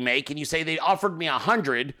overstated what you make and you say they offered me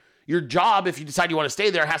 100, your job, if you decide you want to stay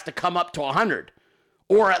there, has to come up to 100.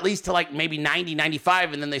 Or at least to like maybe 90,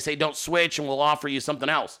 95, and then they say, don't switch and we'll offer you something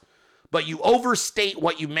else. But you overstate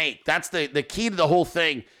what you make. That's the key to the whole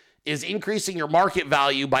thing, is increasing your market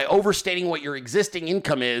value by overstating what your existing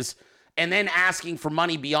income is and then asking for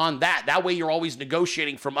money beyond that. That way you're always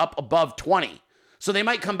negotiating from up above 20. So they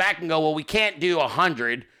might come back and go, well, we can't do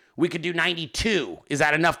 100. We could do 92. Is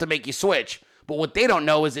that enough to make you switch? But what they don't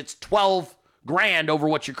know is it's 12 grand over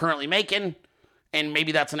what you're currently making. And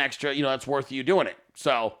maybe that's an extra, that's worth you doing it.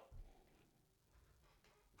 So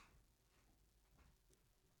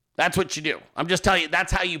that's what you do. I'm just telling you,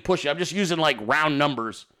 that's how you push it. I'm just using like round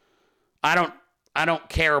numbers. I don't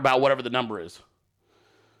care about whatever the number is.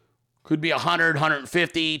 Could be 100,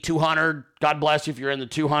 150, 200. God bless you if you're in the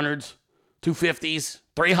 200s, 250s,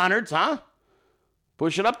 300s, huh?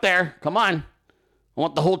 Push it up there. Come on. I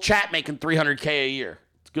want the whole chat making $300K a year.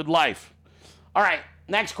 It's good life. All right,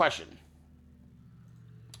 next question.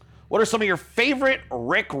 What are some of your favorite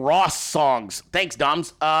Rick Ross songs? Thanks,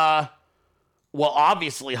 Doms. Well,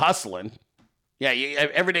 obviously, Hustlin'. Yeah,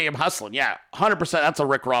 every day I'm hustling. Yeah, 100%. That's a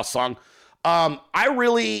Rick Ross song. Let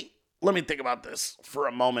me think about this for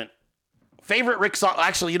a moment. Favorite Rick song?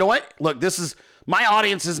 Actually, you know what? Look, my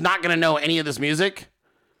audience is not going to know any of this music.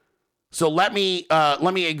 So let me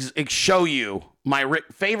show you my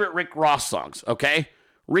favorite Rick Ross songs, okay?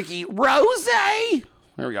 Ricky Rose.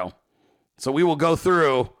 There we go. So we will go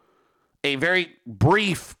through a very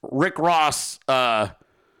brief Rick Ross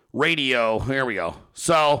radio. Here we go.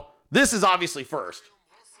 So this is obviously first.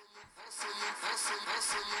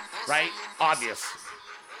 Right? Obvious.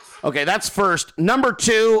 Okay, that's first. Number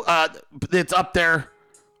 2, it's up there.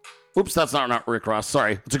 Oops, that's not Rick Ross.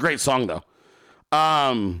 Sorry. It's a great song, though.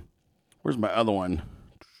 Where's my other one?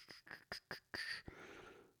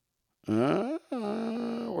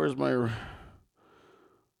 Where's my...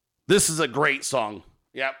 This is a great song.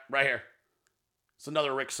 Yep, right here. It's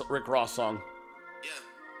another Rick Ross song. Yeah.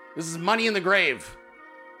 This is Money in the Grave.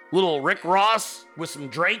 Little Rick Ross with some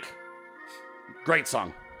Drake. Great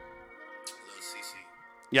song.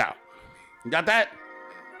 Yeah. You got that?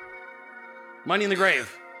 Money in the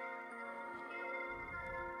Grave.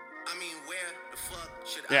 I mean, where the fuck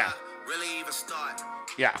should Yeah. I really even start?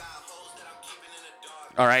 Yeah.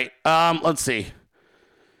 All right. Let's see.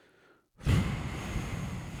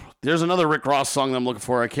 There's another Rick Ross song that I'm looking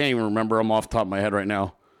for. I can't even remember them off the top of my head right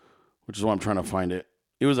now, which is why I'm trying to find it.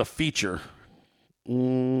 It was a feature.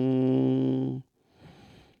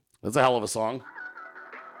 That's a hell of a song.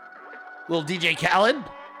 Little DJ Khaled.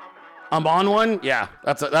 I'm on one. Yeah,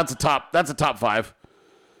 that's a top 5.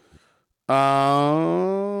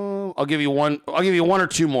 I'll give you one or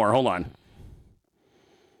two more. Hold on.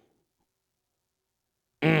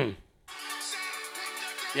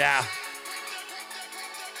 Yeah.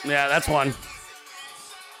 Yeah, that's one.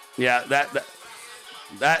 Yeah,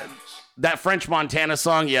 that French Montana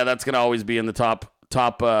song, yeah, that's gonna always be in the top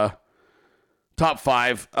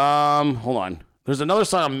 5. Hold on. There's another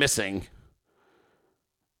song I'm missing.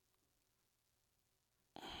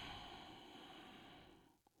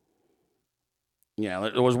 Yeah,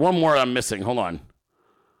 there was one more I'm missing. Hold on.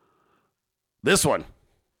 This one.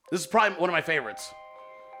 This is probably one of my favorites.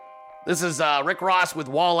 This is Rick Ross with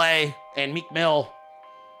Wale and Meek Mill.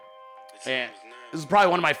 And this is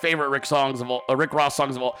probably one of my favorite Rick Ross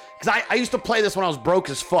songs of all. Because I used to play this when I was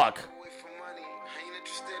broke as fuck.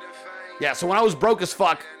 Yeah, so when I was broke as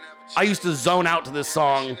fuck, I used to zone out to this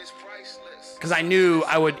song because I knew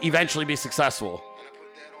I would eventually be successful.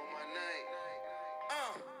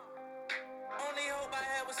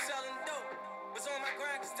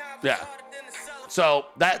 Yeah. So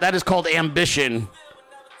that is called Ambition.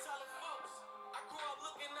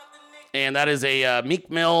 And that is a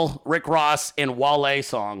Meek Mill, Rick Ross, and Wale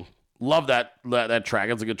song. Love that track.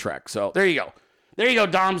 That's a good track. So there you go. There you go,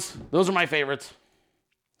 Doms. Those are my favorites.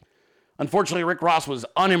 Unfortunately, Rick Ross was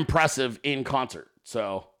unimpressive in concert.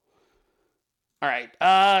 So, all right.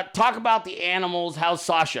 Talk about the animals. How's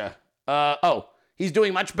Sasha? He's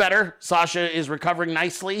doing much better. Sasha is recovering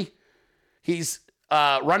nicely. He's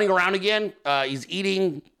running around again. He's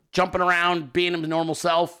eating, jumping around, being his normal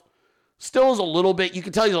self. Still is a little bit, you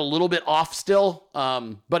can tell he's a little bit off still,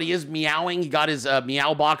 but he is meowing. He got his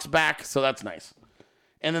meow box back, so that's nice.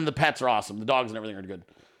 And then the pets are awesome. The dogs and everything are good.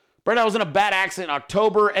 Brent, I was in a bad accident in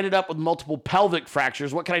October, ended up with multiple pelvic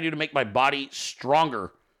fractures. What can I do to make my body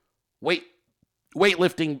stronger?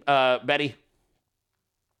 Weightlifting, Betty.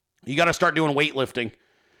 You got to start doing weightlifting.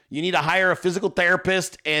 You need to hire a physical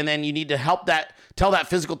therapist, and then you need to tell that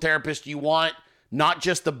physical therapist you want not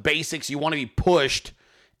just the basics, you want to be pushed.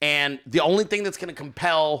 And the only thing that's going to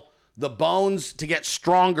compel the bones to get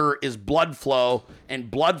stronger is blood flow, and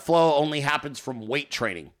blood flow only happens from weight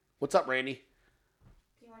training. What's up, Randy? Do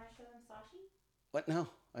you want to show them Sashi? What? No,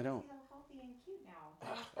 I don't. He's all healthy and cute now.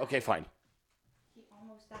 Okay, fine. He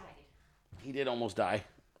almost died. He did almost die.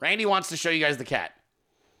 Randy wants to show you guys the cat.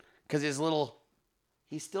 Because he's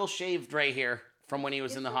still shaved right here from when he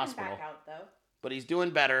was in the hospital. Back out, though. But he's doing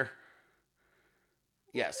better.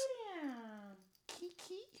 Yes.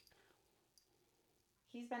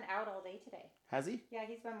 He's been out all day today. Has he? Yeah,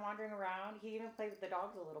 he's been wandering around. He even played with the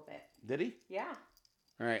dogs a little bit. Did he? Yeah.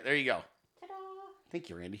 All right, there you go. Ta-da! Thank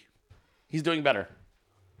you, Randy. He's doing better.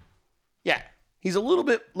 Yeah, he's a little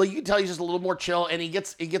bit, like you can tell he's just a little more chill, and he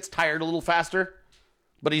gets tired a little faster,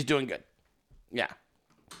 but he's doing good. Yeah.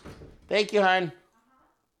 Thank you, hon.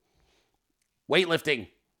 Weightlifting.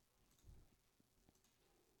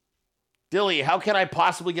 Dilly, how can I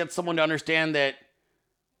possibly get someone to understand that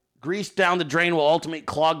grease down the drain will ultimately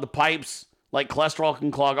clog the pipes like cholesterol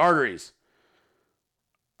can clog arteries?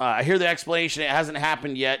 I hear the explanation. It hasn't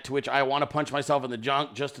happened yet, to which I want to punch myself in the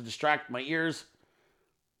junk just to distract my ears.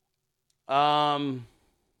 Yeah,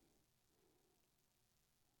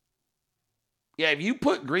 if you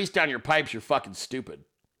put grease down your pipes, you're fucking stupid.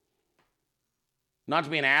 Not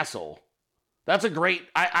to be an asshole. That's a great...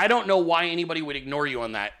 I don't know why anybody would ignore you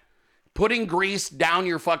on that. Putting grease down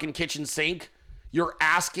your fucking kitchen sink... You're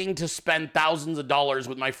asking to spend thousands of dollars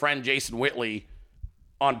with my friend Jason Whitley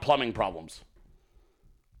on plumbing problems.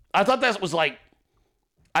 I thought that was like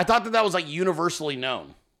universally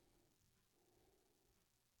known.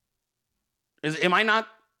 Is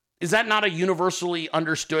that not a universally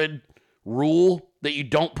understood rule that you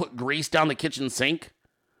don't put grease down the kitchen sink?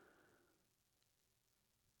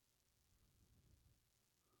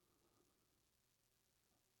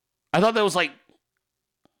 I thought that was like,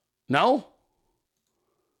 no?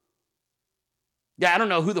 Yeah, I don't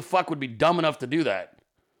know who the fuck would be dumb enough to do that.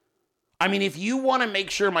 I mean, if you want to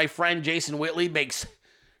make sure my friend Jason Whitley makes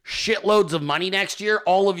shitloads of money next year,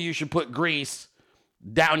 all of you should put grease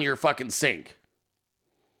down your fucking sink.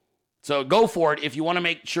 So go for it if you want to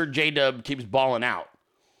make sure J-Dub keeps balling out.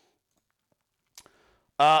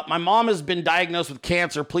 My mom has been diagnosed with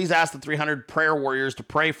cancer. Please ask the 300 prayer warriors to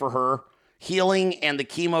pray for her healing, and the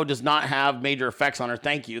chemo does not have major effects on her.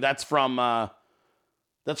 Thank you. That's from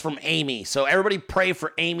Amy. So everybody pray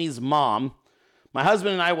for Amy's mom. My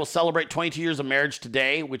husband and I will celebrate 22 years of marriage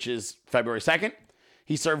today, which is February 2nd.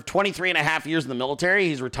 He served 23 and a half years in the military.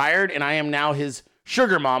 He's retired, and I am now his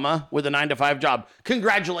sugar mama with a 9-to-5 job.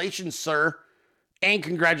 Congratulations, sir. And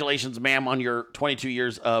congratulations, ma'am, on your 22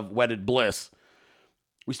 years of wedded bliss.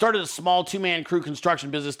 We started a small 2-man crew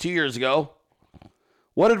construction business 2 years ago.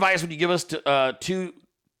 What advice would you give us to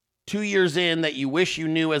 2 years in that you wish you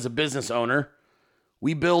knew as a business owner?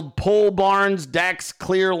 We build pole barns, decks,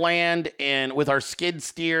 clear land, and with our skid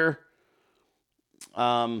steer.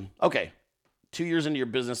 Okay. 2 years into your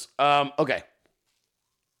business. Okay.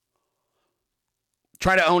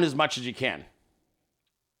 Try to own as much as you can.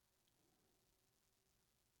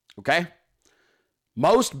 Okay?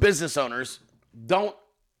 Most business owners don't.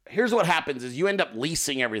 Here's what happens is you end up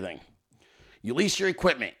leasing everything. You lease your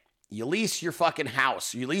equipment. You lease your fucking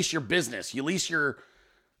house. You lease your business. You lease your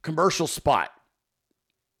commercial spot.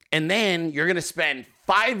 And then you're going to spend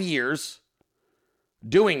 5 years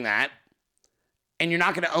doing that, and you're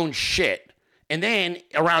not going to own shit. And then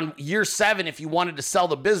around year 7, if you wanted to sell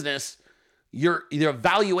the business, your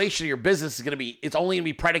valuation of your business is going to be, it's only going to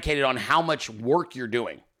be predicated on how much work you're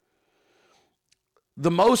doing.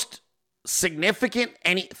 The most significant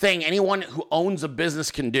thing anyone who owns a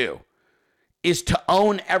business can do is to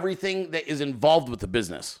own everything that is involved with the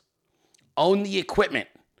business. Own the equipment.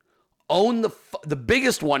 Own the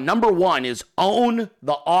biggest one, number one, is own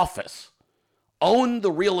the office. Own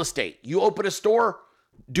the real estate. You open a store,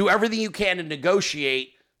 do everything you can to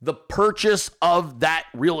negotiate the purchase of that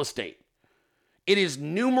real estate. It is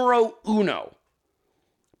numero uno.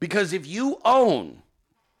 Because if you own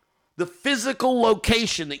the physical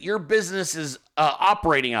location that your business is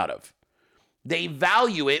operating out of, they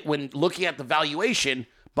value it when looking at the valuation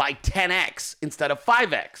by 10x instead of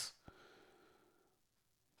 5x.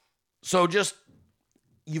 So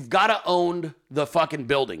you've got to own the fucking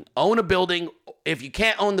building. Own a building. If you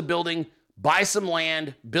can't own the building, buy some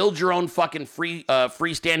land, build your own fucking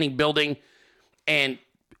freestanding building, and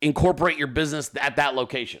incorporate your business at that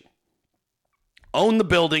location. Own the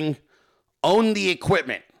building, own the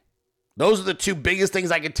equipment. Those are the two biggest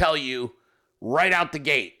things I can tell you right out the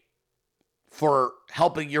gate for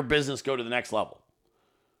helping your business go to the next level.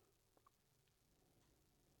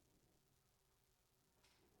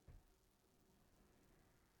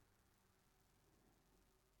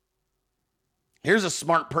 Here's a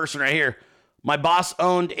smart person right here. My boss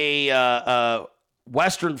owned a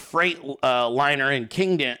Western freight liner in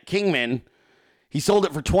Kingman. He sold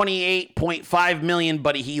it for $28.5 million,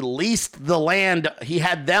 but he leased the land. He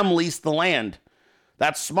had them lease the land.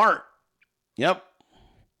 That's smart. Yep.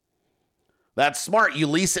 That's smart. You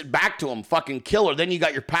lease it back to them. Fucking killer. Then you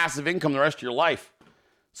got your passive income the rest of your life.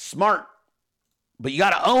 Smart. But you got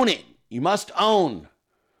to own it. You must own.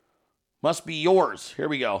 Must be yours. Here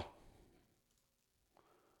we go.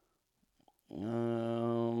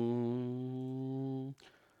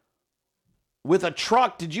 With a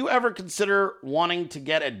truck, did you ever consider wanting to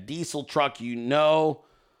get a diesel truck,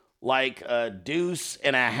 like a deuce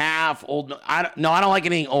and a half old? No, I don't like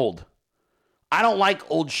anything old. I don't like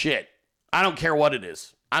old shit. I don't care what it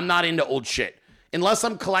is. I'm not into old shit. Unless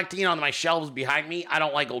I'm collecting it on my shelves behind me, I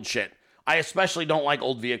don't like old shit. I especially don't like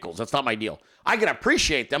old vehicles. That's not my deal. I can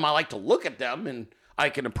appreciate them. I like to look at them, and I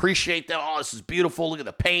can appreciate them. Oh, this is beautiful. Look at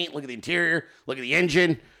the paint. Look at the interior. Look at the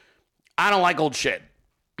engine. I don't like old shit.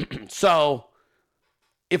 So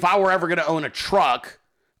if I were ever going to own a truck,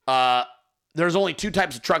 there's only two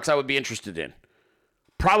types of trucks I would be interested in.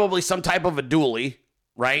 Probably some type of a dually,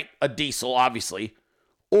 right? A diesel, obviously.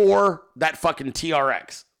 Or that fucking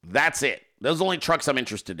TRX. That's it. Those are the only trucks I'm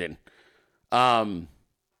interested in. I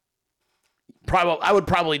would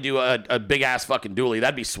probably do a big-ass fucking dually.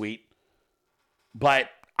 That'd be sweet. But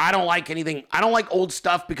I don't like anything. I don't like old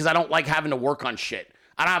stuff because I don't like having to work on shit.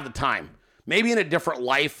 I don't have the time. Maybe in a different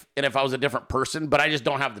life and if I was a different person, but I just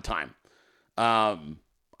don't have the time. I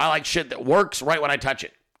like shit that works right when I touch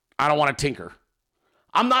it. I don't want to tinker.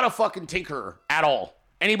 I'm not a fucking tinkerer at all.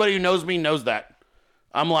 Anybody who knows me knows that.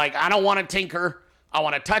 I'm like, I don't want to tinker. I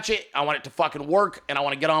want to touch it. I want it to fucking work, and I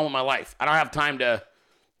want to get on with my life. I don't have time to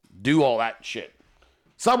do all that shit.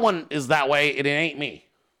 Someone is that way, and it ain't me.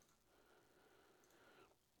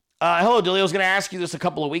 Hello, Dilly. I was going to ask you this a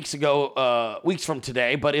couple of weeks from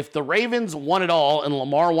today, but if the Ravens won it all and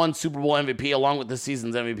Lamar won Super Bowl MVP along with the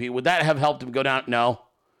season's MVP, would that have helped him go down? No.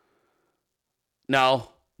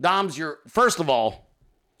 Doms, first of all,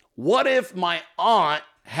 what if my aunt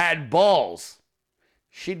had balls?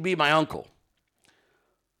 She'd be my uncle.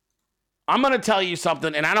 I'm going to tell you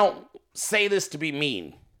something, and I don't say this to be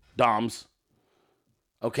mean, Doms.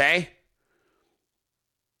 Okay?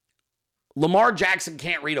 Lamar Jackson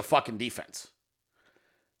can't read a fucking defense.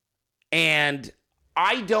 And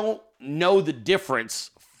I don't know the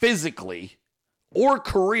difference physically or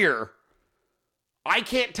career. I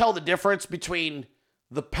can't tell the difference between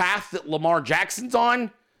the path that Lamar Jackson's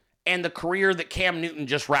on and the career that Cam Newton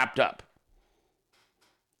just wrapped up.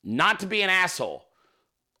 Not to be an asshole.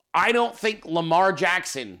 I don't think Lamar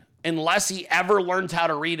Jackson, unless he ever learns how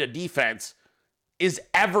to read a defense, is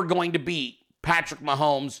ever going to beat Patrick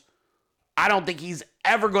Mahomes. I don't think he's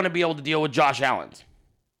ever going to be able to deal with Josh Allen.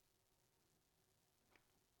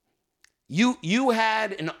 You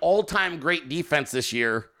had an all-time great defense this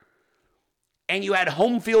year, and you had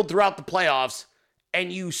home field throughout the playoffs,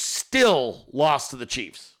 and you still lost to the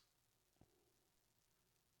Chiefs.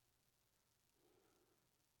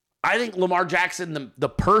 I think Lamar Jackson, the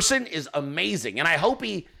person, is amazing, and I hope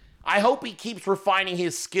he keeps refining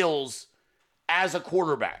his skills as a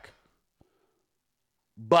quarterback.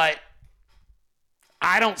 But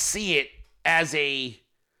I don't see it as if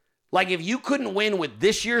you couldn't win with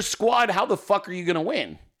this year's squad, how the fuck are you going to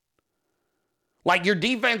win? Like, your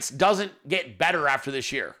defense doesn't get better after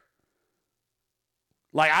this year.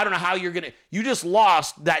 Like, I don't know how you're going to... You just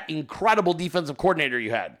lost that incredible defensive coordinator you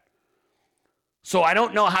had. So I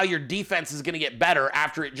don't know how your defense is going to get better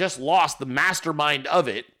after it just lost the mastermind of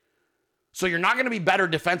it. So you're not going to be better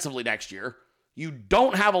defensively next year. You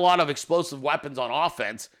don't have a lot of explosive weapons on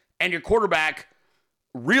offense. And your quarterback...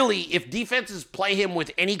 Really, if defenses play him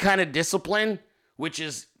with any kind of discipline, which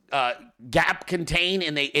is gap contain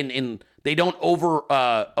and they don't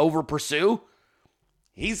over pursue,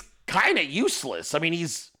 he's kind of useless. I mean,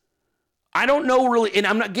 I don't know really, and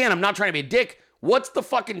I'm not trying to be a dick. What's the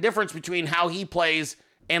fucking difference between how he plays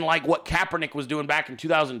and like what Kaepernick was doing back in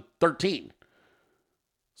 2013?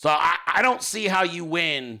 So I don't see how you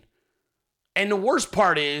win. And the worst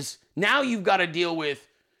part is now you've got to deal with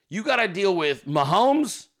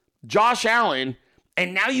Mahomes, Josh Allen,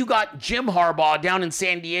 and now you got Jim Harbaugh down in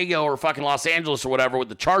San Diego or fucking Los Angeles or whatever with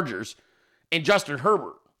the Chargers and Justin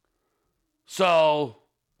Herbert. So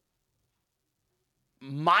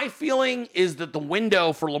my feeling is that the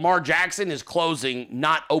window for Lamar Jackson is closing,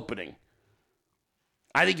 not opening.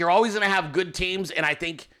 I think you're always going to have good teams, and I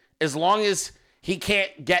think as long as he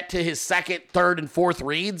can't get to his second, third, and fourth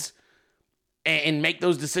reads and make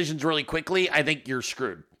those decisions really quickly, I think you're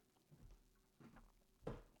screwed.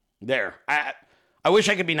 There. I wish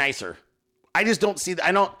I could be nicer. I just don't see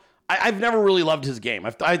that. I've never really loved his game.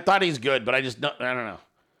 I thought he's good, but I don't know.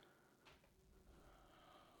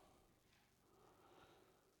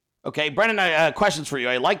 Okay, Brendan, questions for you.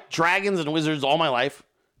 I liked dragons and wizards all my life.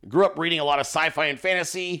 Grew up reading a lot of sci-fi and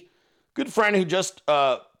fantasy. Good friend who just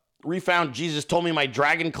refound Jesus told me my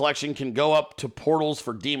dragon collection can go up to portals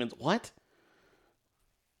for demons. What?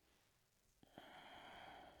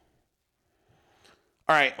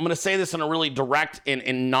 All right, I'm going to say this in a really direct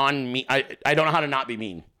and non-mean... I don't know how to not be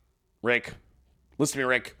mean. Rick, listen to me,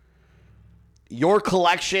 Rick. Your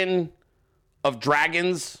collection of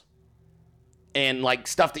dragons and like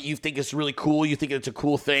stuff that you think is really cool, you think it's a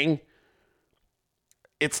cool thing,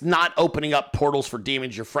 it's not opening up portals for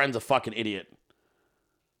demons. Your friend's a fucking idiot.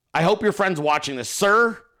 I hope your friend's watching this.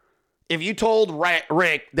 Sir, if you told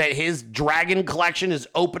Rick that his dragon collection is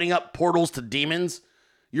opening up portals to demons...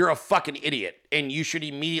 You're a fucking idiot, and you should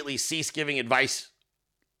immediately cease giving advice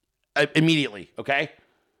immediately, okay?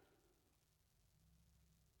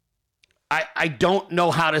 I don't know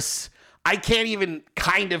how to... I can't even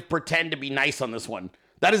kind of pretend to be nice on this one.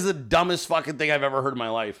 That is the dumbest fucking thing I've ever heard in my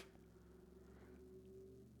life.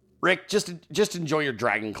 Rick, just enjoy your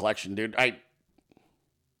dragon collection, dude.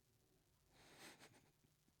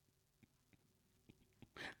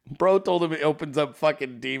 Bro told him it opens up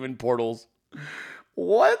fucking demon portals.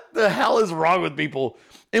 What the hell is wrong with people?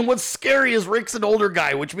 And what's scary is Rick's an older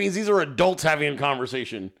guy, which means these are adults having a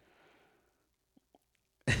conversation.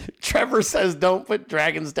 Trevor says, don't put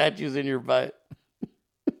dragon statues in your butt.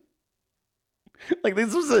 Like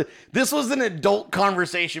this was an adult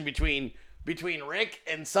conversation between Rick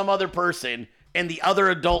and some other person, and the other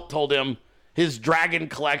adult told him his dragon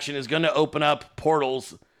collection is going to open up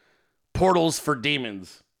portals for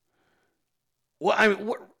demons. Well, I mean,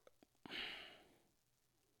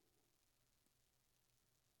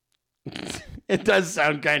 It does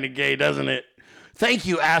sound kind of gay, doesn't it? Thank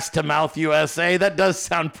you, Ass to Mouth USA. That does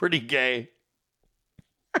sound pretty gay.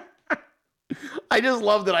 I just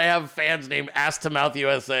love that I have fans named Ass to Mouth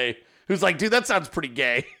USA who's like, dude, that sounds pretty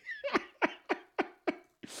gay.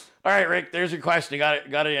 All right, Rick, there's your question. You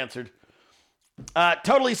got it answered.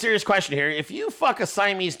 Totally serious question here. If you fuck a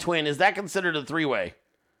Siamese twin, is that considered a three-way?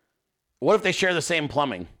 What if they share the same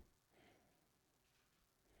plumbing?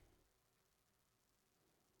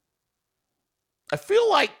 I feel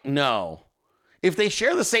like no. If they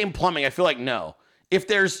share the same plumbing, I feel like no. If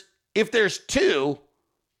there's two,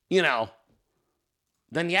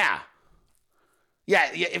 then yeah. Yeah,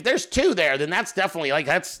 if there's two there, then that's definitely like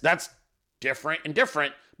that's different and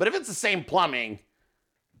different. But if it's the same plumbing,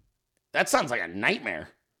 that sounds like a nightmare.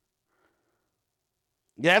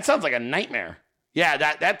 Yeah, that sounds like a nightmare. Yeah,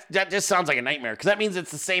 that just sounds like a nightmare because that means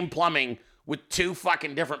it's the same plumbing with two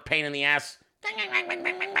fucking different pain in the ass.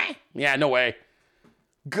 Yeah, no way.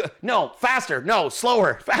 No, faster. No,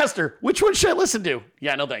 slower. Faster. Which one should I listen to?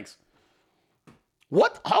 Yeah, no thanks.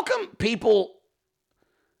 How come people...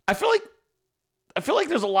 I feel like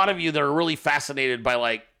there's a lot of you that are really fascinated by,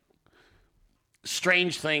 like,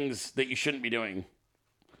 strange things that you shouldn't be doing.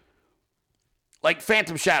 Like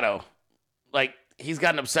Phantom Shadow. Like, he's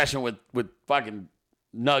got an obsession with fucking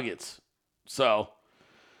nuggets. So...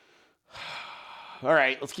 All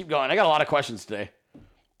right, let's keep going. I got a lot of questions today.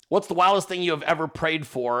 What's the wildest thing you have ever prayed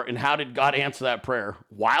for, and how did God answer that prayer?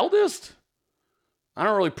 Wildest? I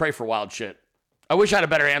don't really pray for wild shit. I wish I had a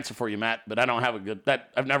better answer for you, Matt, but I don't have a good...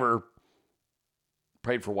 I've never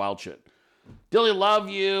prayed for wild shit. Dilly, love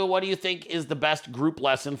you. What do you think is the best group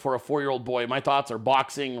lesson for a 4-year-old boy? My thoughts are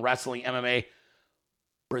boxing, wrestling, MMA,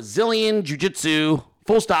 Brazilian Jiu-Jitsu.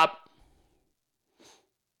 Full stop.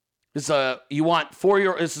 This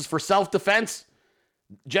is for self-defense.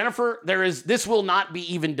 Jennifer, this will not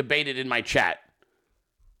be even debated in my chat.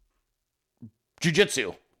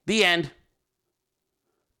 Jiu-Jitsu. The end.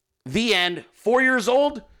 The end. 4 years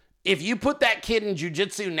old, if you put that kid in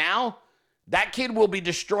jiu-jitsu now, that kid will be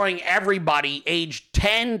destroying everybody age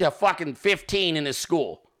 10 to fucking 15 in his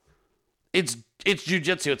school. It's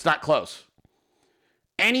jiu-jitsu. It's not close.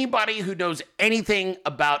 Anybody who knows anything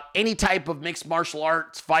about any type of mixed martial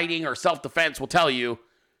arts, fighting, or self-defense will tell you,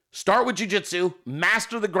 start with jiu-jitsu,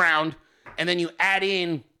 master the ground, and then you add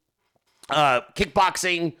in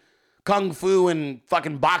kickboxing, kung fu, and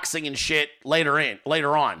fucking boxing and shit later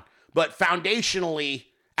on. But foundationally,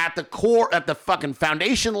 at the core, at the fucking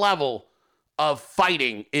foundation level of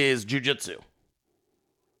fighting is jiu-jitsu.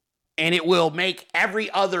 And it will make every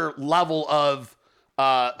other level of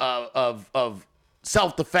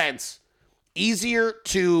self-defense easier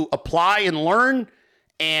to apply and learn,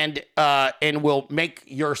 and will make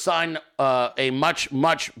your son a much,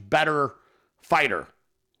 much better fighter.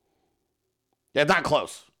 Yeah, not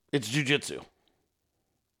close. It's jiu-jitsu.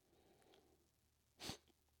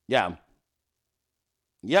 Yeah.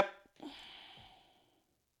 Yep.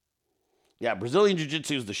 Yeah, Brazilian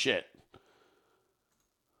jiu-jitsu is the shit.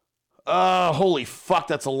 Holy fuck,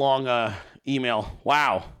 that's a long email.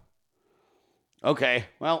 Wow. Okay,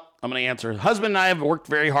 well, I'm going to answer. Husband and I have worked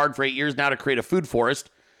very hard for 8 years now to create a food forest.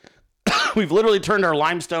 We've literally turned our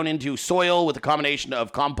limestone into soil with a combination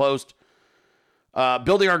of compost,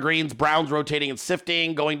 building our greens, browns rotating and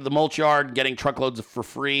sifting, going to the mulch yard, getting truckloads for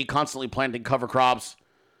free, constantly planting cover crops.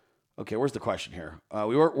 Okay, where's the question here?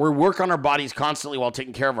 We work on our bodies constantly while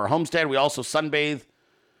taking care of our homestead. We also sunbathe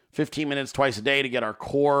 15 minutes twice a day to get our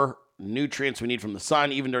core nutrients we need from the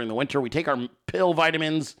sun. Even during the winter, we take our pill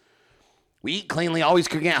vitamins. We eat cleanly, always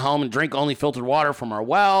cooking at home, and drink only filtered water from our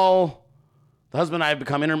well. The husband and I have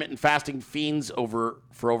become intermittent fasting fiends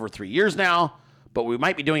for over 3 years now, but we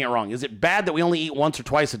might be doing it wrong. Is it bad that we only eat once or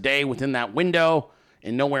twice a day within that window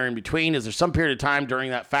and nowhere in between? Is there some period of time during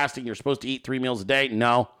that fasting you're supposed to eat 3 meals a day?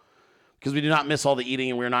 No, because we do not miss all the eating,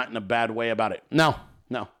 and we're not in a bad way about it. No.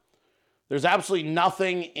 There's absolutely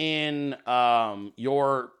nothing in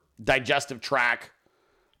your digestive tract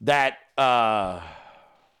that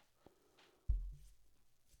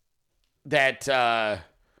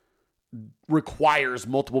requires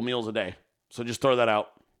multiple meals a day. So just throw that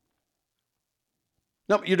out.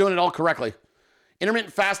 Nope, you're doing it all correctly.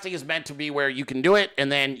 Intermittent fasting is meant to be where you can do it,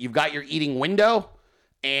 and then you've got your eating window.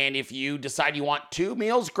 And if you decide you want 2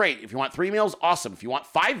 meals, great. If you want 3 meals, awesome. If you want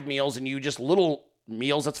 5 meals and you just little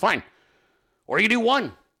meals, that's fine. Or you do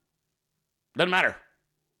 1. Doesn't matter.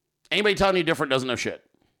 Anybody telling you different doesn't know shit.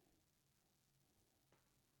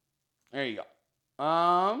 There you go.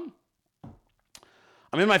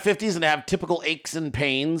 I'm in my 50s and I have typical aches and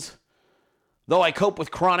pains. Though I cope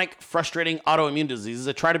with chronic, frustrating autoimmune diseases,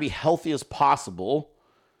 I try to be healthy as possible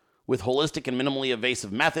with holistic and minimally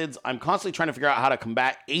invasive methods. I'm constantly trying to figure out how to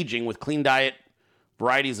combat aging with clean diet,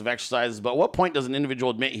 varieties of exercises. But at what point does an individual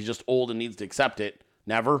admit he's just old and needs to accept it?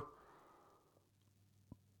 Never.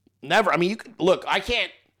 Never. I mean, look, I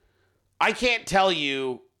can't tell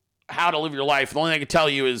you how to live your life. The only thing I can tell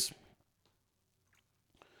you is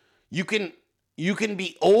you can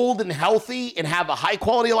be old and healthy and have a high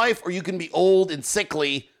quality of life, or you can be old and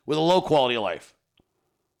sickly with a low quality of life.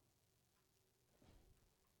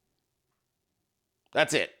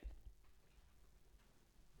 That's it.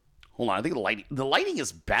 Hold on. I think the lighting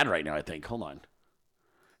is bad right now, I think. Hold on.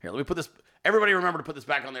 Here, let me put this. Everybody remember to put this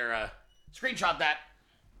back on their screenshot that.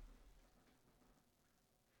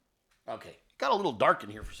 Okay. It got a little dark in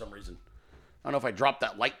here for some reason. I don't know if I dropped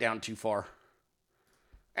that light down too far.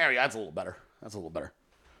 There we go. That's a little better.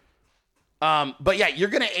 But yeah, you're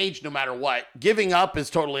going to age no matter what. Giving up is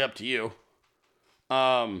totally up to you.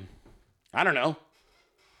 I don't know.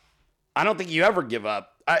 I don't think you ever give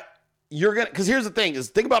up. Because here's the thing, is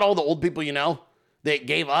think about all the old people you know that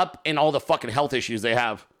gave up and all the fucking health issues they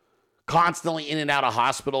have. Constantly in and out of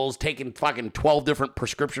hospitals, taking fucking 12 different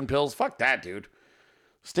prescription pills. Fuck that, dude.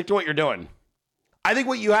 Stick to what you're doing. I think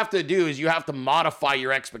what you have to do is you have to modify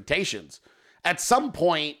your expectations. At some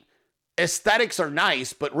point, aesthetics are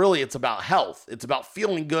nice, but really it's about health. It's about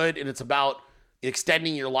feeling good, and it's about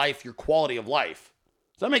extending your life, your quality of life.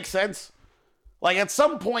 Does that make sense? Like, at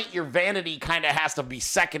some point, your vanity kind of has to be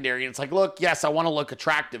secondary. And it's like, look, yes, I want to look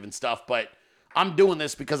attractive and stuff, but I'm doing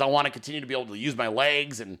this because I want to continue to be able to use my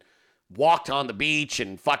legs and walk on the beach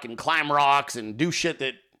and fucking climb rocks and do shit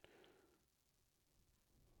that...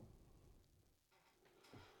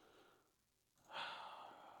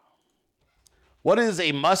 What is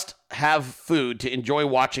a must-have food to enjoy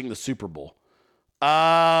watching the Super Bowl?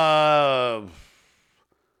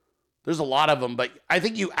 There's a lot of them, but I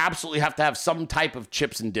think you absolutely have to have some type of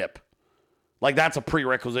chips and dip. Like, that's a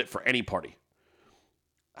prerequisite for any party.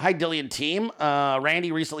 Hi, Dilley and team.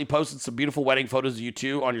 Randy recently posted some beautiful wedding photos of you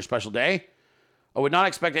two on your special day. I would not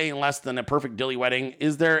expect anything less than a perfect Dilley wedding.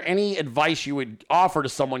 Is there any advice you would offer to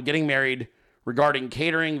someone getting married regarding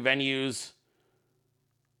catering, venues?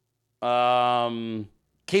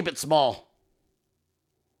 Keep it small.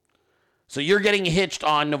 So you're getting hitched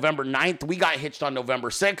on November 9th. We got hitched on November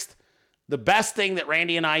 6th. The best thing that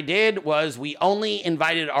Randy and I did was we only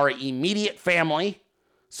invited our immediate family.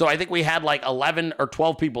 So I think we had like 11 or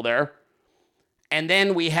 12 people there. And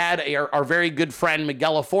then we had our very good friend,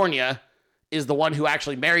 Miguelifornia, is the one who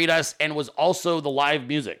actually married us and was also the live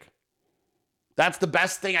music. That's the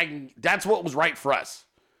best thing that's what was right for us.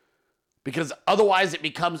 Because otherwise it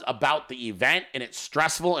becomes about the event and it's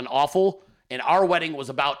stressful and awful. And our wedding was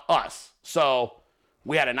about us. So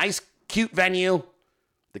we had a nice, cute venue.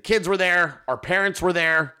 The kids were there. Our parents were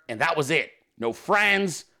there. And that was it. No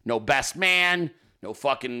friends. No best man. No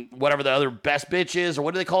fucking whatever the other best bitch is. Or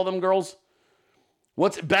what do they call them girls?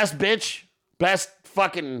 What's best bitch? Best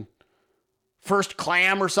fucking first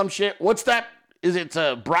clam or some shit? What's that? Is it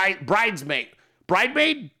a bridesmaid?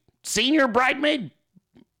 Bridemaid? Senior bridemaid?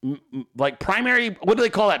 Like primary? What do they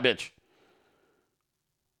call that bitch?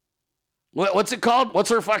 What's it called? What's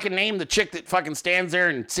her fucking name? The chick that fucking stands there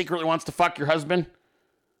and secretly wants to fuck your husband?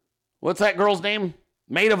 What's that girl's name?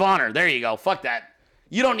 Maid of honor. There you go. Fuck that.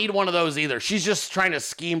 You don't need one of those either. She's just trying to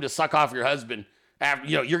scheme to suck off your husband.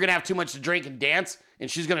 You're going to have too much to drink and dance, and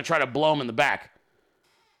she's going to try to blow him in the back.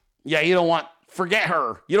 Yeah, forget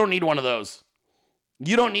her. You don't need one of those.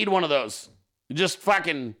 You don't need one of those. Just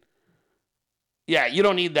fucking, yeah, you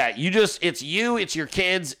don't need that. It's you, it's your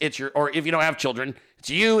kids, or if you don't have children, it's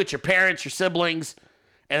you, it's your parents, your siblings,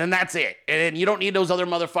 and then that's it. And then you don't need those other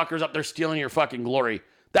motherfuckers up there stealing your fucking glory.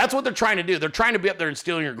 That's what they're trying to do. They're trying to be up there and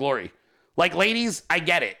stealing your glory. Like, ladies, I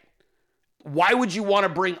get it. Why would you want to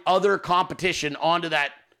bring other competition onto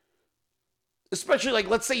that? Especially, like,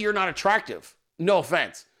 let's say you're not attractive. No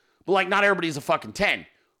offense. But, like, not everybody's a fucking 10.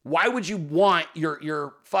 Why would you want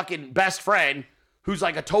your fucking best friend, who's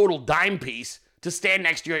like a total dime piece, to stand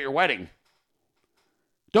next to you at your wedding?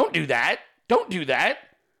 Don't do that. Don't do that.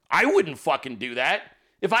 I wouldn't fucking do that.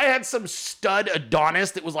 If I had some stud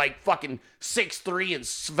Adonis that was like fucking 6'3" and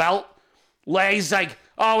svelte, legs like,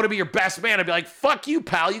 oh, I want to be your best man, I'd be like, fuck you,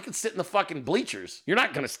 pal. You can sit in the fucking bleachers. You're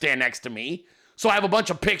not going to stand next to me. So I have a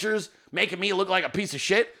bunch of pictures making me look like a piece of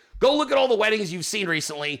shit. Go look at all the weddings you've seen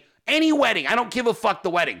recently. Any wedding. I don't give a fuck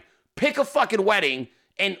the wedding. Pick a fucking wedding.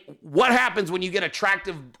 And what happens when you get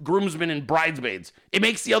attractive groomsmen and bridesmaids? It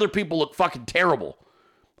makes the other people look fucking terrible.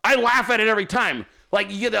 I laugh at it every time.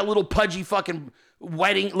 Like, you get that little pudgy fucking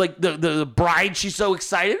wedding, like the bride, she's so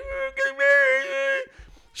excited.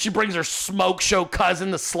 She brings her smoke show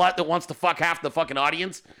cousin, the slut that wants to fuck half the fucking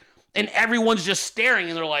audience. And everyone's just staring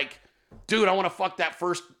and they're like, dude, I want to fuck that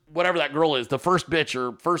first, whatever that girl is, the first bitch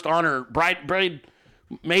or first honor,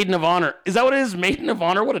 maiden of honor. Is that what it is? Maiden of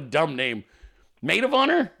honor? What a dumb name. Maid of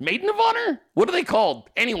honor? Maiden of honor? What are they called?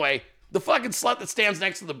 Anyway, the fucking slut that stands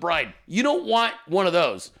next to the bride. You don't want one of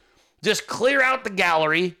those. Just clear out the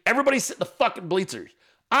gallery. Everybody sit in the fucking bleachers.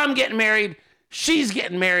 I'm getting married. She's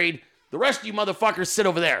getting married. The rest of you motherfuckers sit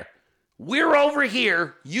over there. We're over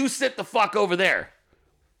here. You sit the fuck over there.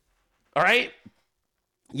 All right?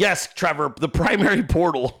 Yes, Trevor, the primary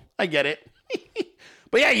portal. I get it.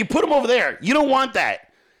 But yeah, you put them over there. You don't want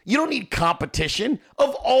that. You don't need competition.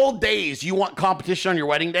 Of all days, you want competition on your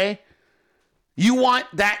wedding day? You want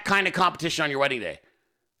that kind of competition on your wedding day.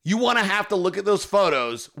 You want to have to look at those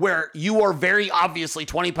photos where you are very obviously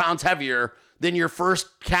 20 pounds heavier than your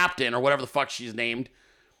first captain or whatever the fuck she's named.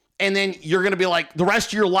 And then you're going to be like, the rest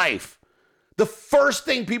of your life. The first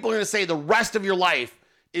thing people are going to say the rest of your life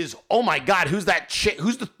is, oh my God, who's that chick?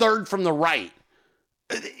 Who's the third from the right?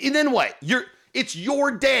 And then what? It's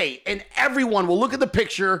your day, and everyone will look at the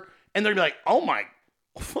picture and they'll be like, oh my,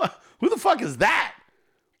 who the fuck is that?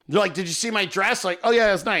 They're like, did you see my dress? Like, oh yeah,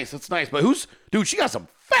 that's nice. That's nice. But dude, she got some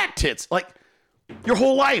fat tits. Like, your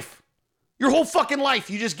whole life, your whole fucking life,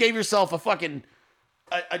 you just gave yourself a fucking,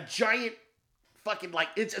 a giant fucking, like,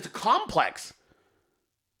 it's a complex.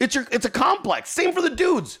 It's a complex. Same for the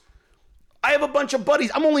dudes. I have a bunch of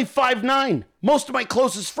buddies. I'm only 5'9". Most of my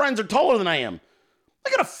closest friends are taller than I am. I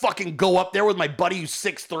gotta fucking go up there with my buddy who's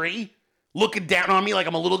 6'3", looking down on me like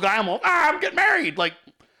I'm a little guy. I'm like, I'm getting married. Like,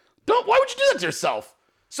 why would you do that to yourself?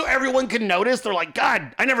 So everyone can notice. They're like,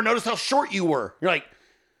 God, I never noticed how short you were. You're like,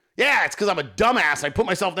 yeah, it's because I'm a dumbass. I put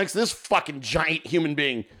myself next to this fucking giant human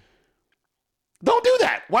being. Don't do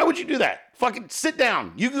that. Why would you do that? Fucking sit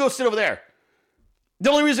down. You can go sit over there. The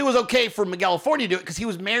only reason it was okay for Miguel California to do it because he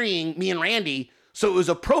was marrying me and Randy, so it was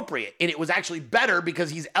appropriate. And it was actually better because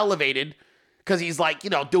he's elevated, because he's like,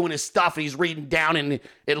 doing his stuff and he's reading down and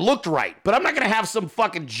it looked right. But I'm not going to have some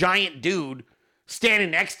fucking giant dude standing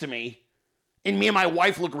next to me and me and my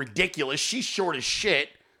wife look ridiculous. She's short as shit.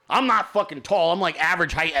 I'm not fucking tall. I'm like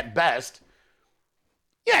average height at best.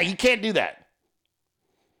 Yeah, you can't do that.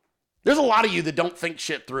 There's a lot of you that don't think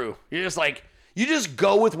shit through. You're just like, you just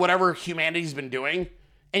go with whatever humanity's been doing,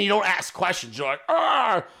 and you don't ask questions. You're like,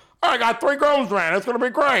 I got 3 girls, man. It's going to be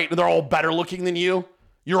great. And they're all better looking than you.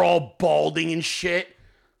 You're all balding and shit.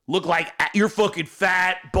 Look like you're fucking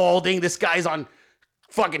fat, balding. This guy's on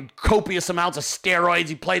fucking copious amounts of steroids.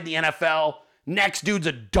 He played in the NFL. Next dude's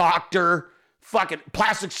a doctor, fucking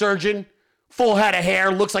plastic surgeon, full head of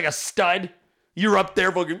hair, looks like a stud. You're up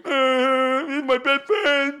there fucking, he's my best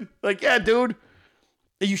friend. Like, yeah, dude.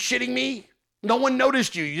 Are you shitting me? No one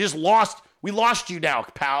noticed you. You just lost. We lost you now,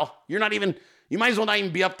 pal. You might as well not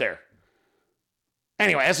even be up there.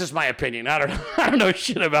 Anyway, that's just my opinion. I don't know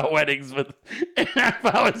shit about weddings, but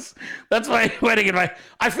that's my wedding advice.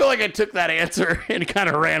 I feel like I took that answer and kind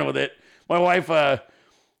of ran with it. My wife,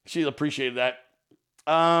 she appreciated that.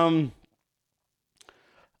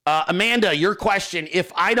 Amanda, your question,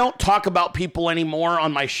 if I don't talk about people anymore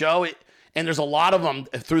on my show, and there's a lot of them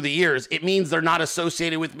through the years, it means they're not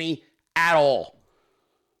associated with me at all.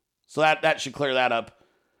 So that should clear that up.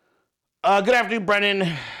 Good afternoon,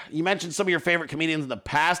 Brendan. You mentioned some of your favorite comedians in the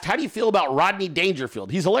past. How do you feel about Rodney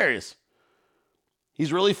Dangerfield? He's hilarious.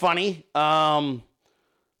 He's really funny. I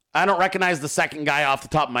don't recognize the second guy off the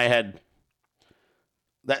top of my head.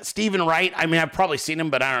 That Stephen Wright, I mean, I've probably seen him,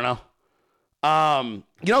 but I don't know.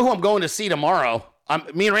 You know who I'm going to see tomorrow?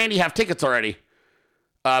 Me and Randy have tickets already.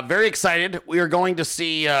 Very excited. We are going to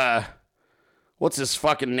see, what's his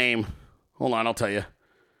fucking name? Hold on, I'll tell you.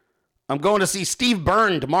 I'm going to see Steve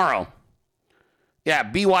Byrne tomorrow. Yeah,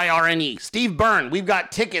 Byrne. Steve Byrne. We've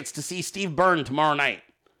got tickets to see Steve Byrne tomorrow night.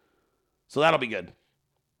 So that'll be good.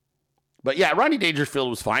 But yeah, Rodney Dangerfield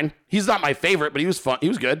was fine. He's not my favorite, but he was fun. He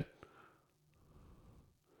was good.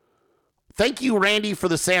 Thank you, Randy, for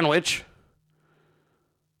the sandwich.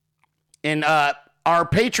 And our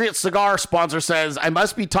Patriot Cigar sponsor says, I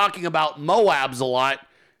must be talking about Moabs a lot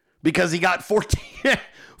because he got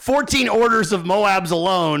 14 orders of Moabs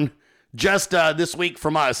alone just this week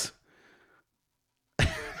from us.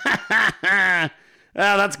 Oh,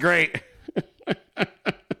 that's great.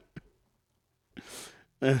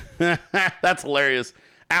 That's hilarious.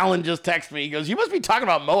 Alan just texted me. He goes, you must be talking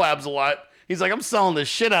about Moabs a lot. He's like, I'm selling the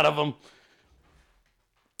shit out of them.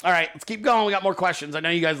 All right, let's keep going. We got more questions. I know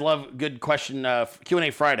you guys love good question Q&A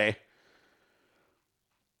Friday.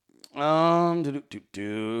 You want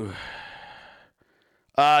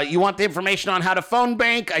the information on how to phone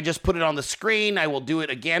bank? I just put it on the screen. I will do it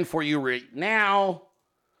again for you right now.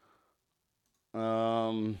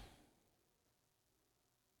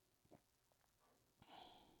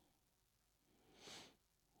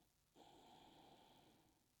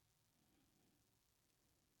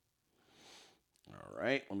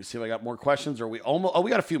 right, let me see if I got more questions. Or we almost? Oh,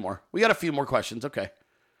 we got a few more. We got a few more questions. Okay,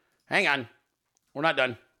 hang on. We're not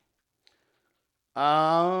done.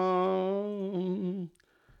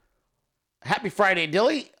 Happy Friday,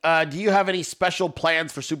 Dilly. Do you have any special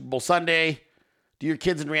plans for Super Bowl Sunday? Do your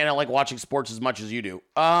kids and Rihanna like watching sports as much as you do?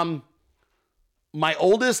 My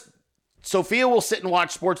oldest, Sophia, will sit and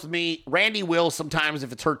watch sports with me. Randy will sometimes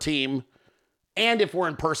if it's her team and if we're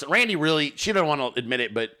in person. Randy really, she doesn't want to admit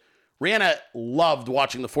it, but Rihanna loved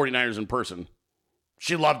watching the 49ers in person.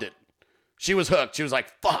 She loved it. She was hooked. She was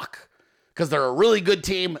like, fuck. Because they're a really good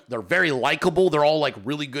team. They're very likable. They're all like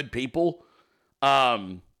really good people.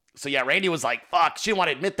 So yeah, Randy was like, fuck. She didn't want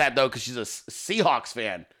to admit that though because she's a Seahawks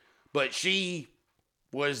fan. But she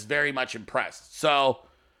was very much impressed. So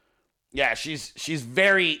yeah, she's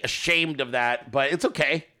very ashamed of that, but it's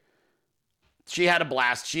okay. She had a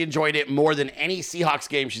blast. She enjoyed it more than any Seahawks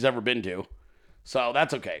game she's ever been to. So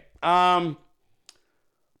that's okay.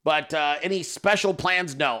 But any special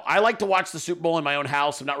plans? No. I like to watch the Super Bowl in my own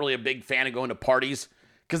house. I'm not really a big fan of going to parties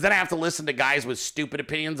because then I have to listen to guys with stupid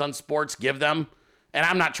opinions on sports give them. And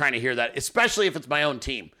I'm not trying to hear that, especially if it's my own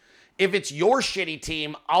team. If it's your shitty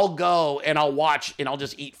team, I'll go and I'll watch and I'll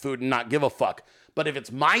just eat food and not give a fuck. But if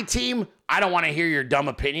it's my team, I don't want to hear your dumb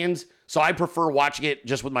opinions. So I prefer watching it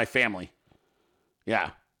just with my family.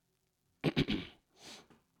 Yeah.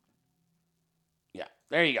 Yeah.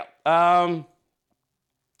 There you go.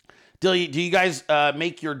 Do you guys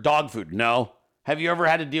make your dog food? No. Have you ever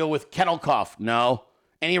had to deal with kennel cough? No.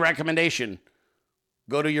 Any recommendation?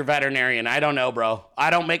 Go to your veterinarian. I don't know, bro. I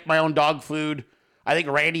don't make my own dog food. I think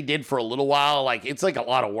Randy did for a little while. Like, it's like a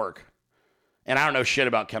lot of work. And I don't know shit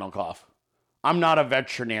about kennel cough. I'm not a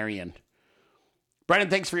veterinarian. Brendan,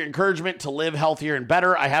 thanks for your encouragement to live healthier and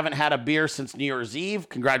better. I haven't had a beer since New Year's Eve.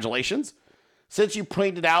 Congratulations. Since you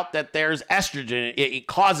pointed out that there's estrogen, it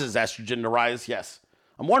causes estrogen to rise. Yes.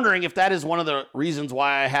 I'm wondering if that is one of the reasons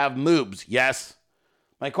why I have moobs. Yes.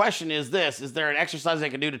 My question is this. Is there an exercise I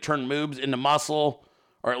can do to turn moobs into muscle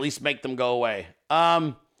or at least make them go away?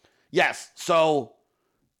 Yes. So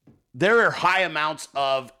there are high amounts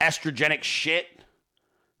of estrogenic shit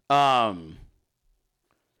in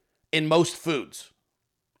most foods.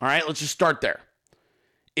 All right, let's just start there.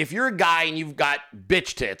 If you're a guy and you've got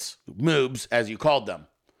bitch tits, moobs, as you called them,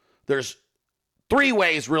 there's 3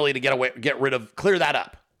 ways really to clear that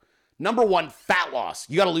up. Number 1, fat loss.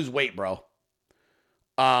 You got to lose weight, bro.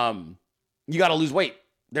 You got to lose weight.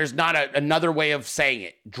 There's not another way of saying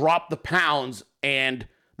it. Drop the pounds and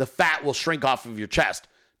the fat will shrink off of your chest.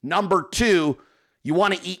 Number 2, you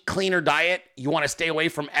want to eat cleaner diet. You want to stay away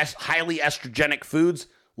from highly estrogenic foods,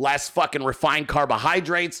 less fucking refined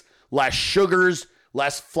carbohydrates, less sugars,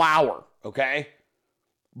 less flour, okay?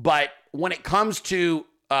 But when it comes to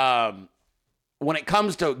getting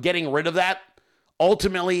rid of that,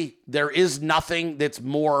 ultimately there is nothing that's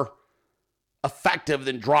more effective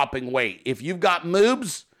than dropping weight. If you've got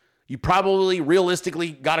moobs, you probably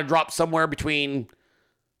realistically got to drop somewhere between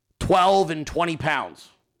 12 and 20 pounds.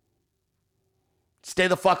 Stay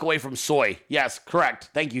the fuck away from soy. Yes,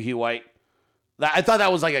 correct. Thank you, Hugh White. I thought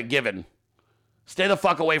that was like a given. Stay the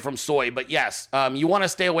fuck away from soy. But yes, you want to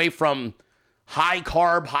stay away from high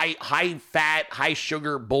carb, high fat, high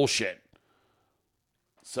sugar bullshit.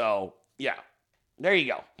 So, yeah. There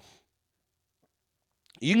you go.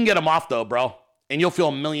 You can get them off, though, bro. And you'll feel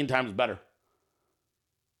a million times better.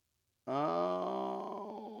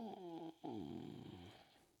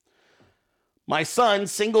 My son,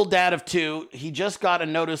 single dad of 2, he just got a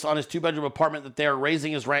notice on his 2-bedroom apartment that they're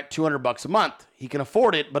raising his rent $200 a month. He can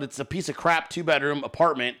afford it, but it's a piece of crap 2-bedroom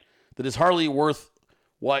apartment that is hardly worth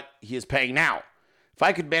what he is paying now. If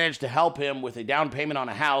I could manage to help him with a down payment on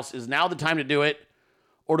a house, is now the time to do it?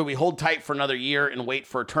 Or do we hold tight for another year and wait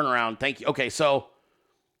for a turnaround? Thank you. Okay, so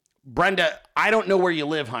Brenda, I don't know where you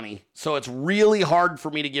live, honey. So it's really hard for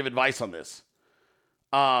me to give advice on this.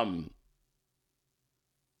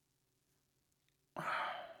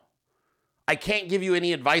 I can't give you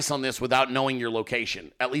any advice on this without knowing your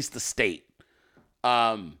location, at least the state.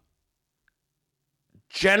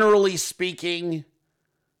 Generally speaking,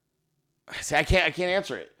 I can't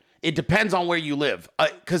answer it. It depends on where you live.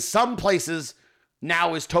 Because some places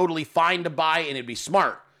now is totally fine to buy and it'd be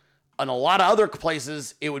smart. In a lot of other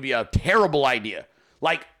places, it would be a terrible idea.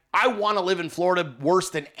 Like, I want to live in Florida worse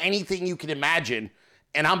than anything you can imagine,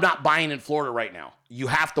 and I'm not buying in Florida right now. You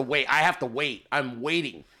have to wait. I have to wait. I'm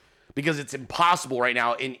waiting because it's impossible right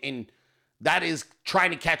now, and that is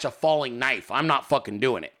trying to catch a falling knife. I'm not fucking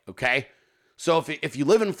doing it, okay? So if you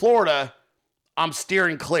live in Florida, I'm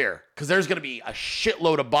steering clear because there's going to be a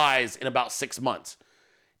shitload of buys in about 6 months.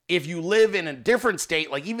 If you live in a different state,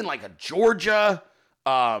 like even like a Georgia,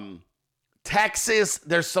 Texas,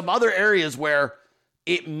 there's some other areas where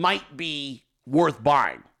it might be worth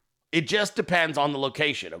buying. It just depends on the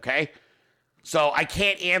location, okay? So I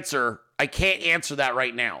can't answer that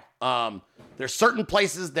right now. There's certain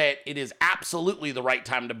places that it is absolutely the right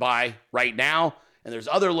time to buy right now, and there's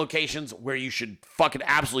other locations where you should fucking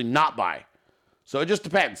absolutely not buy. So it just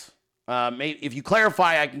depends. Maybe if you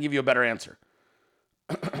clarify, I can give you a better answer.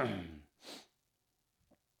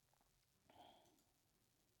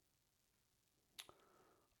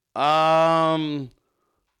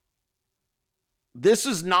 This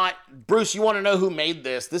is not, Bruce, you want to know who made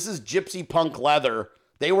this? This is Gypsy Punk Leather.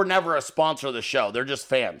 They were never a sponsor of the show. They're just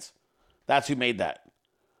fans. That's who made that.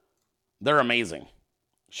 They're amazing.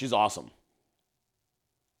 She's awesome.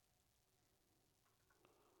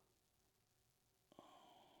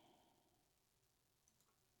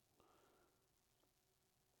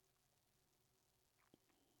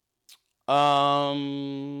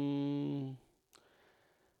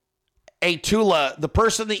 Hey, Tula, the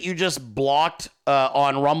person that you just blocked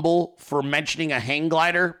on Rumble for mentioning a hang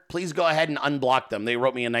glider, please go ahead and unblock them. They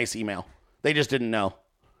wrote me a nice email. They just didn't know.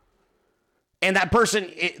 And that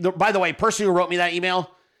person, by the way, person who wrote me that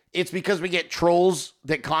email, it's because we get trolls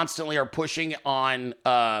that constantly are pushing on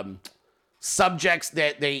subjects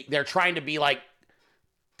that they're trying to be like,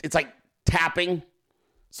 it's like tapping.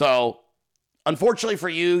 So, unfortunately for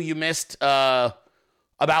you, you missed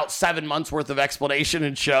about 7 months worth of explanation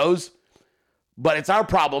and shows. But it's our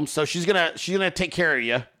problem, so she's gonna take care of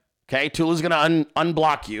you. Okay, Tula's gonna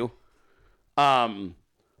unblock you.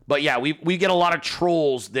 But yeah, we get a lot of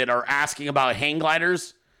trolls that are asking about hang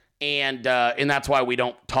gliders, and that's why we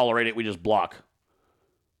don't tolerate it. We just block.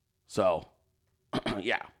 So,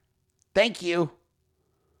 yeah, thank you.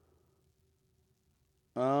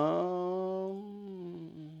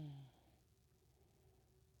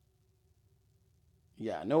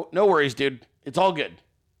 Yeah, no worries, dude. It's all good.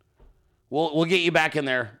 We'll get you back in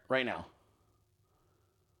there right now.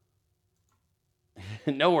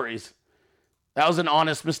 No worries. That was an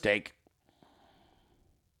honest mistake.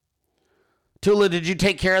 Tula, did you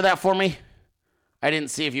take care of that for me? I didn't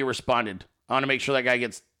see if you responded. I want to make sure that guy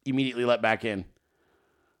gets immediately let back in.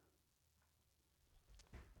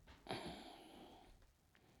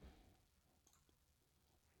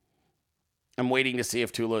 I'm waiting to see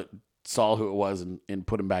if Tula saw who it was and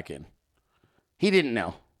put him back in. He didn't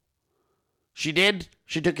know. She did?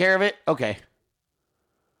 She took care of it? Okay.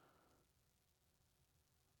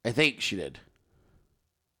 I think she did.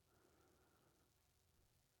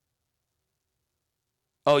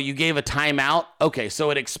 Oh, you gave a timeout? Okay,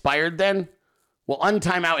 so it expired then? Well,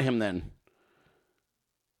 untime out him then.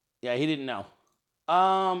 Yeah, he didn't know.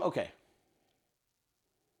 Okay.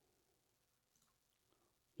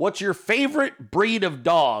 What's your favorite breed of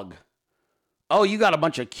dog? Oh, you got a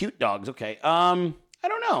bunch of cute dogs. Okay. I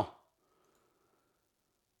don't know.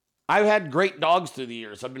 I've had great dogs through the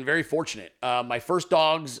years. I've been very fortunate. My first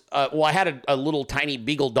dogs, I had a little tiny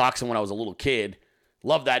beagle dachshund when I was a little kid.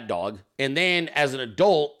 Loved that dog. And then as an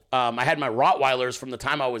adult, I had my Rottweilers from the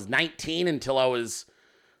time I was 19 until I was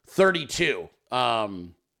 32.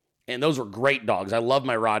 And those were great dogs. I love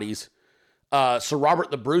my Rotties. Sir Robert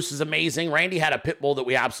the Bruce is amazing. Randy had a pit bull that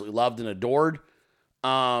we absolutely loved and adored.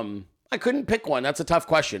 I couldn't pick one. That's a tough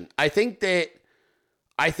question. I think that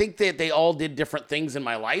they all did different things in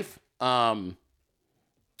my life. I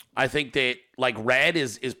think that like Red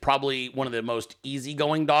is probably one of the most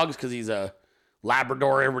easygoing dogs because he's a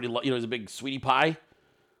Labrador. Everybody, he's a big sweetie pie.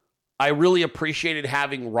 I really appreciated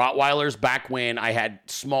having Rottweilers back when I had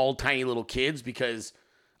small, tiny little kids because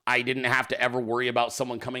I didn't have to ever worry about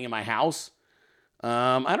someone coming in my house.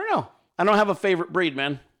 I don't know. I don't have a favorite breed,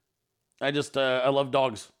 man. I just, I love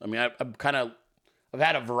dogs. I mean, I've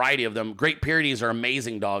had a variety of them. Great Pyrenees are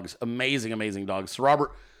amazing dogs. Amazing, amazing dogs. Sir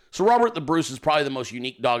Robert the Bruce is probably the most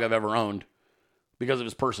unique dog I've ever owned because of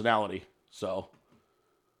his personality. So,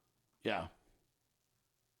 yeah.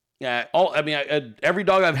 Yeah, every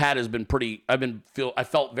dog I've had has been pretty, I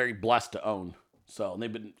felt very blessed to own. So,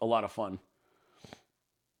 they've been a lot of fun.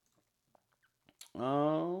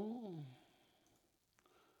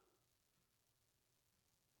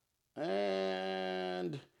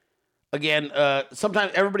 And again,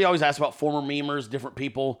 sometimes everybody always asks about former memers, different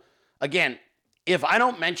people. Again, if I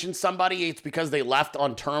don't mention somebody, it's because they left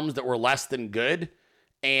on terms that were less than good,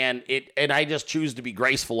 and I just choose to be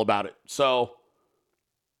graceful about it. So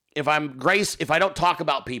if I don't talk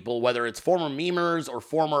about people, whether it's former memers or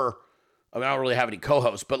I don't really have any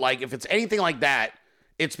co-hosts, but like if it's anything like that,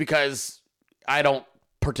 it's because I don't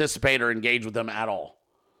participate or engage with them at all.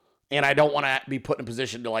 And I don't want to be put in a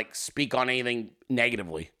position to like speak on anything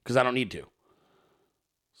negatively because I don't need to.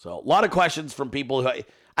 So a lot of questions from people who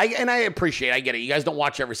I appreciate. I get it. You guys don't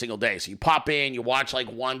watch every single day. So you pop in, you watch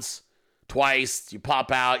like once, twice, you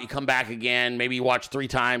pop out, you come back again. Maybe you watch 3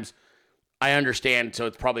 times. I understand. So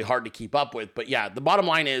it's probably hard to keep up with. But yeah, the bottom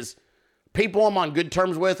line is people I'm on good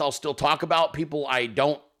terms with, I'll still talk about. People I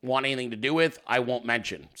don't want anything to do with, I won't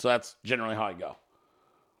mention. So that's generally how I go.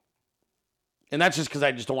 And that's just because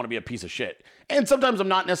I just don't want to be a piece of shit. And sometimes I'm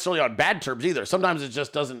not necessarily on bad terms either. Sometimes it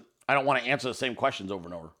just doesn't, I don't want to answer the same questions over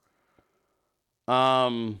and over.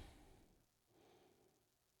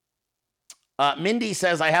 Mindy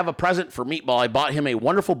says, I have a present for Meatball. I bought him a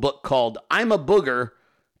wonderful book called I'm a Booger,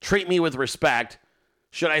 Treat Me with Respect.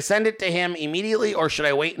 Should I send it to him immediately or should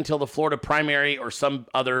I wait until the Florida primary or some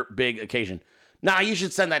other big occasion? Nah, you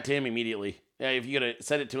should send that to him immediately. Yeah, if you're going to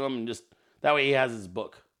send it to him and just, that way he has his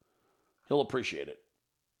book. He'll appreciate it.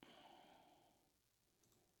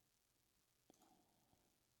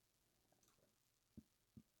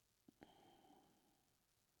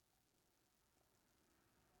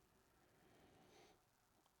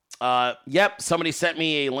 Yep, somebody sent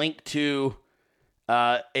me a link to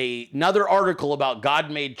another article about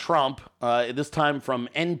God Made Trump, this time from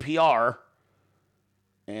NPR,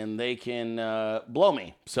 and they can blow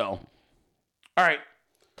me. So, all right,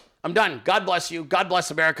 I'm done. God bless you. God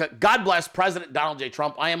bless America. God bless President Donald J.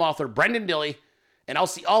 Trump. I am author Brenden Dilley, and I'll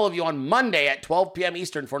see all of you on Monday at 12 p.m.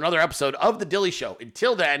 Eastern for another episode of The Dilley Show.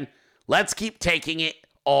 Until then, let's keep taking it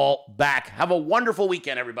all back. Have a wonderful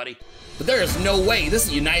weekend, everybody. But there is no way. This is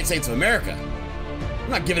the United States of America. We're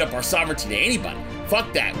not giving up our sovereignty to anybody.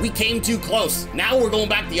 Fuck that. We came too close. Now we're going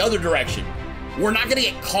back the other direction. We're not going to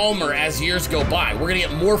get calmer as years go by. We're going to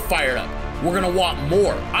get more fired up. We're going to want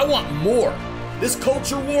more. I want more. This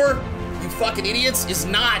culture war, you fucking idiots, is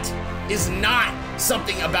not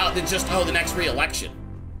something about just, the next re-election.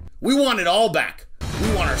 We want it all back.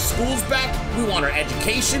 We want our schools back. We want our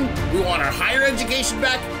education. We want our higher education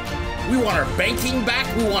back. We want our banking back.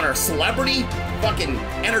 We want our celebrity fucking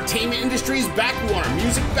entertainment industries back. We want our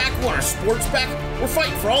music back. We want our sports back. We're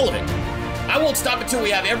fighting for all of it. I won't stop until we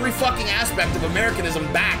have every fucking aspect of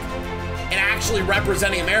Americanism back and actually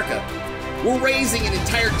representing America. We're raising an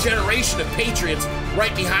entire generation of patriots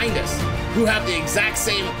right behind us who have the exact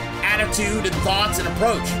same attitude and thoughts and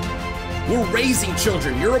approach. We're raising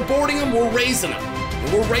children. You're aborting them, we're raising them.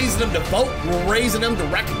 And we're raising them to vote. We're raising them to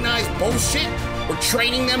recognize bullshit. We're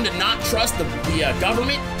training them to not trust the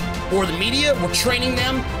government or the media. We're training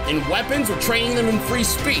them in weapons. We're training them in free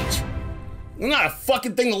speech. There's not a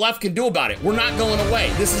fucking thing the left can do about it. We're not going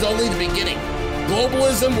away. This is only the beginning.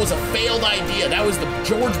 Globalism was a failed idea. That was the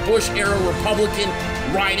George Bush era Republican,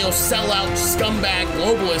 rhino, sellout, scumbag,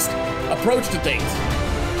 globalist approach to things.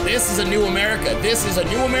 This is a new America. This is a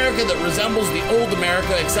new America that resembles the old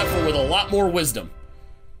America, except for with a lot more wisdom.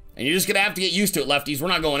 And you're just going to have to get used to it, lefties. We're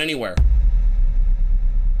not going anywhere.